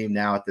this team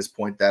now at this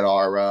point that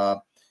are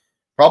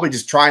probably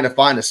just trying to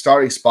find a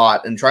starting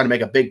spot and trying to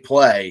make a big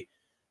play.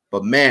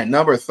 But, man,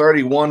 number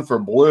 31 for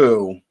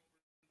Blue,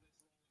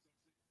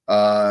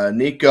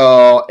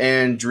 Nico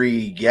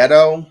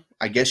Andrighetto,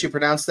 I guess you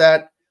pronounce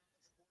that,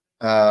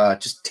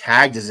 just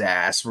tagged his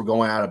ass for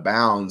going out of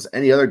bounds.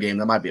 Any other game,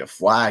 that might be a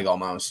flag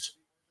almost.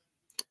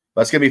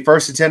 But it's going to be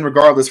 1st and 10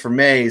 regardless for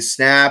Mays.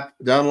 Snap,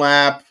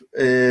 Dunlap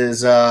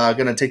is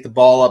going to take the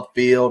ball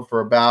upfield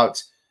for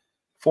about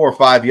 4 or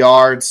 5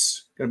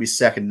 yards. Going to be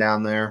 2nd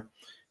down there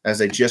as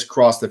they just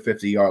crossed the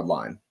 50-yard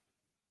line.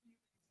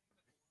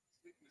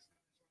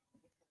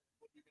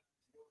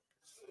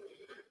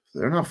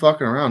 They're not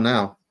fucking around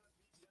now.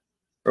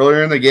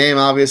 Earlier in the game,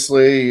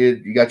 obviously,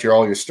 you got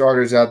all your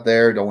starters out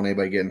there. Don't want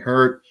anybody getting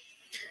hurt.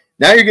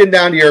 Now you're getting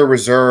down to your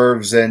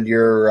reserves and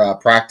your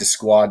practice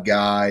squad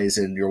guys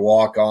and your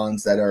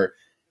walk-ons that are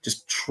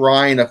just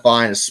trying to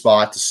find a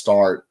spot to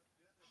start.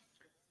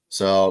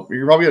 So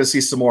you're probably going to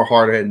see some more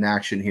hard-hitting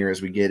action here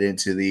as we get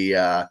into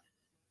the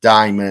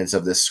dying minutes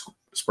of this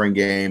spring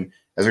game,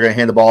 as they're going to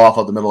hand the ball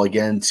off the middle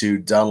again to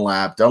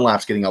Dunlap.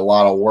 Dunlap's getting a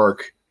lot of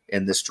work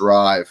in this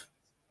drive.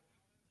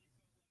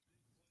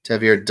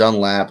 Tevier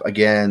Dunlap,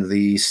 again,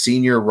 the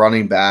senior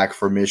running back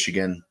for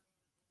Michigan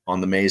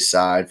on the Mays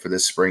side for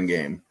this spring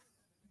game.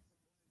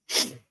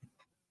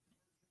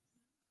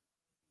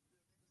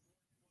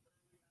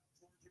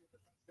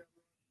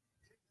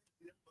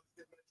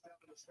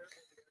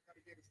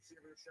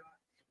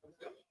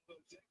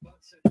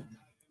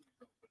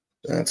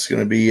 That's going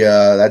to be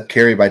that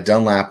carry by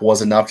Dunlap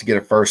was enough to get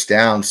a 1st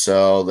down,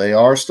 so they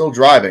are still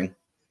driving.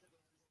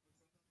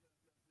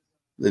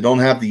 They don't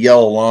have the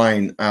yellow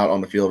line out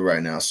on the field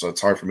right now, so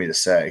it's hard for me to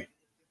say.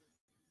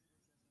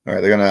 All right,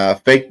 they're gonna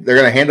fake. They're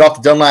gonna hand off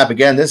to Dunlap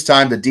again. This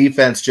time, the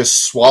defense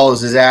just swallows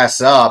his ass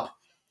up,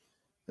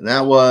 and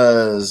that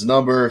was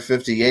number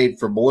 58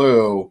 for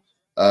Blue,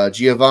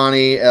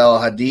 Giovanni El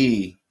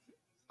Hadi.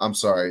 I'm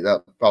sorry,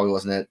 that probably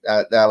wasn't it.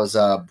 That was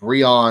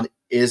Breon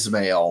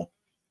Ismail,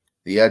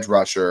 the edge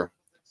rusher,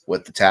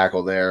 with the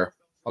tackle there.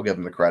 I'll give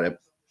him the credit.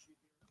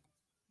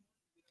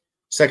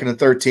 2nd and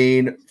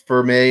 13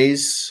 for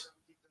Mays.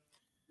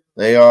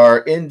 They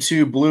are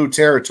into Blue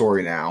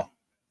territory now.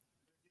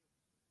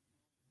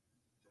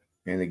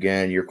 And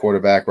again, your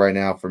quarterback right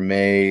now for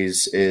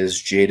Mays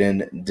is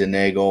Jaden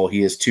Denagle.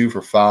 He is 2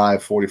 for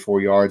 5,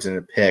 44 yards and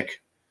a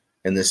pick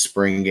in this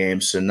spring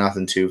game, so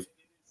nothing too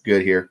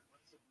good here.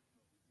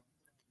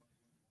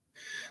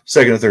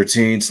 2nd and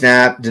 13.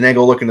 Snap.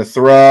 Denagle looking to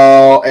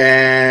throw,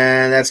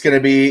 and that's going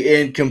to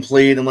be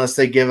incomplete unless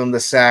they give him the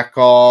sack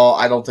call.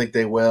 I don't think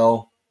they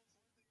will.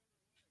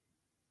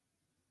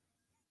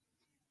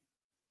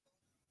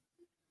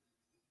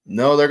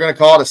 No, they're going to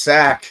call it a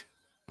sack.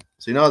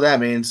 So you know what that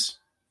means.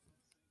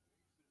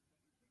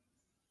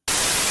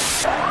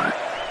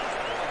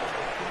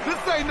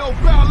 This ain't no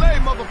ballet,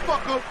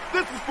 motherfucker.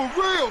 This is for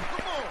real.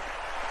 Come on.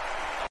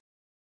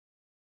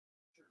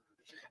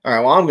 All right,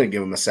 well, I'm going to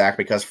give him a sack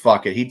because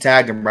fuck it. He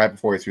tagged him right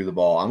before he threw the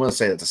ball. I'm going to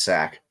say that's a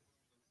sack.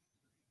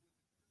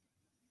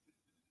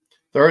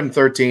 3rd and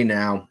 13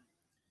 now.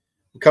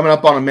 We're coming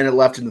up on a minute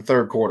left in the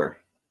third quarter.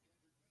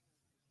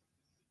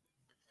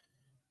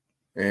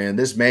 And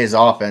this Mays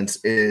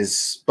offense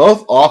is –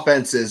 both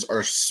offenses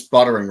are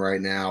sputtering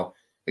right now.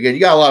 Again, you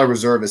got a lot of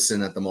reservists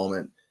in at the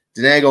moment.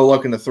 Denago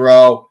looking to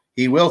throw.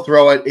 He will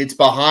throw it. It's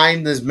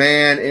behind this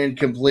man,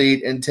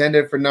 incomplete,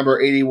 intended for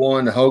number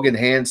 81, Hogan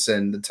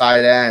Hansen, the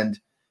tight end,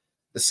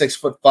 the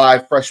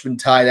 6'5" freshman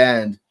tight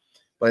end.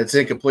 But it's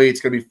incomplete.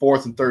 It's going to be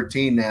 4th and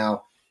 13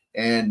 now.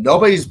 And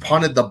nobody's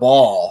punted the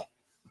ball.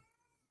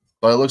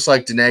 But it looks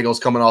like Denago's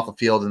coming off the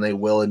field, and they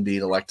will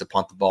indeed elect to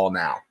punt the ball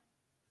now.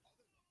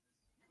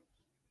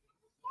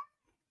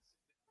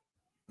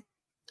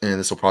 And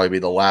this will probably be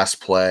the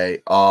last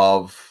play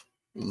of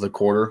the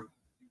quarter.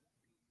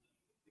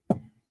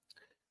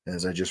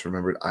 As I just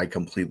remembered, I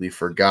completely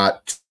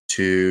forgot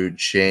to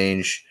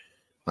change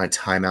my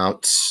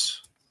timeouts.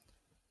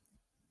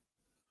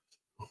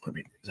 Let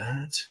me do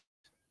that.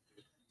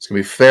 It's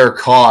going to be fair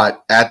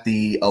caught at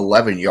the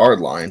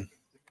 11-yard line.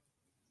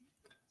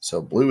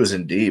 So blue is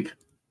in deep.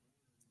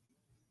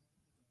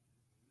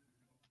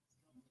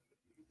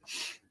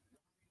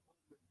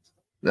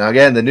 Now,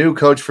 again, the new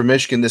coach for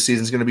Michigan this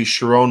season is going to be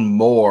Sharon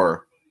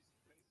Moore,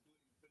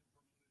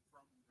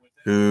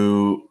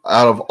 who,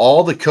 out of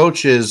all the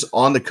coaches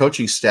on the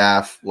coaching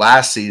staff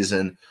last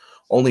season,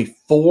 only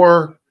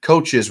 4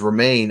 coaches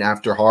remain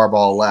after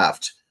Harbaugh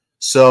left.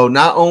 So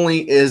not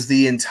only is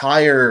the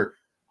entire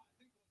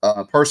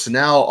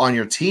personnel on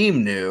your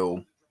team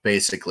new,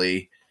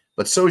 basically,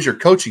 but so is your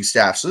coaching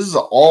staff. So this is a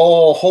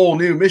whole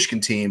new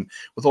Michigan team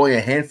with only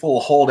a handful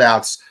of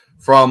holdouts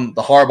from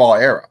the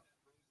Harbaugh era.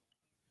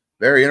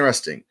 Very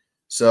interesting.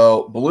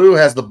 So blue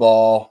has the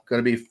ball,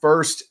 going to be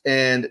 1st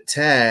and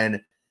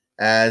 10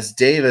 as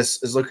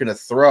Davis is looking to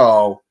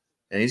throw,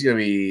 and he's going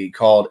to be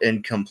called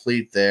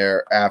incomplete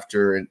there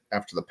after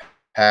the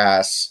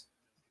pass.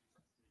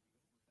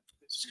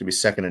 It's going to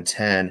be 2nd and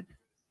 10.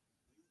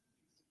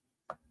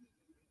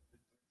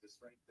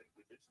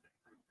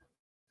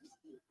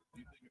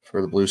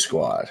 For the blue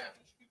squad.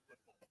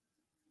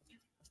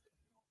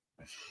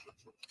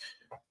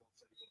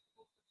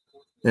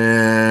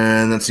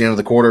 And that's the end of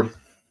the quarter.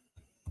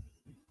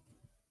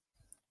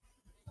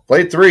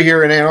 Played 3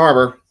 here in Ann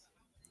Arbor.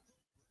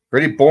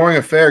 Pretty boring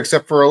affair,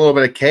 except for a little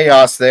bit of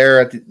chaos there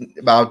at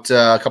about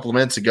a couple of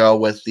minutes ago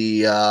with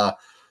the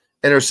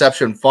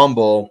interception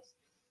fumble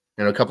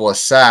and a couple of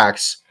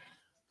sacks.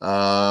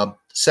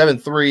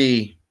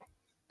 7-3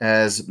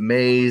 as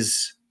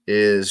Mays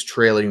is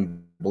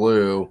trailing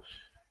blue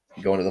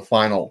going to the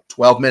final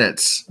 12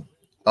 minutes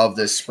of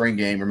this spring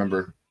game.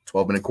 Remember,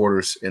 12-minute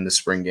quarters in the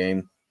spring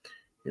game.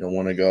 You don't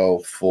want to go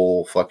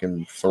full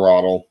fucking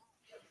throttle.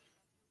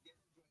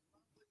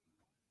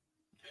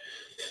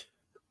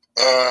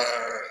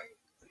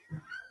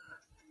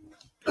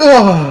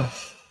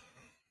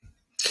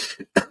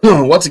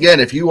 Once again,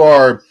 if you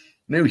are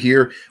new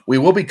here, we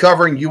will be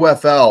covering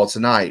UFL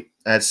tonight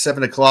at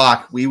 7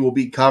 o'clock. We will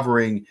be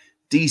covering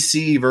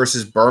DC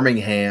versus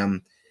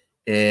Birmingham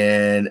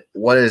in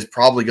what is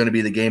probably going to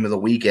be the game of the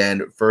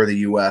weekend for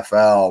the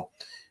UFL.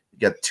 You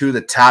got 2 of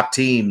the top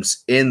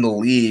teams in the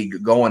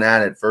league going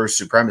at it for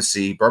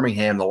supremacy.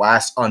 Birmingham, the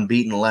last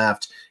unbeaten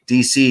left.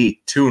 DC,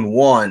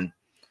 2-1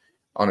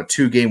 on a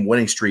 2-game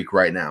winning streak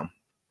right now.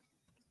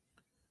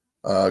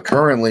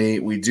 Currently,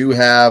 we do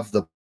have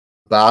the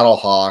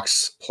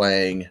Battlehawks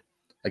playing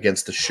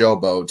against the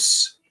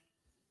Showboats.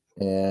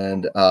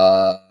 And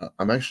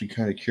I'm actually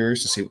kind of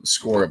curious to see what the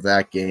score of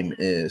that game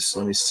is. So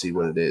let me see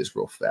what it is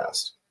real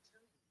fast.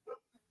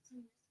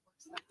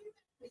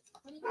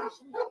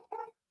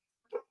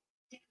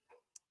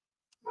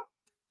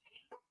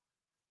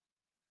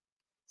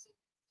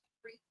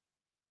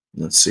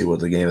 Let's see what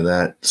the game of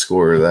that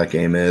score of that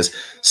game is.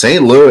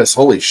 St. Louis,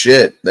 holy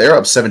shit. They're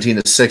up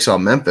 17-6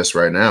 on Memphis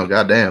right now.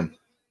 Goddamn.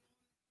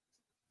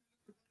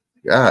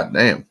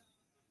 Goddamn.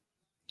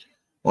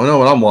 Well, I know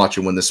what I'm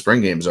watching when the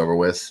spring game's over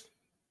with.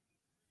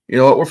 You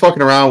know what? We're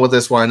fucking around with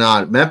this. Why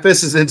not?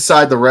 Memphis is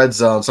inside the red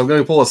zone, so I'm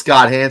going to pull a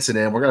Scott Hansen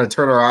in. We're going to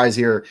turn our eyes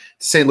here to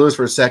St. Louis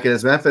for a second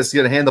as Memphis is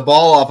going to hand the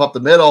ball off up the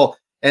middle,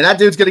 and that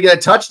dude's going to get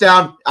a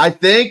touchdown, I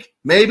think,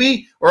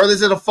 maybe, or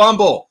is it a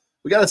fumble?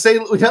 We got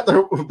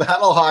the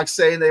Battlehawks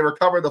saying they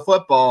recovered the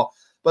football,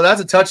 but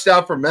that's a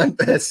touchdown for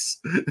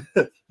Memphis.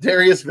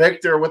 Darius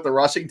Victor with the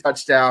rushing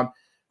touchdown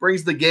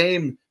brings the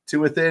game to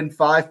within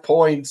 5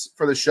 points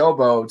for the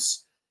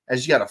Showboats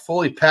as you got a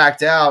fully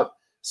packed out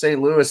St.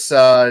 Louis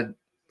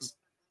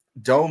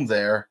dome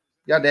there.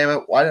 God damn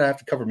it. Why did I have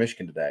to cover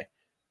Michigan today?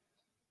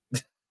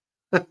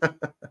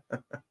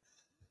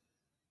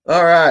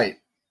 All right.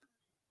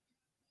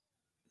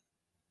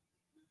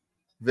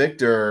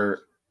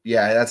 Victor,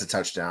 yeah, that's a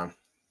touchdown.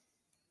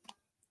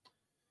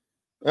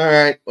 All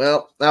right.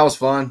 Well, that was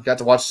fun. Got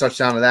to watch the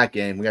touchdown of that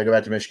game. We got to go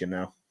back to Michigan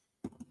now.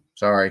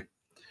 Sorry.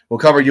 We'll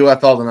cover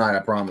UFL tonight, I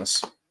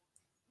promise.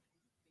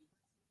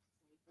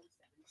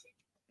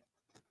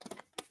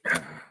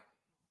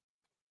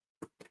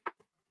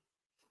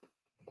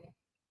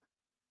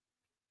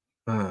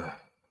 Let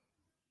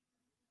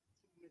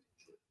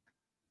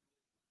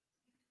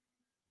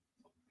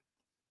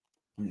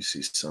me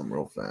see some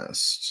real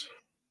fast.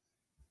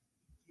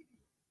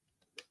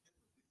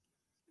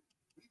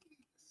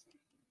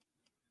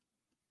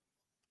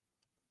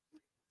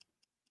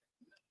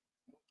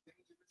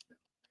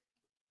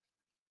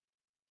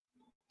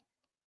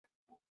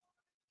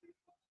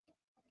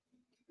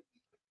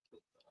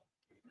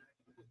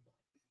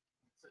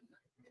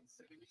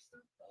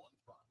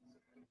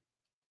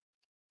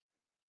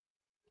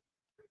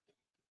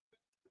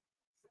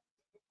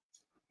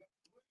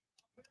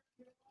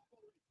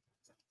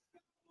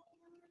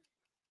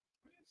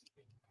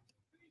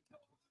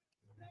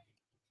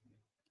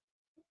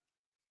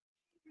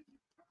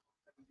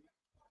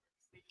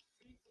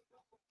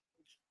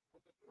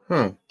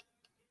 Huh.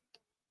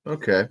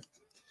 Okay.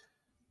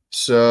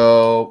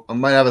 So I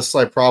might have a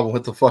slight problem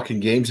with the fucking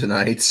game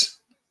tonight.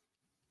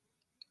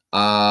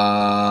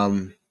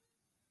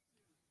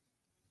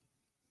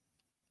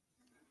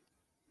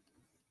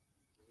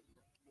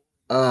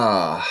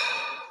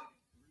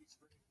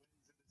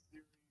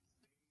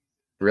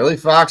 Really,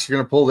 Fox? You're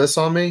gonna pull this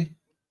on me?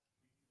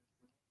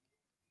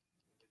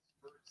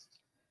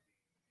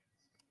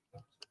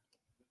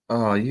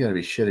 Oh, you gotta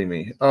be shitting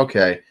me.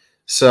 Okay.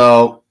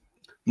 So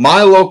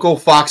my local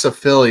Fox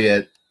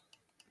affiliate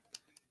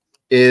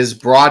is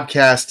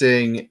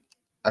broadcasting.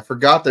 I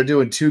forgot they're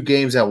doing 2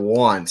 games at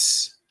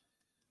once,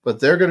 but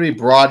they're going to be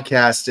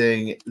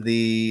broadcasting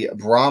the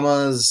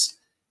Brahmas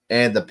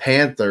and the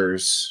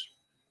Panthers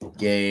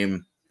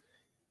game.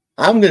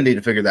 I'm going to need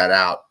to figure that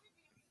out.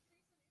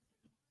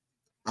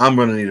 I'm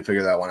going to need to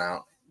figure that one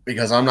out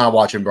because I'm not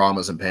watching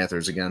Brahmas and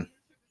Panthers again.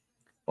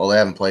 Well, they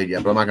haven't played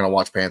yet, but I'm not going to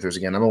watch Panthers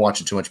again. I've been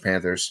watching too much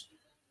Panthers.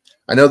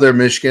 I know they're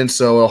Michigan,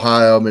 so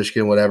Ohio,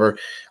 Michigan, whatever.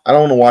 I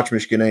don't want to watch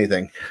Michigan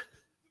anything.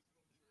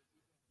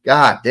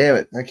 God damn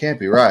it. That can't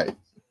be right.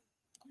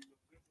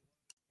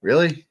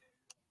 Really?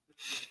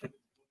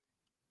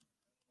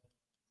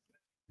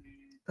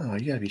 Oh,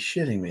 you got to be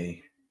shitting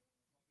me.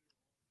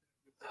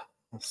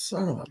 Oh,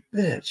 son of a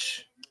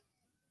bitch.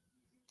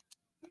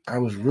 I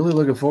was really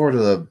looking forward to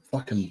the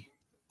fucking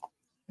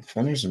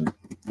Defenders and.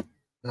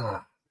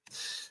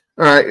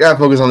 All right, gotta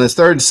focus on this.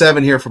 3rd and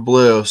 7 here for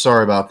Blue.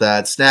 Sorry about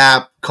that.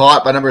 Snap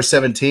caught by number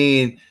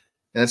 17, and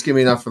that's gonna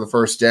be enough for the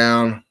first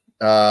down.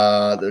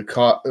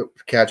 The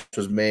catch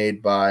was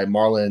made by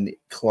Marlon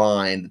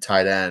Klein, the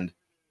tight end.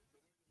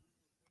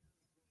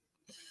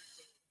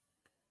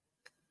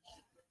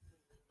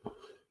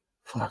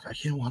 Fuck, I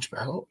can't watch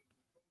battle.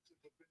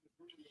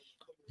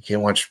 I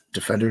can't watch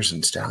Defenders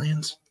and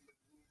Stallions.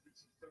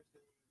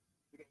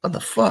 What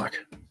the fuck?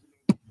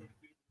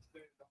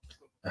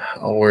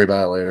 I'll worry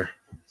about it later.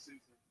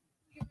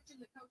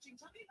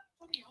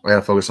 I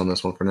gotta focus on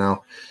this one for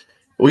now.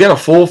 We got a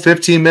full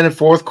 15-minute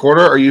fourth quarter.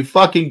 Are you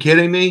fucking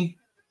kidding me?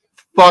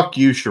 Fuck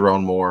you,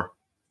 Sharon Moore.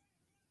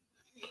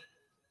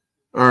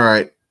 All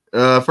right.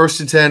 1st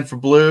and 10 for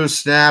Blue.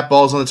 Snap.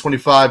 Ball's on the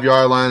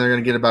 25-yard line. They're going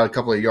to get about a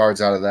couple of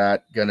yards out of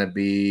that. Going to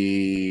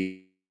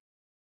be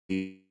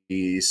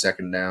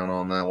 2nd down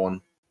on that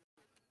one.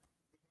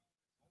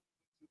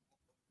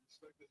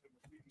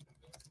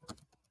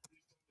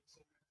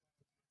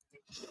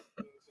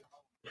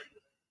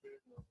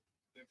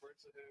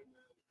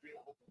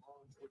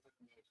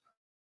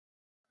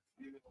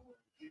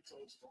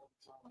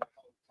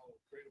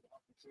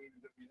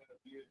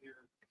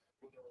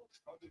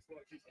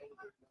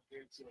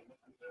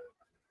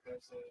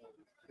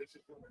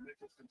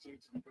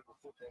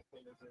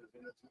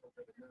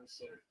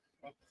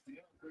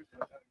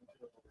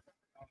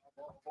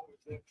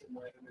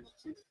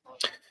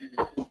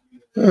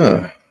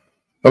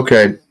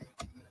 Okay.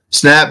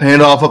 Snap,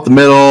 handoff up the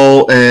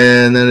middle,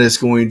 and then it's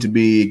going to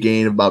be a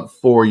gain of about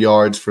 4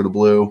 yards for the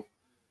Blue.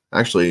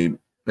 Actually,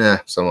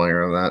 something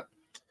around that.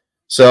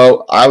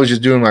 So I was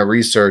just doing my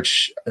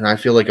research, and I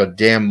feel like a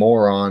damn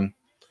moron.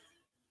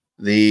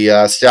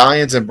 The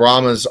Stallions and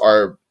Brahmas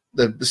are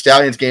the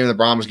Stallions game and the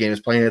Brahmas game is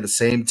playing at the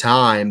same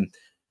time,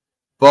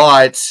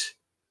 but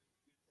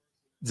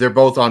they're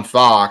both on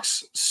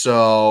Fox.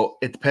 So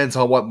it depends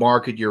on what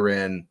market you're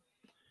in.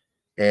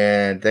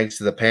 And thanks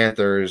to the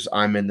Panthers,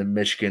 I'm in the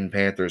Michigan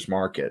Panthers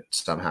market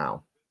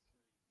somehow.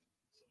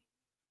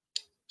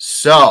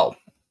 So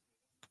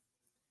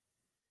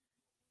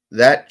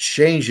that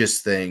changes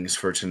things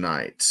for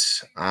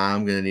tonight.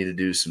 I'm going to need to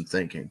do some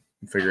thinking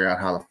and figure out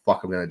how the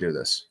fuck I'm going to do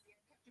this.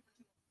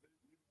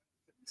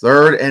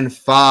 3rd and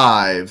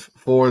 5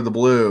 for the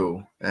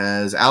Blue,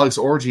 as Alex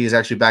Orji is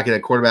actually back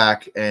at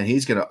quarterback, and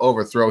he's going to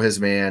overthrow his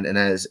man, and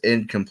that is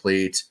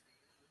incomplete.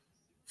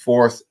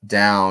 4th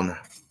down.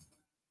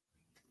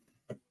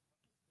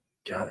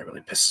 God, that really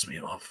pisses me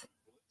off.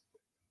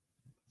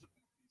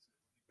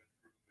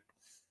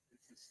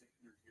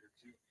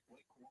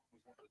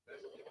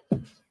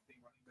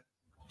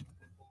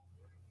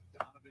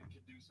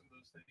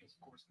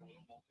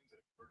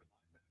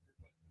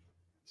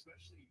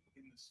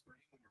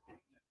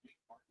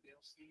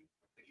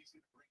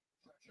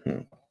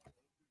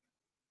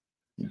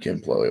 You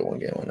can play one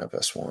game on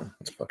FS1.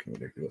 That's fucking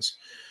ridiculous.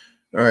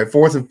 All right,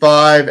 4th and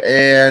 5,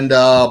 and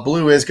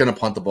Blue is going to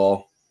punt the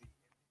ball.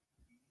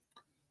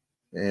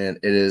 And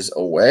it is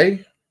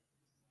away.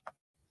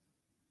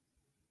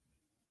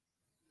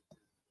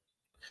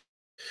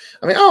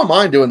 I mean, I don't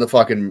mind doing the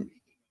fucking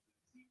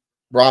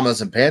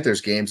Brahmas and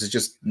Panthers games. It's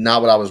just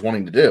not what I was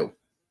wanting to do.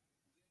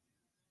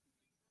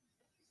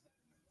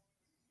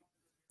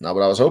 Not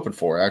what I was hoping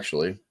for,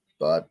 actually.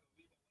 But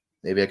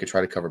maybe I could try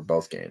to cover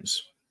both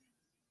games.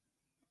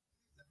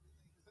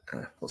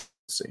 Let's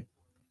see.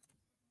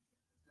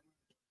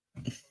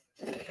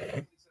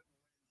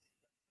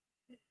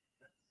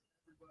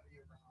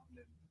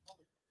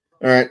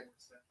 All right.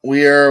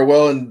 We are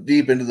well and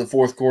deep into the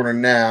 4th quarter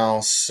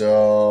now,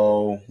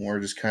 so we're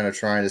just kind of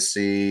trying to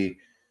see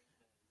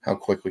how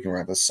quick we can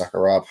wrap this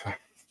sucker up.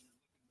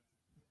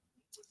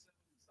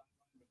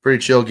 Pretty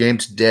chill game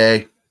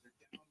today.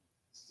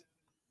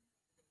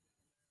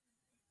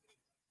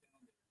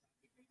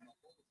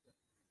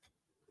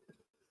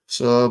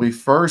 So it'll be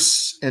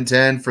 1st and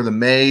 10 for the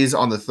Mays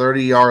on the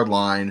 30-yard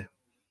line,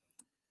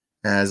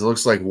 as it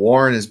looks like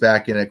Warren is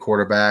back in at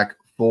quarterback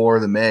for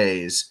the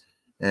Mays.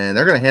 And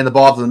they're going to hand the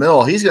ball to the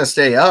middle. He's going to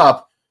stay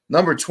up.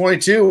 Number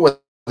 22 with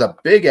a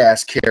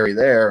big-ass carry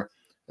there.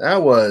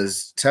 That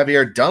was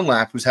Tavier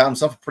Dunlap, who's had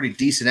himself a pretty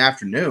decent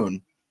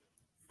afternoon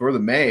for the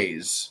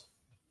Mays.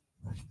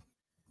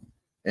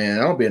 And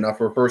that'll be enough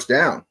for a 1st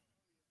down.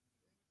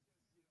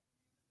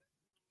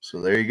 So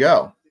there you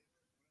go.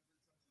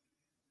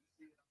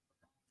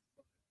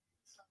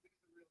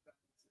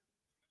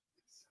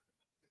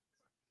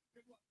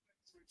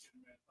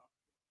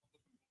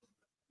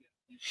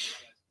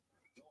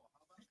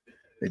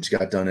 They just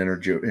got done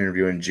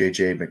interviewing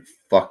JJ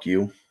McFuck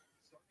you.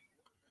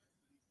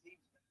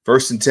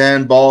 1st and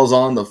 10, ball's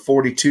on the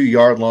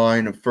 42-yard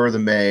line for the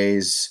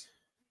Mays.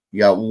 You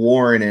got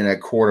Warren in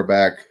at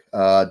quarterback,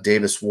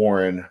 Davis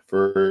Warren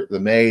for the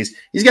Mays.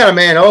 He's got a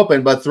man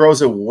open, but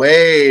throws it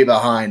way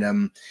behind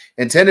him.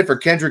 Intended for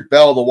Kendrick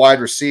Bell, the wide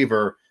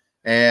receiver,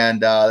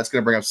 and that's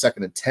going to bring up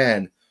 2nd and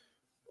 10.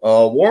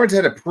 Warren's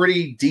had a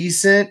pretty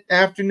decent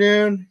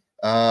afternoon.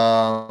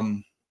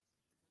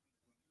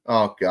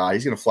 Oh, God,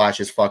 he's going to flash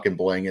his fucking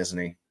bling, isn't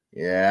he?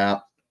 Yeah.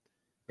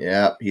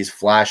 Yeah, he's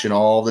flashing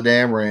all the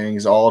damn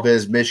rings, all of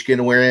his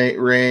Michigan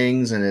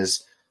rings and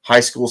his high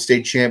school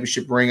state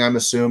championship ring, I'm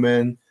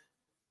assuming.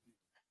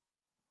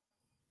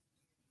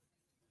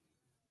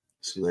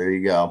 So there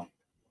you go.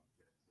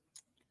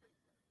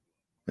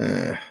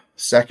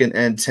 2nd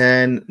and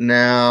 10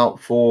 now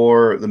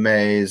for the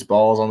Mays.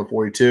 Ball's on the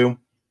 42.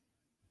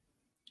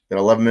 Got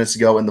 11 minutes to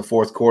go in the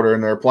 4th quarter,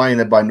 and they're playing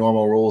it by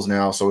normal rules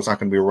now, so it's not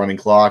going to be a running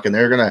clock. And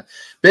they're going to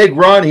big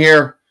run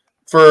here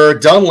for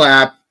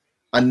Dunlap.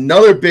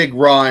 Another big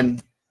run,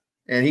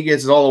 and he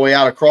gets it all the way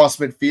out across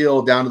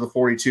midfield down to the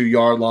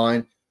 42-yard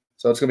line.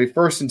 So it's going to be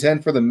 1st and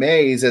 10 for the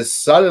Mays, as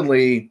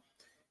suddenly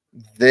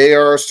they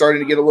are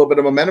starting to get a little bit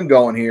of momentum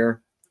going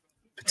here,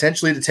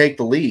 potentially to take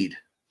the lead.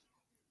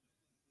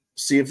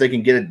 See if they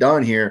can get it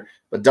done here.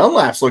 But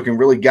Dunlap's looking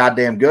really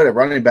goddamn good at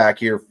running back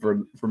here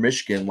for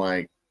Michigan.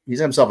 Like, he's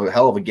had himself a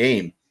hell of a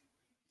game.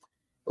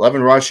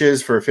 11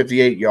 rushes for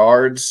 58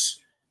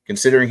 yards.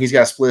 Considering he's got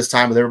to split his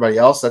time with everybody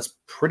else, that's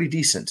pretty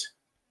decent.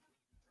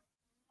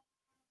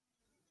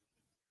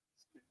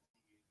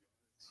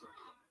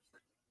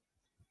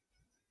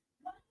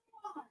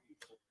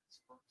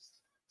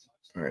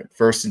 All right,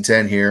 1st and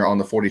 10 here on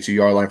the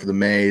 42-yard line for the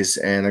Mays,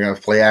 and they're going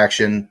to play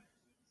action.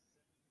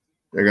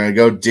 They're going to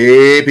go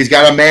deep. He's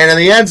got a man in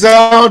the end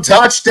zone.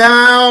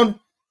 Touchdown.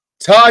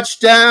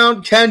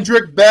 Touchdown,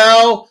 Kendrick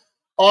Bell,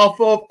 off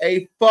of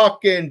a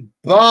fucking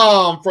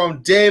bomb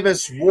from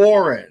Davis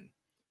Warren.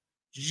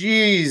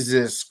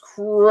 Jesus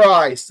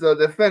Christ. The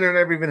defender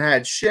never even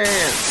had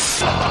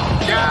chance.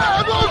 Yeah,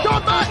 everyone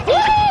come back.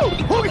 Woo!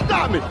 Who can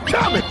stop me?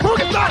 Tell me. Who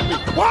can stop me?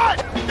 What?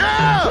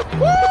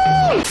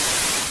 Yeah! Woo!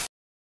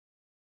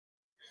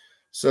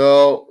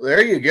 So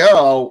there you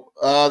go.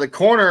 The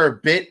corner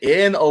bit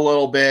in a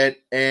little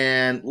bit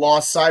and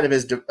lost sight of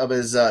his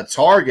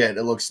target,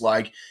 it looks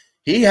like.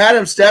 He had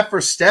him step for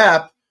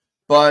step,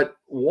 but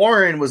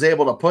Warren was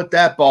able to put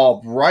that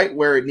ball right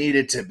where it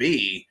needed to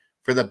be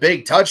for the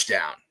big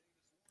touchdown.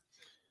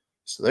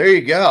 So there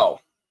you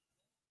go.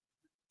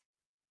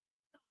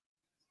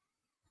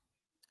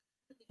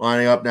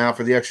 Lining up now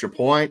for the extra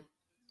point.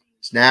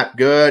 Snap,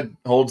 good.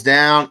 Holds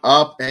down,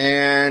 up,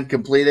 and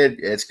completed.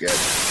 It's good.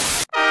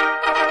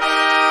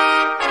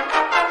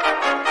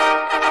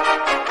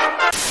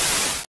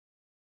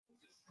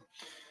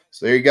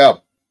 So there you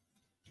go.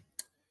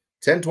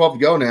 10-12 to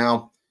go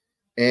now.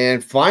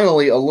 And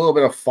finally, a little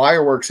bit of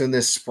fireworks in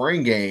this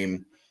spring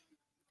game.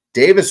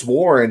 Davis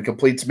Warren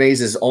completes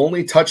Mays'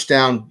 only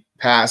touchdown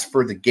pass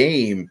for the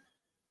game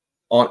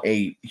on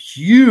a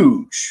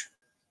huge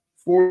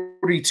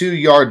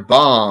 42-yard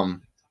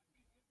bomb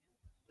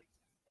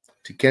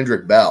to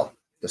Kendrick Bell,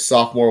 the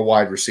sophomore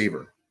wide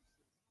receiver.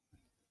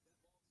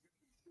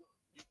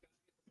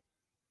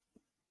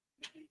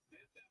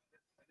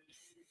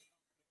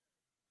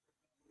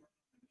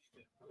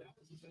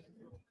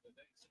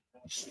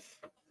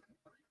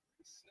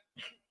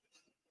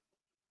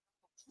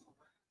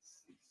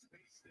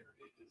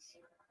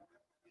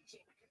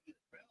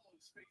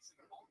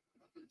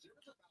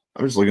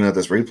 I'm just looking at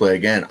this replay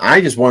again.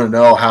 I just want to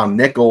know how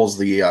Nichols,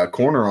 the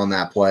corner on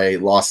that play,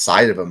 lost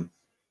sight of him.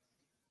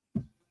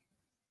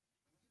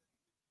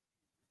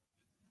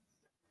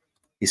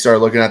 He started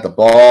looking at the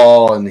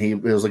ball, and he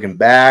was looking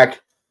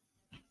back.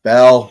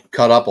 Bell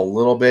cut up a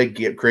little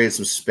bit, created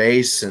some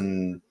space,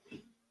 and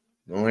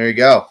well, there you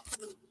go.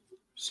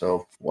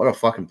 So what a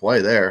fucking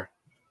play there.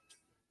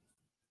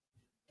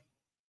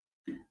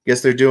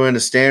 Guess they're doing a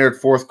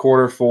standard fourth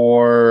quarter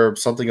for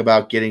something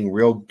about getting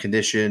real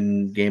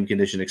condition, game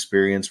condition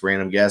experience,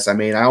 random guess. I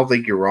mean, I don't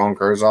think you're wrong,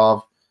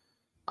 Kurzov.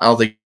 I don't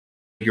think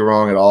you're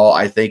wrong at all.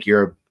 I think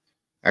you're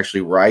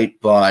actually right,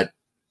 but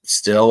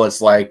still,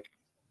 it's like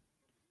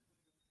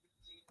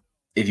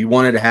if you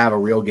wanted to have a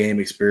real game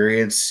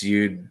experience,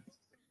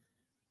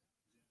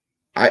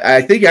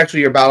 I think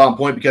actually you're about on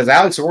point because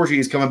Alex Orji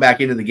is coming back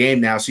into the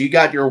game now. So you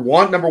got your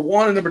number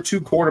one and number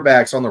two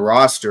quarterbacks on the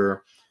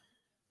roster.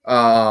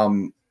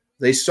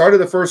 They started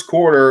the first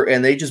quarter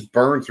and they just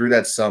burned through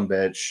that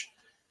sumbitch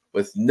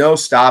with no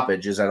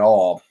stoppages at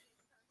all.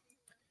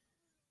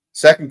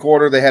 Second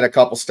quarter, they had a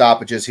couple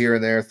stoppages here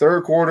and there.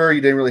 Third quarter, you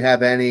didn't really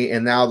have any.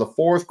 And now the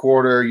fourth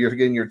quarter, you're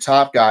getting your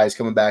top guys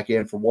coming back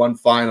in for one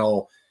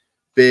final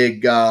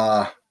big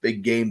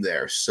game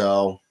there.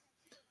 So,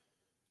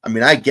 I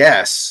mean, I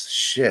guess,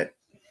 shit.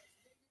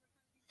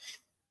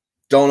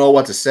 Don't know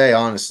what to say,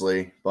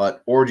 honestly,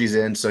 but Orji's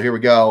in. So here we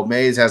go.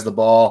 Mays has the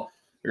ball.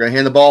 They're going to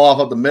hand the ball off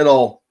up the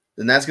middle.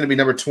 Then that's going to be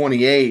number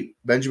 28,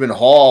 Benjamin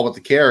Hall with the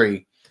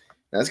carry.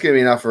 That's going to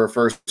be enough for a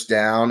first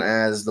down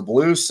as the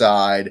blue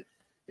side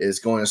is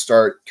going to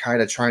start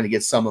kind of trying to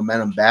get some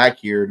momentum back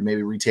here to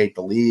maybe retake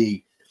the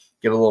league,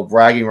 get a little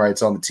bragging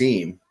rights on the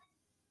team.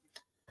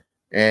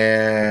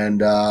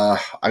 And, I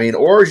mean,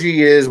 Orji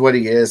is what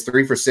he is,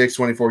 3 for 6,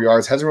 24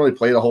 yards. Hasn't really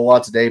played a whole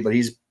lot today, but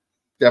he's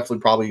definitely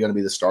probably going to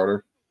be the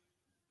starter.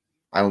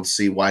 I don't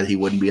see why he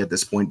wouldn't be at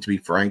this point, to be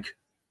frank.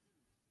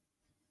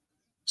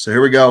 So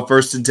here we go.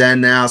 1st and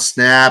 10 now.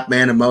 Snap,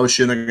 man in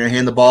motion. They're going to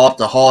hand the ball up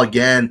to Hall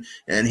again,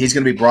 and he's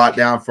going to be brought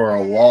down for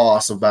a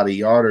loss of about a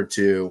yard or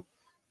two.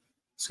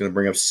 It's going to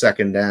bring up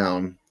 2nd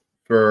down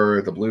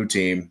for the blue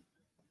team.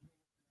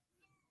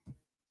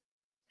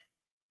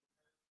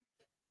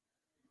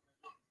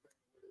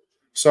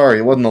 Sorry,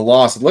 it wasn't a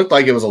loss. It looked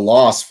like it was a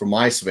loss from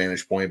my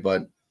vantage point,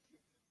 but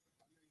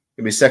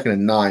it'll be 2nd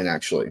and 9,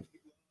 actually.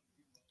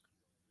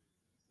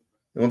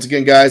 And once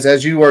again, guys,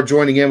 as you are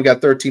joining in, we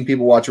got 13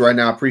 people watching right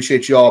now. I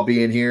appreciate you all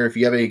being here. If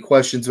you have any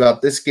questions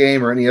about this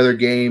game or any other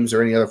games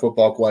or any other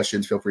football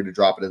questions, feel free to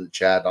drop it in the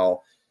chat.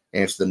 I'll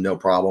answer them, no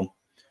problem.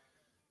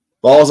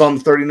 Ball's on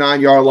the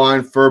 39-yard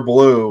line for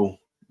blue.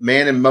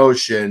 Man in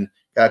motion.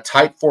 Got a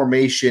tight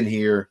formation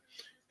here.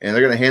 And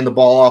they're going to hand the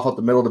ball off up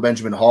the middle to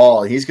Benjamin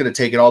Hall. He's going to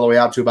take it all the way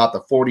out to about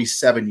the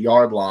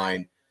 47-yard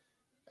line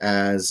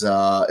as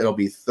it'll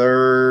be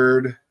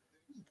third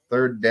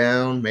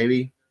down,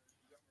 maybe.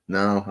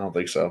 No, I don't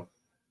think so.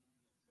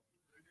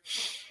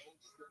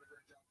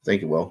 I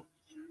think it will.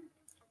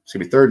 It's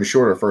going to be 3rd and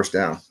short or 1st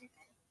down.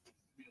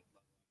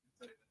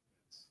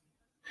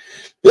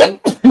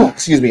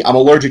 Excuse me. I'm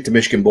allergic to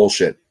Michigan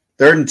bullshit.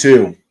 3rd and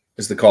 2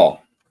 is the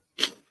call.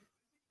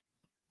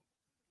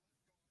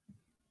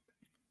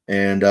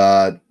 And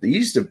the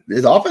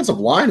offensive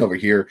line over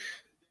here,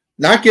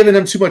 not giving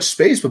him too much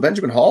space, but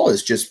Benjamin Hall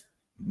is just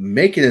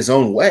making his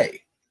own way.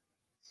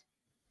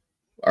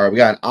 All right, we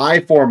got an I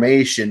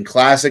formation,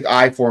 classic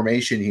I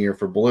formation here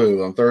for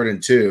blue on 3rd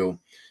and 2.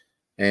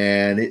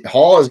 And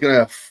Hall is going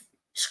to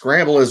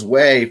scramble his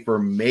way for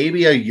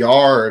maybe a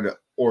yard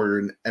or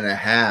and a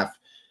half.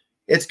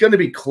 It's going to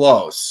be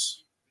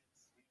close.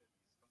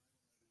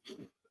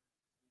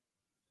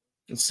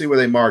 Let's see where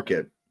they mark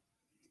it.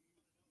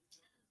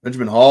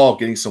 Benjamin Hall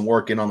getting some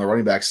work in on the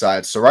running back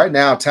side. So right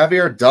now,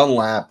 Tavier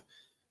Dunlap,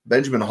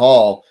 Benjamin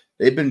Hall,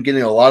 they've been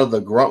getting a lot of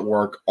the grunt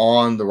work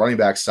on the running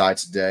back side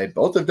today.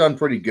 Both have done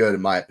pretty good,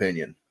 in my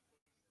opinion.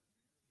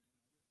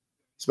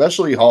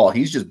 Especially Hall.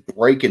 He's just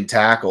breaking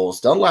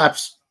tackles.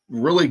 Dunlap's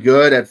really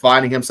good at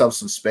finding himself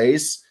some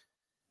space.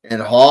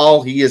 And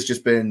Hall, he has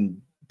just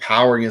been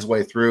powering his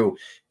way through.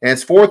 And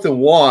it's 4th and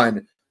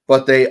 1,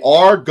 but they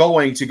are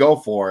going to go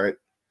for it.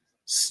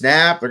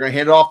 Snap. They're going to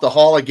hand it off to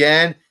Hall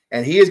again.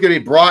 And he is going to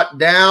be brought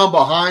down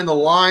behind the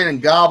line and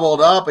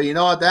gobbled up. And you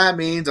know what that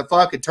means? A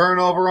fucking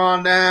turnover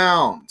on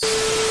downs.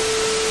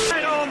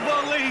 I don't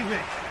believe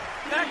it.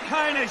 That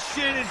kind of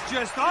shit is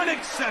just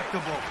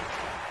unacceptable.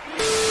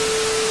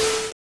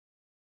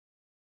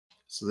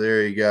 So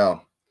there you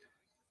go.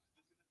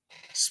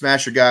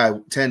 Smasher guy,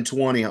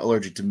 1020,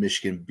 allergic to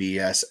Michigan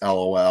BS,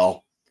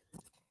 LOL.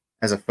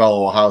 As a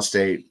fellow Ohio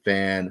State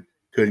fan,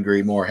 couldn't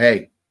agree more.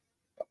 Hey,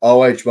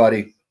 OH,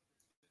 buddy,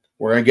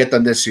 we're going to get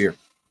them this year.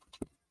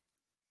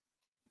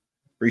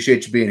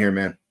 Appreciate you being here,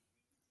 man.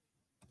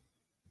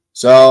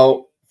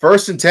 So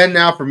 1st and 10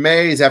 now for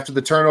Mays after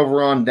the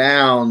turnover on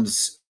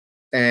downs.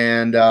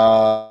 And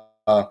after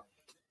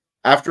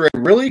a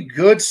really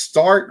good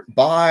start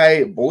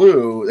by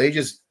blue, they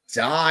just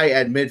die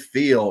at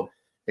midfield.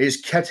 They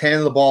just kept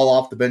handing the ball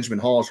off to Benjamin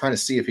Hall, trying to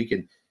see if he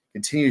can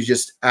continue to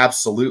just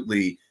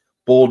absolutely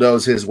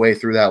bulldoze his way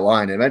through that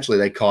line. And eventually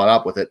they caught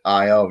up with it.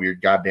 You're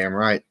goddamn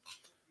right.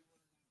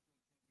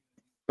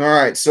 All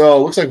right,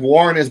 so looks like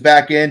Warren is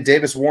back in.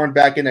 Davis Warren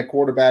back in at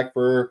quarterback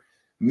for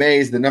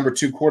Mays, the number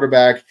 2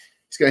 quarterback.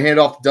 He's going to hand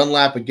it off to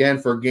Dunlap again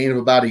for a gain of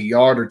about a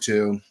yard or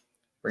two,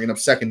 bringing up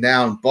second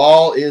down.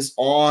 Ball is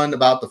on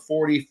about the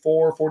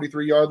 44,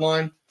 43-yard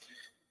line.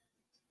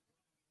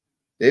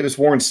 Davis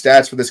Warren's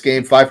stats for this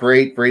game, 5 for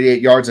 8 for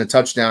 88 yards and a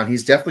touchdown.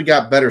 He's definitely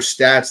got better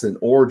stats than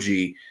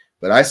Orji,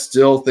 but I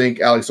still think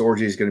Alex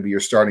Orji is going to be your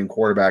starting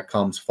quarterback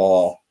comes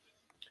fall.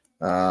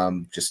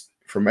 Just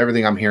from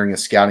everything I'm hearing,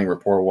 scouting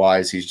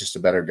report-wise, he's just a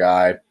better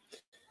guy.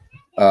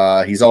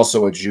 He's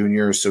also a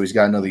junior, so he's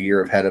got another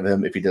year ahead of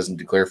him if he doesn't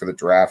declare for the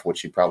draft,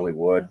 which he probably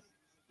would.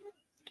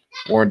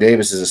 Warren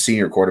Davis is a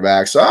senior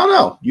quarterback, so I don't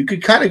know. You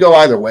could kind of go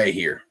either way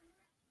here.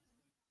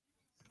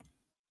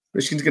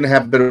 Michigan's going to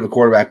have a bit of a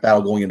quarterback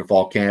battle going into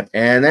fall camp,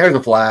 and there's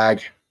a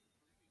flag.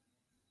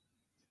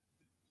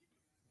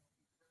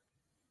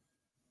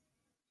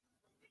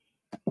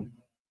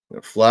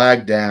 A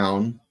flag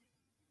down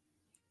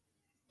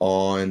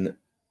on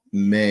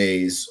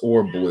Mays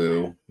or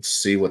Blue. Let's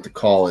see what the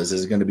call is.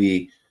 Is it going to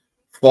be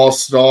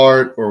false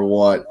start or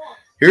what?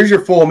 Here's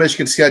your full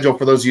Michigan schedule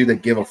for those of you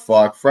that give a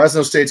fuck.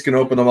 Fresno State's going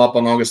to open them up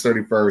on August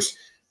 31st.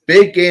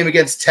 Big game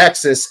against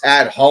Texas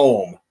at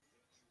home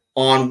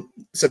on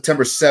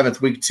September 7th,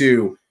 week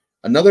 2.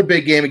 Another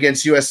big game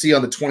against USC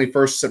on the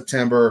 21st of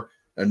September.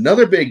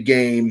 Another big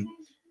game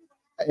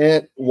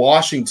at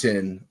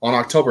Washington on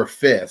October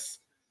 5th.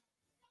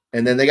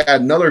 And then they got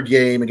another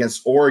game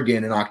against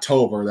Oregon in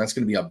October. That's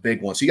going to be a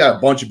big one. So you got a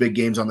bunch of big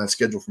games on that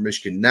schedule for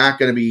Michigan. Not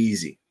going to be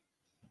easy.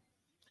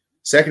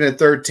 2nd and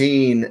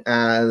 13.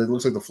 It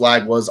looks like the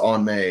flag was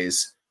on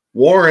Mays.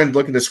 Warren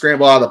looking to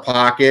scramble out of the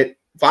pocket.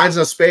 Finds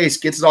enough space.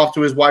 Gets it off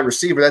to his wide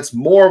receiver. That's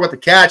Moore with the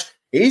catch.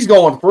 He's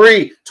going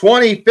free.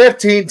 20,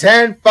 15,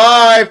 10,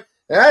 5.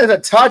 That is a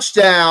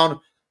touchdown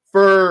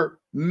for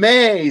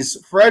Mays.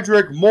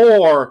 Frederick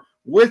Moore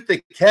with the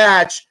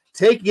catch.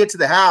 Taking it to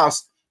the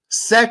house.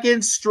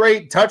 2nd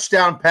straight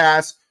touchdown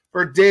pass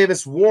for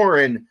Davis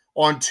Warren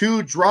on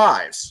 2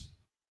 drives.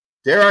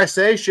 Dare I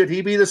say, should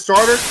he be the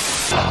starter?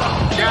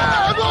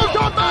 Yeah, everyone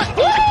come back.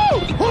 Woo!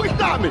 Who can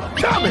stop me?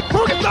 Tell me,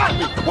 who can stop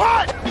me?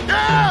 What?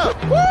 Yeah!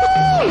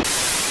 Woo!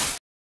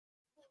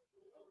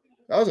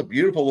 That was a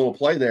beautiful little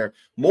play there.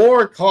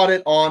 Moore caught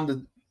it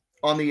on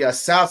the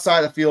south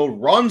side of the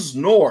field, runs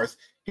north.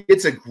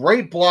 It's a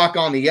great block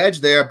on the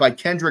edge there by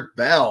Kendrick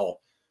Bell,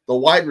 the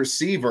wide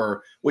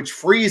receiver, which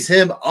frees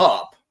him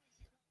up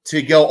to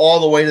go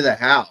all the way to the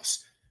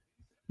house.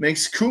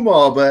 Makes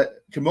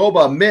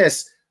Kumoba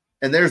miss,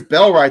 and there's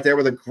Bell right there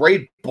with a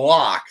great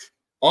block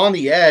on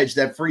the edge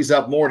that frees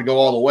up Moore to go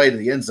all the way to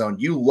the end zone.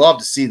 You love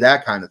to see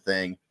that kind of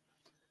thing.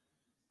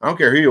 I don't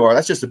care who you are.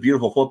 That's just a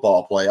beautiful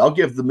football play. I'll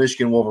give the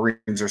Michigan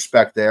Wolverines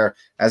respect there,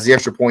 as the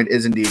extra point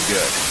is indeed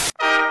good.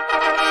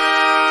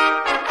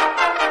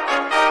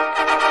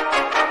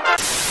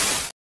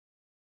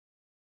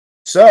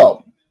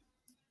 So,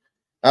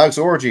 Alex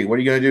Orji, what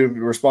are you going to do to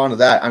respond to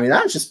that? I mean,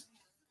 that's just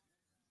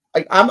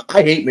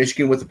I hate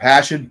Michigan with a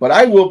passion, but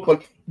I will.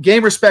 But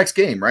game respects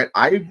game, right?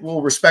 I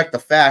will respect the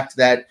fact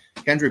that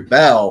Kendrick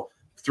Bell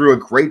threw a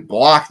great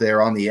block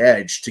there on the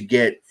edge to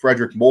get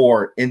Frederick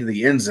Moore into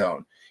the end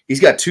zone. He's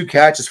got 2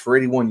 catches for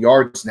 81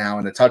 yards now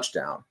and a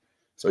touchdown,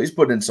 so he's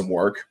putting in some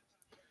work.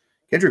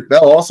 Kendrick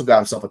Bell also got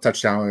himself a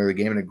touchdown earlier in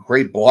the game and a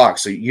great block,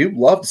 so you'd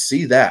love to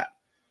see that.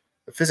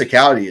 The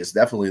physicality is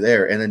definitely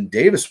there, and then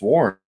Davis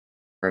Warren.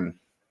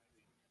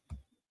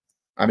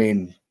 I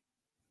mean,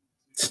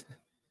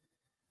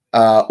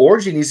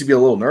 Orji needs to be a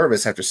little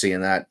nervous after seeing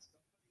that,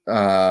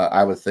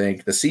 I would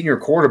think. The senior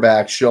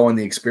quarterback showing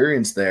the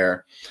experience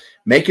there,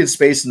 making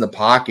space in the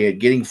pocket,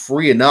 getting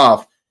free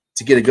enough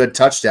to get a good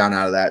touchdown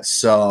out of that.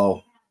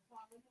 So,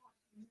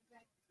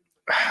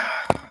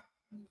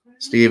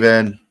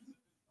 Steven.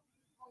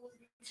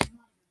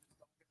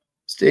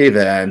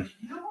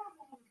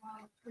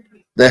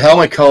 The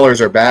helmet colors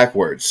are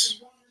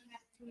backwards.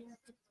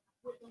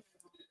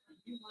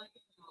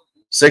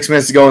 6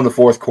 minutes to go in the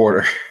 4th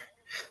quarter.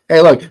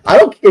 Hey, look,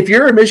 if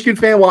you're a Michigan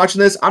fan watching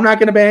this, I'm not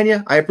going to ban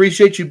you. I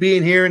appreciate you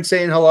being here and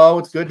saying hello.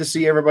 It's good to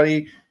see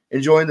everybody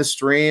enjoying the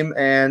stream.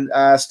 And,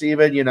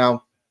 Steven,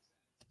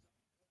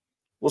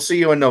 we'll see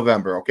you in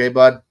November, okay,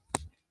 bud?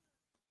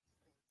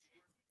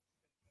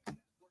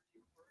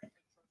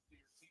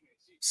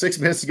 6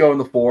 minutes to go in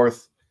the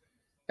 4th.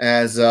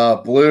 As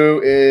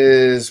Blue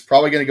is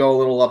probably going to go a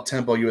little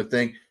up-tempo, you would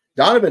think.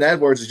 Donovan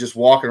Edwards is just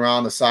walking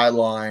around the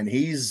sideline.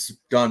 He's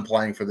done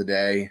playing for the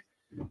day.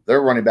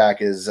 Their running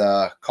back is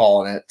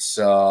calling it.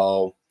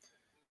 So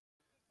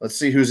let's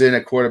see who's in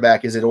at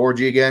quarterback. Is it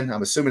Orji again?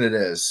 I'm assuming it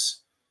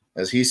is,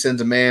 as he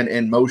sends a man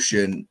in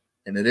motion,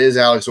 and it is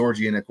Alex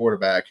Orji in at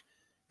quarterback.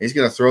 He's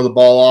going to throw the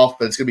ball off,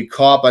 but it's going to be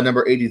caught by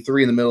number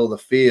 83 in the middle of the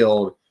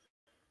field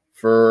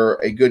for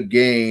a good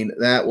gain.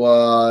 That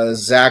was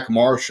Zach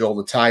Marshall,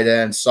 the tight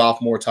end,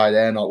 sophomore tight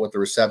end, with the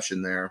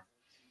reception there.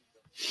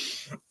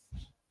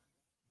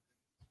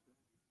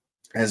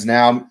 as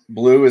now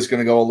Blue is going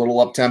to go a little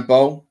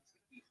up-tempo.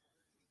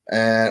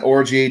 And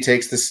Orgy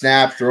takes the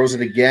snap, throws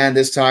it again.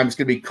 This time it's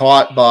going to be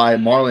caught by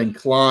Marlon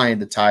Klein,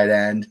 the tight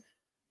end,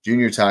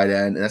 junior tight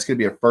end. And that's going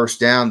to be a first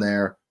down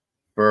there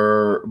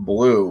for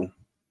Blue.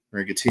 We're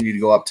going to continue to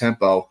go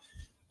up-tempo.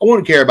 I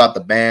wouldn't care about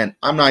the ban.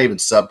 I'm not even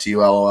sub to you,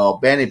 LOL.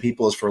 Banning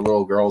people is for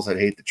little girls that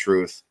hate the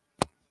truth.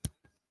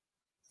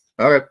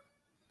 Okay.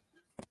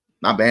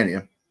 Not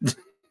banning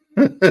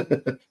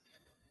you.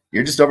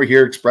 You're just over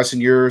here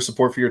expressing your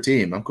support for your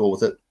team. I'm cool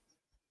with it.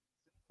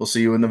 We'll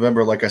see you in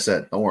November, like I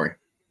said. Don't worry.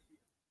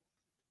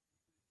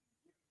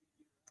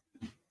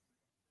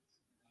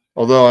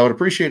 Although I would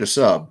appreciate a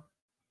sub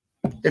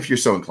if you're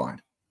so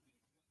inclined.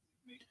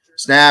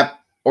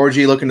 Snap.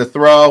 Orgy looking to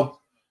throw.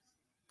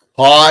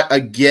 Caught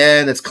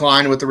again. That's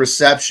Klein with the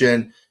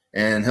reception.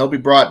 And he'll be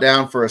brought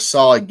down for a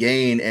solid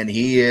gain. And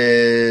he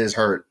is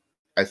hurt,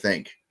 I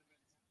think.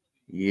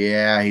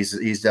 Yeah, he's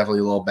definitely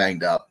a little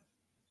banged up.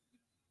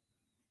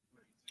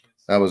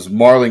 That was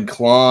Marlon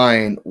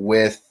Klein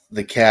with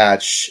the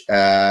catch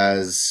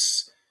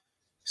as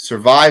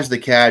survives the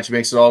catch,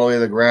 makes it all the way to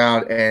the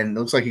ground, and it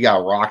looks like he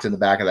got rocked in the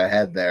back of the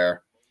head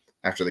there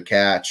after the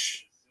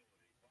catch.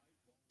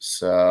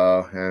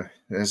 So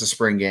it's a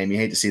spring game. You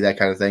hate to see that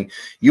kind of thing.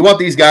 You want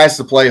these guys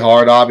to play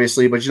hard,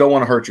 obviously, but you don't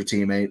want to hurt your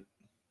teammate.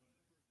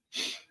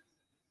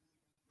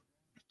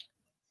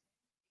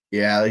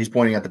 Yeah, he's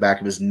pointing at the back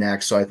of his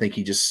neck, so I think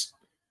he just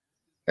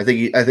I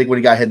think when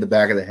he got hit in the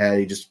back of the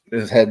head,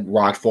 his head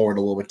rocked forward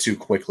a little bit too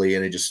quickly,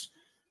 and it just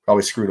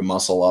probably screwed a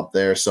muscle up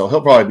there. So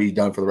he'll probably be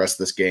done for the rest of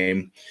this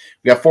game.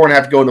 We got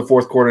 4.5 to go in the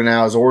fourth quarter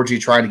now as Orgy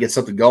trying to get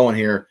something going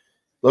here.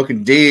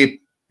 Looking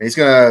deep. And he's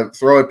going to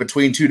throw it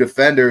between two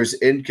defenders.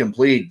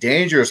 Incomplete.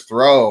 Dangerous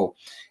throw.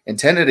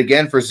 Intended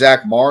again for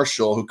Zach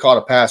Marshall, who caught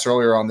a pass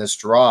earlier on this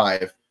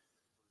drive.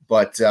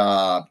 But,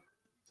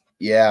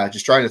 yeah,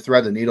 just trying to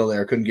thread the needle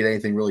there. Couldn't get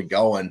anything really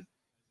going.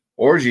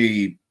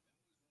 Orgy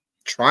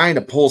trying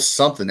to pull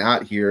something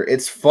out here.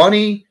 It's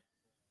funny.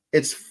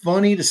 It's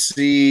funny to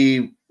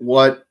see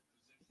what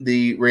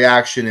the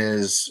reaction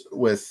is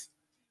with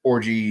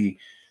Orgy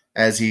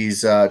as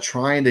he's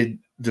trying to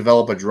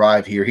develop a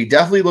drive here. He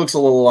definitely looks a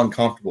little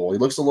uncomfortable. He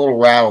looks a little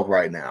rattled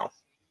right now.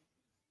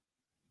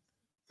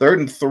 3rd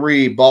and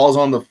 3, ball's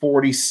on the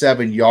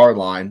 47-yard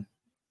line.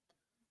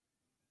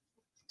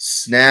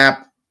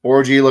 Snap.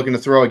 Orgy looking to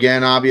throw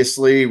again,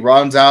 obviously.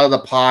 Runs out of the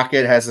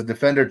pocket, has a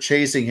defender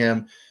chasing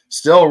him.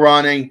 Still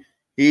running.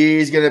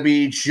 He's going to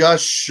be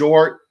just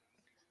short.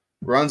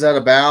 Runs out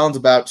of bounds,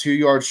 about 2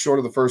 yards short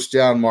of the first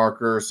down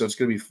marker. So it's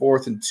going to be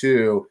 4th and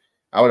 2.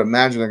 I would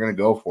imagine they're going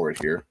to go for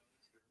it here.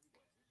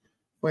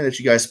 Funny that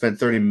you guys spent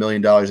 $30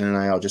 million in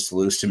NIL just to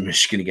lose to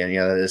Michigan again.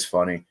 Yeah, that is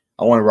funny.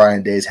 I wanted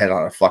Ryan Day's head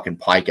on a fucking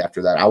pike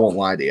after that. I won't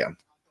lie to you.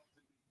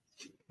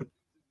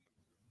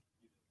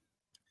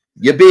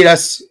 You beat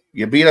us.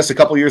 You beat us a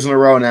couple years in a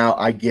row now.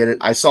 I get it.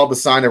 I saw the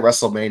sign at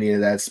WrestleMania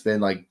that's been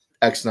like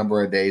X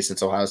number of days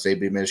since Ohio State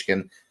beat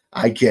Michigan.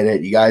 I get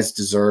it. You guys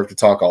deserve to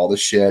talk all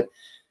this shit.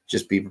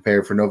 Just be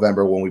prepared for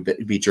November when we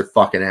beat your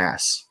fucking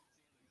ass.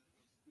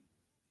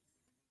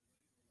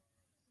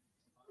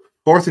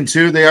 4th and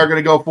 2, they are going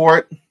to go for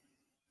it.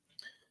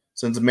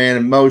 Sends a man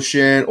in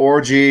motion.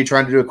 Orgy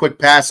trying to do a quick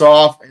pass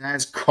off, and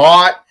that's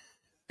caught.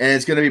 And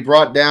it's going to be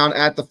brought down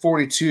at the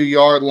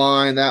 42-yard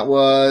line. That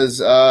was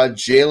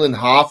Jalen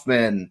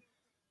Hoffman,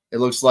 it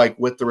looks like,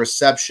 with the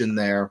reception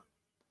there.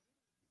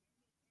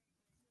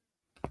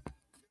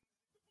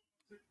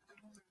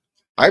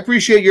 I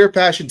appreciate your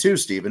passion too,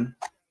 Steven.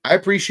 I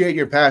appreciate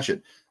your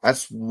passion.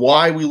 That's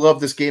why we love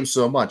this game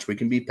so much. We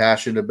can be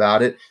passionate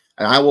about it.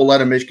 And I will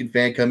let a Michigan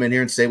fan come in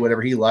here and say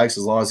whatever he likes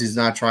as long as he's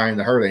not trying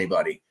to hurt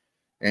anybody.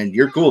 And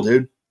you're cool,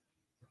 dude.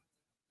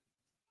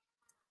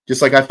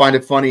 Just like I find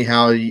it funny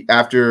how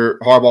after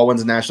Harbaugh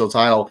wins the national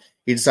title,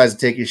 he decides to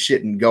take his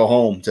shit and go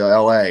home to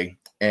L.A.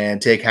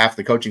 and take half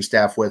the coaching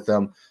staff with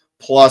him.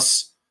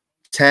 Plus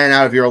 10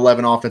 out of your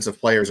 11 offensive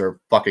players are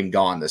fucking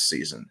gone this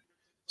season.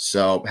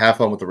 So have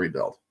fun with the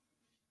rebuild.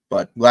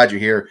 But glad you're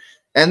here.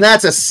 And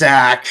that's a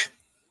sack.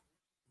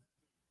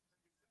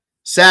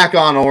 Sack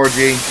on Orgy.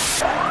 This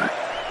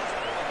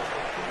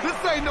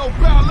ain't no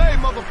ballet,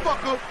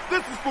 motherfucker.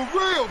 This is for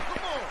real.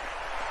 Come on.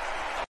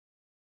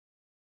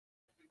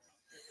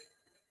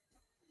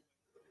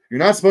 You're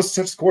not supposed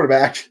to touch the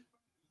quarterback.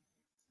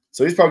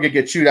 So he's probably going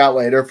to get chewed out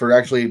later for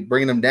actually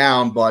bringing him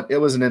down, but it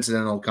was an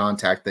incidental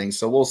contact thing,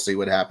 so we'll see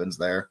what happens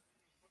there.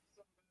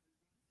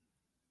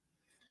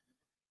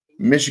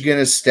 Michigan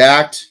is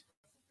stacked.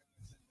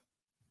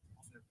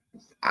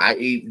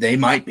 They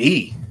might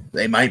be.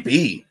 They might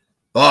be.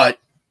 But,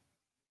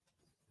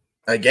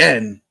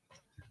 again,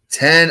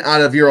 10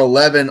 out of your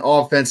 11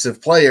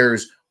 offensive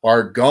players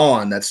are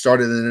gone that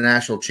started in the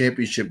national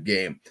championship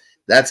game.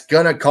 That's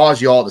going to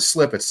cause you all to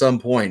slip at some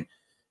point.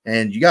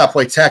 And you got to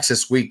play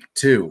Texas week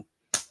 2.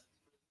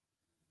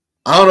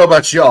 I don't know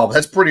about y'all, but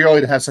that's pretty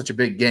early to have such a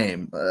big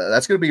game.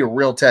 That's going to be a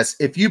real test.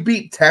 If you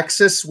beat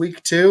Texas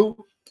week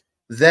 2,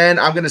 then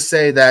I'm going to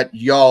say that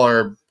y'all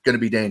are going to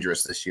be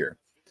dangerous this year.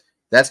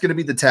 That's going to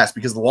be the test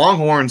because the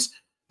Longhorns,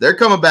 they're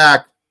coming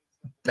back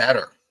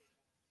better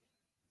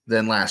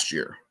than last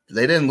year.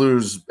 They didn't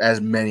lose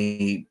as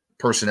many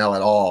personnel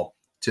at all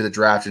to the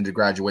draft and to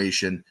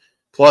graduation.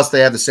 Plus, they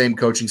have the same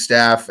coaching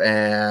staff,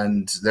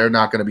 and they're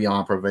not going to be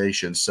on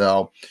probation.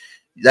 So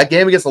that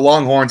game against the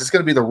Longhorns, it's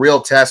going to be the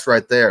real test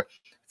right there.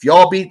 If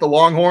y'all beat the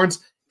Longhorns,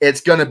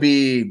 it's going to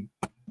be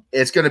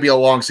a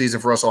long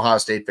season for us Ohio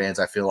State fans,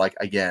 I feel like,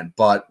 again.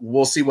 But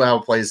we'll see how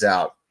it plays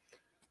out.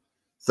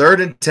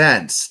 3rd and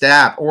 10.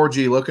 Snap.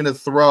 Orji looking to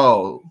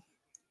throw.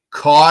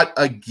 Caught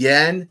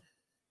again.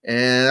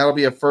 And that'll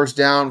be a first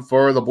down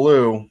for the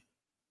Blue.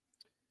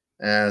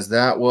 As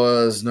that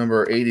was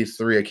number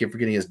 83. I keep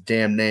forgetting his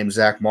damn name,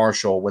 Zach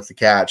Marshall, with the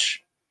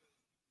catch.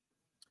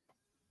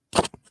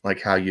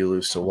 Like how you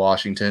lose to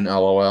Washington,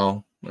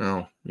 LOL.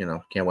 Well,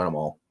 can't win them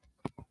all.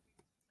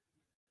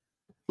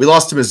 We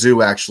lost to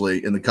Mizzou,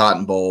 actually, in the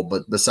Cotton Bowl,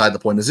 but beside the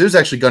point, Mizzou's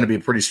actually going to be a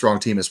pretty strong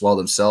team as well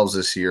themselves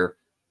this year.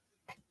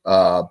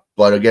 But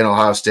again,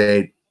 Ohio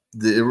State,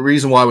 the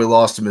reason why we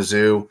lost to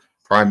Mizzou,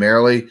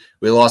 primarily,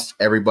 we lost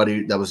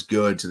everybody that was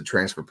good to the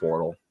transfer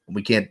portal.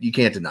 You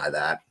can't deny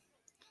that.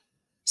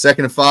 2nd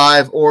and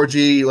 5,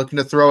 Orji looking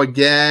to throw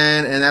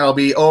again, and that'll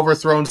be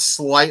overthrown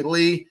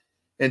slightly.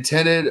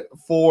 Intended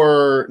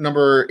for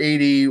number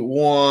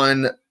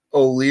 81,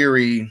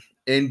 O'Leary,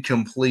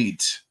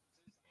 incomplete.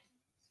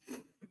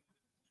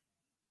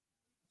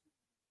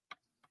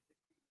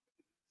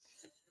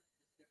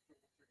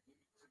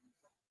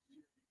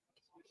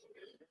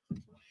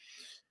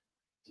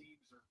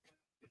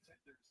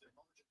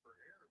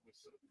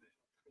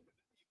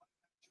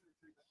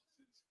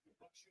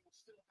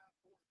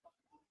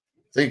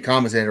 I think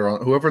commentator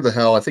on whoever the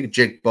hell, I think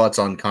Jake Butts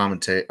on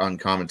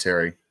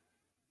commentary.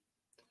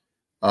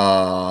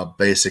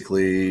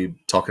 Basically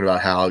talking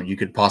about how you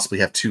could possibly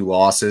have 2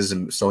 losses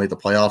and still make the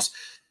playoffs.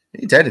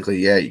 And technically,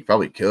 yeah, you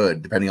probably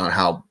could, depending on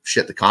how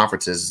shit the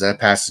conference is. That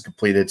pass is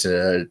completed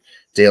to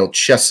Dale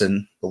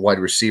Chesson, the wide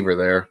receiver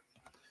there.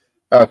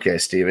 Okay,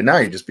 Steven, now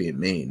you're just being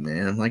mean,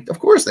 man. Like, of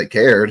course they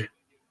cared.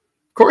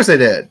 Of course they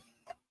did.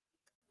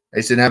 They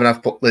just didn't have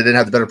enough. They didn't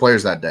have the better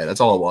players that day. That's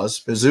all it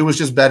was. Mizzou was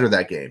just better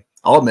that game.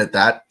 I'll admit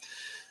that.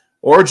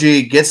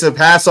 Orji gets a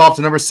pass off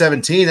to number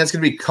 17. That's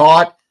going to be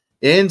caught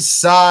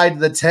inside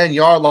the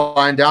 10-yard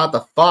line down at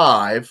the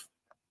 5.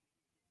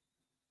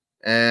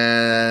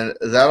 And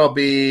that'll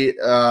be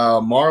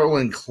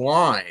Marlon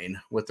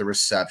Klein with the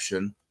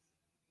reception.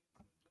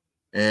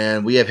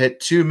 And we have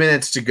hit 2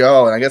 minutes to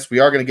go. And I guess we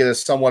are going to get a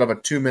somewhat of a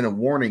 2-minute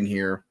warning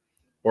here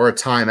or a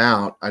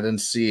timeout. I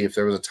didn't see if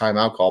there was a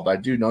timeout call, but I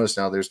do notice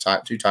now there's 2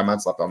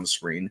 timeouts left on the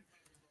screen.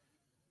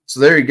 So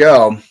there you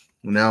go.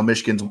 Now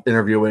Michigan's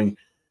interviewing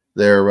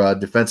their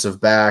defensive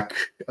back,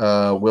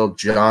 Will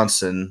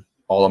Johnson,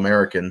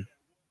 All-American.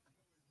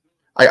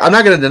 I'm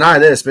not going to deny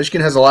this.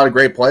 Michigan has a lot of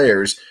great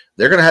players.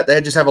 They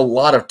just have a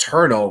lot of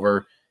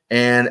turnover.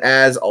 And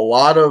as a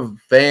lot of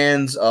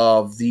fans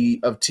of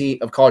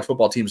college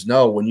football teams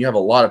know, when you have a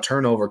lot of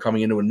turnover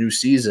coming into a new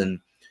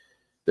season,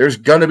 there's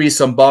going to be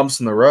some bumps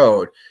in the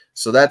road.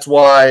 So that's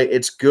why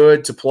it's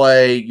good to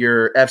play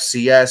your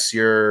FCS,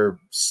 your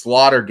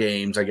slaughter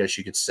games, I guess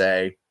you could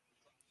say.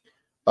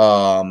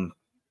 You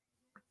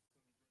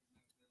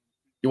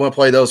want to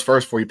play those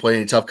first before you play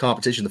any tough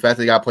competition. The fact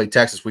that they got to play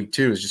Texas week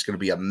 2 is just going to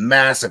be a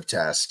massive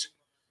test.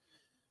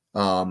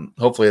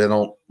 Hopefully they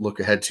don't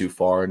look ahead too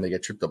far and they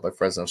get tripped up by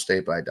Fresno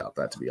State, but I doubt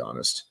that, to be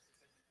honest.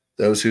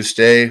 Those who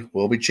stay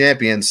will be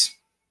champions.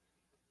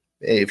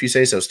 Hey, if you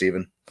say so,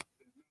 Steven.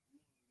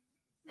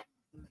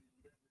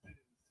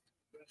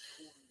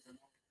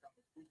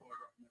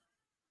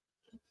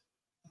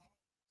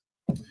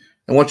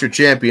 And once you're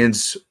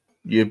champions,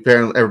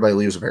 everybody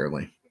leaves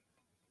apparently.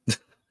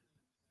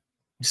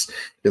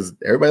 Because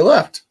everybody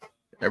left.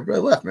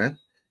 Everybody left, man.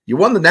 You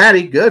won the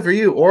Natty. Good for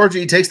you.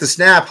 Orji takes the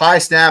snap. High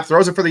snap.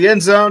 Throws it for the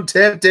end zone.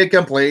 Tipped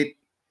incomplete.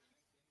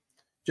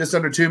 Just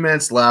under 2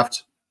 minutes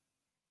left.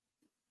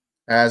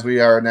 As we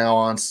are now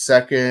on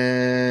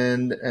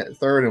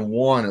 3rd and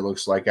 1, it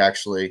looks like,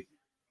 actually.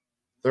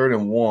 3rd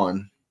and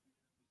 1.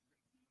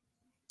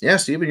 Yeah,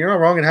 Steven, you're not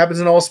wrong. It happens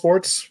in all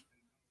sports.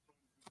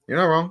 You're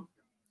not wrong.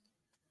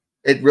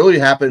 It really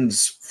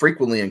happens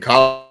frequently in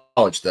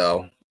college,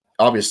 though.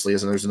 Obviously,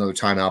 as there's another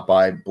timeout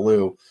by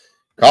Blue.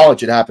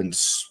 College, it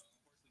happens.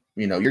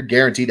 You're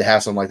guaranteed to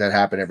have something like that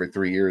happen every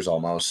 3 years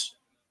almost.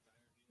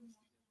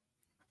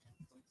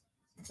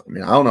 I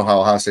mean, I don't know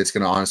how Ohio State's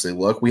going to honestly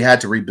look. We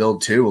had to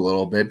rebuild, too, a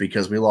little bit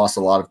because we lost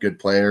a lot of good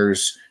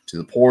players to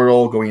the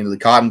portal going into the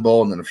Cotton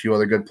Bowl and then a few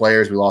other good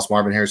players. We lost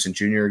Marvin Harrison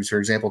Jr., for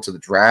example, to the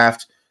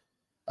draft.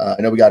 I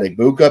know we got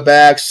Ibuka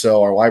back,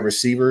 so our wide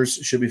receivers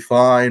should be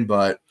fine,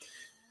 but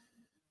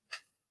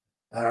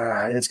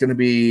it's going to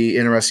be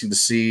interesting to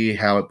see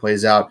how it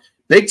plays out.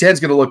 Big Ten's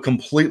going to look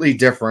completely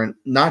different,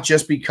 not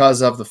just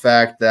because of the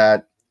fact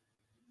that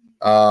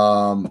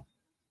don't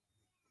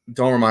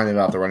remind me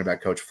about the running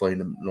back coach fleeing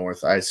to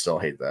North. I still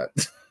hate that.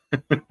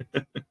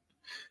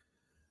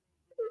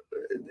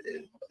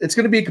 It's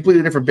going to be a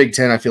completely different Big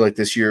Ten, I feel like,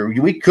 this year.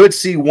 We could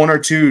see 1 or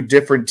 2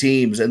 different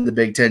teams in the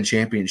Big Ten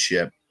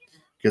championship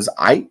because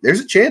there's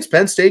a chance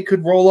Penn State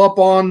could roll up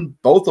on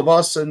both of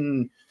us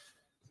and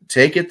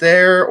take it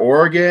there.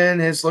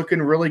 Oregon is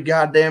looking really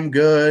goddamn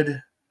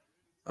good.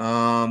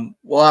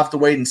 We'll have to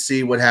wait and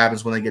see what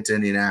happens when they get to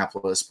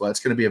Indianapolis, but it's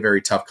going to be a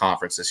very tough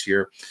conference this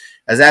year.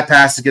 As that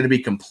pass is going to be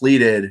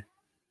completed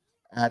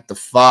at the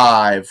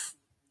 5,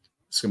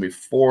 it's going to be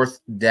 4th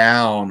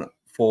down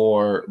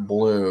for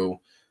Blue,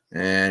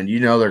 and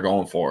you know they're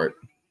going for it.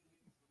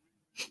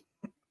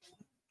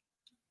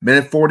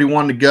 Minute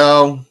 41 to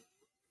go.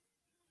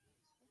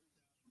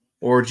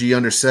 Orji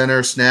under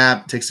center.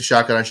 Snap. Takes the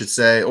shotgun, I should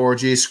say.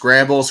 Orji,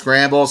 scramble,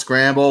 scramble,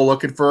 scramble.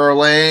 Looking for a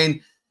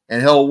lane.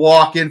 And he'll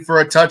walk in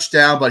for a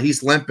touchdown, but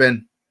he's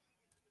limping.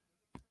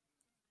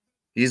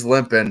 He's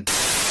limping.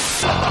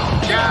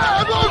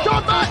 Yeah, everyone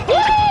come back.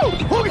 Woo!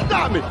 Who can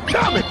stop me?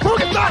 Tell me. Who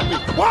can stop me?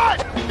 What?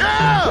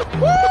 Yeah!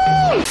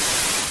 Woo!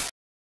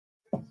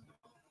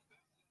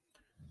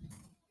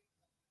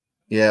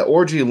 Yeah,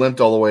 Orji limped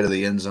all the way to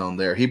the end zone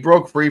there. He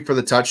broke free for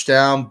the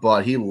touchdown,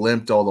 but he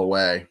limped all the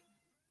way.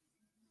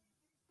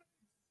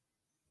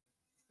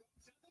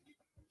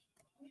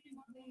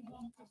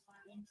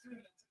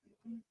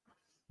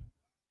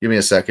 Give me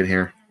a second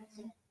here.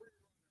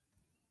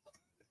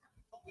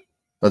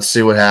 Let's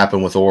see what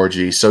happened with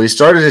Orji. So he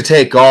started to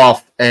take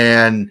off,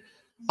 and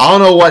I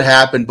don't know what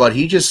happened, but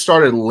he just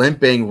started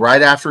limping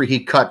right after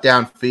he cut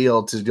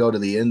downfield to go to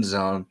the end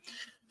zone.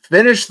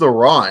 Finished the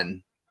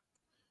run.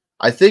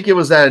 I think it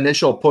was that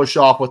initial push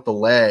off with the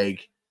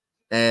leg,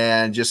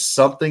 and just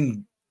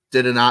something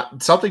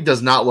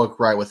does not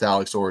look right with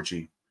Alex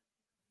Orji.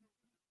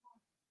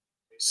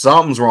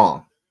 Something's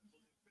wrong.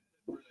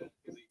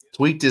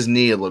 Tweaked his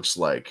knee, it looks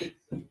like.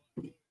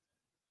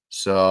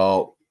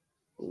 So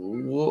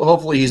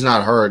hopefully he's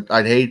not hurt.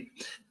 I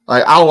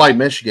don't like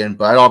Michigan,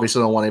 but I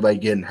obviously don't want anybody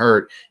getting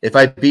hurt. If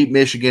I beat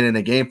Michigan in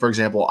a game, for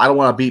example, I don't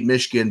want to beat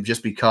Michigan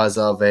just because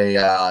of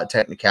a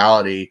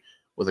technicality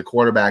with a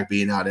quarterback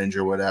being out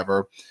injured or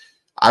whatever.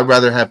 I'd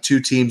rather have two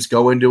teams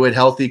go into it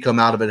healthy, come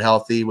out of it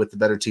healthy with the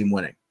better team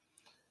winning.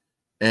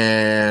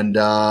 And,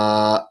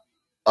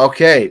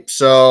 okay,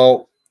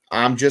 so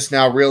I'm just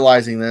now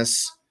realizing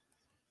this.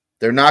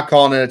 They're not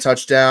calling it a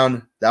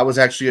touchdown. That was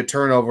actually a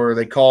turnover.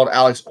 They called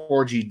Alex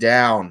Orji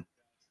down.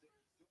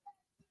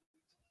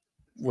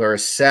 Where a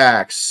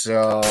sack,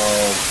 so... This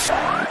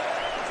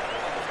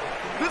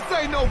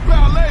ain't no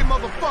ballet,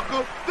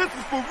 motherfucker. This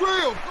is for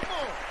real. Come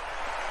on.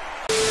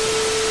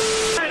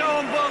 I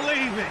don't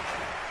believe it.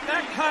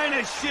 That kind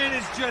of shit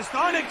is just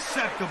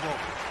unacceptable.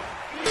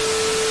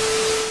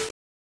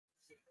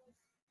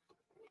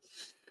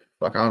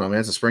 Fuck, I don't know, man.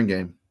 It's a spring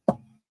game.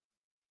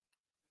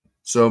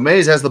 So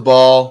Mays has the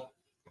ball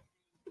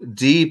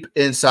deep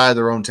inside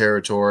their own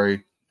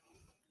territory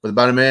with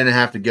about a minute and a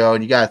half to go,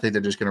 and you got to think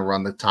they're just going to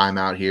run the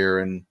timeout here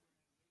and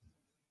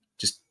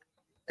just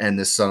end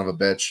this son of a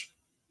bitch.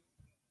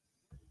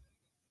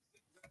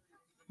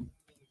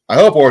 I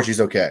hope Orji's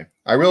okay.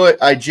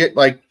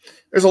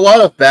 There's a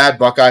lot of bad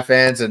Buckeye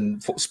fans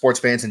and sports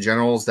fans in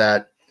general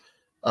that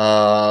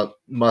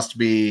must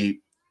be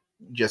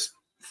just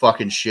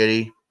fucking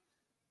shitty.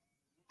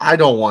 I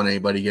don't want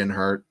anybody getting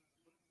hurt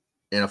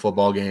in a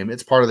football game.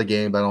 It's part of the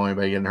game, but I don't want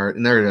anybody getting hurt.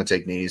 And they're going to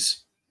take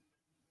knees.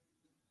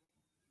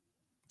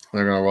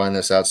 They're going to run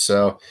this out.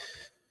 So,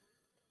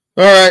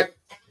 all right.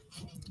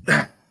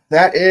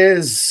 That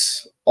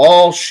is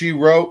all she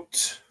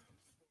wrote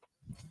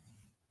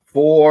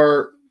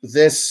for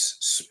this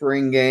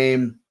spring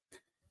game.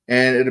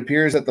 And it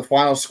appears that the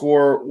final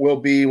score will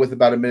be, with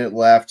about a minute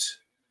left,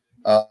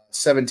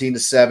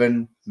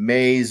 17-7.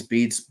 Mays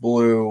beats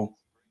Blue.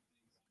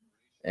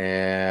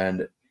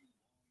 And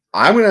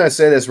I'm going to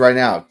say this right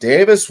now.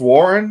 Davis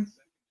Warren,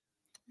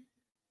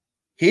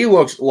 he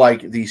looks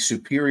like the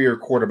superior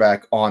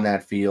quarterback on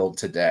that field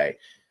today.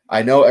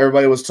 I know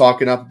everybody was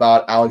talking up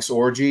about Alex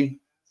Orji.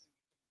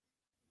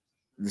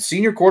 The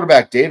senior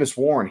quarterback, Davis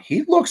Warren,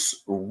 he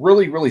looks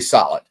really, really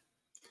solid.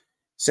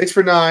 6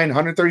 for 9,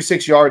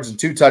 136 yards and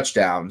 2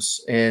 touchdowns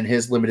in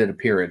his limited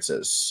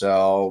appearances.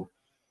 So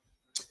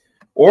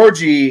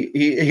Orji,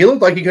 he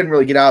looked like he couldn't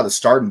really get out of the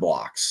starting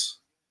blocks.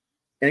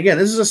 And again,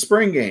 this is a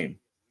spring game.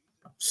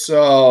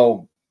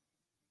 So,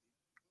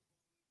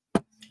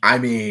 I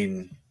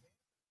mean,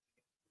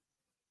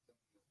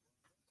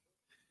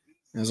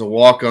 as a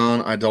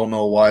walk-on, I don't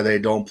know why they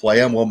don't play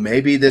him. Well,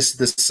 maybe this is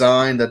the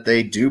sign that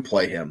they do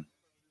play him.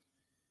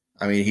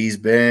 I mean,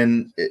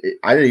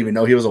 I didn't even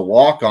know he was a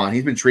walk-on.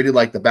 He's been treated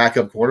like the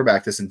backup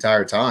quarterback this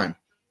entire time.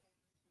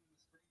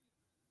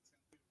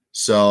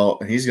 So,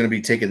 he's going to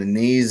be taking the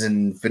knees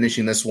and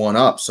finishing this one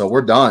up. So,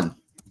 we're done.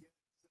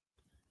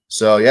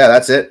 So, yeah,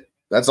 that's it.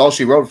 That's all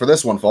she wrote for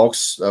this one,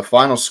 folks.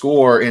 Final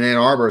score in Ann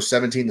Arbor,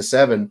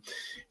 17-7.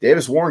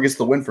 Davis Warren gets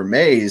the win for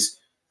Mays,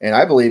 and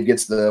I believe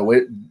gets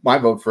my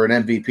vote for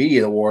an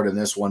MVP award in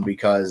this one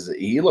because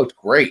he looked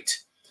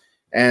great.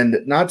 And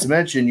not to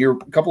mention your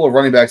couple of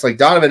running backs like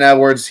Donovan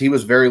Edwards, he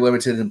was very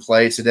limited in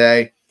play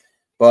today.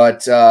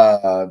 But,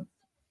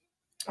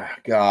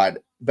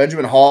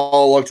 Benjamin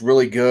Hall looked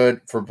really good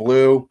for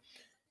Blue.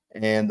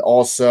 And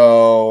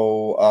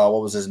also,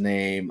 what was his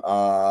name?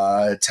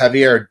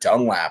 Tavier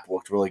Dunlap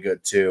looked really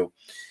good too.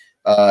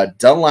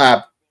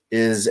 Dunlap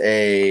is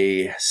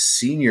a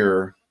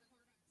senior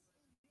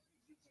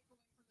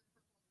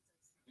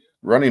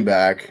running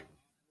back,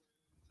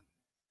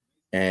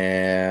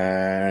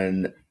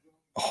 and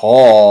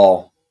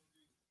Hall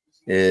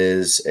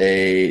is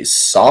a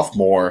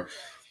sophomore.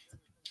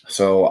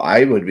 So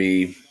I would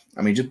be,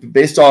 I mean, just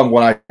based on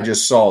what I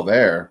just saw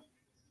there,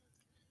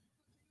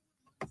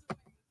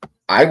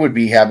 I'm going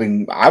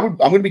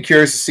to be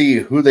curious to see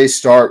who they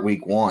start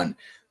week 1.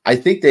 I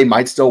think they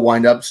might still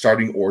wind up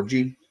starting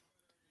Orji,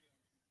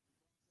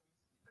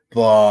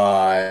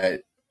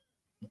 but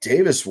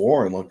Davis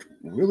Warren looked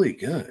really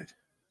good.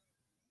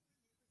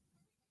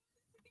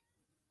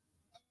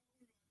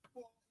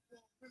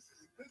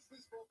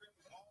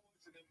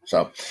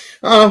 So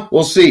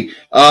we'll see.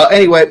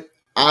 Anyway,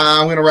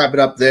 I'm going to wrap it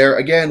up there.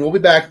 Again, we'll be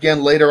back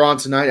again later on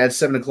tonight at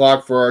 7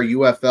 o'clock for our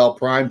UFL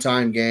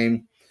primetime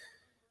game.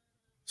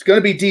 It's going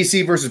to be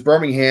DC versus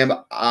Birmingham.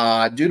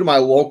 Due to my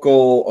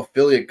local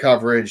affiliate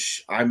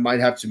coverage, I might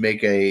have to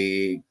make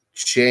a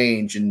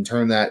change and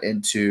turn that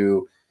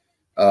into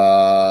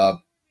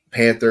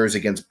Panthers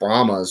against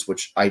Brahmas,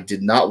 which I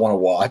did not want to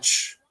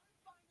watch,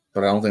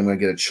 but I don't think I'm going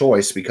to get a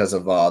choice because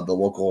of the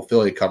local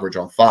affiliate coverage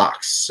on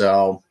Fox.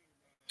 So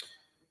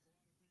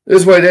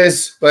this is what it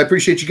is, but I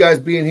appreciate you guys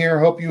being here.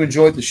 Hope you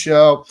enjoyed the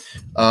show.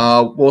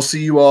 We'll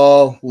see you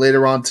all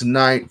later on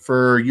tonight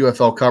for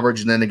UFL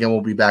coverage, and then again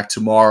we'll be back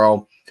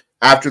tomorrow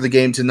after the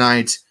game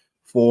tonight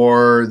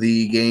for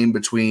the game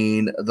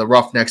between the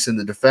Roughnecks and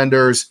the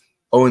Defenders,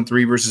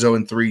 0-3 versus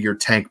 0-3, your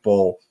Tank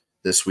Bowl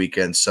this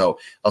weekend. So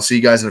I'll see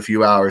you guys in a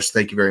few hours.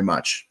 Thank you very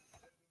much.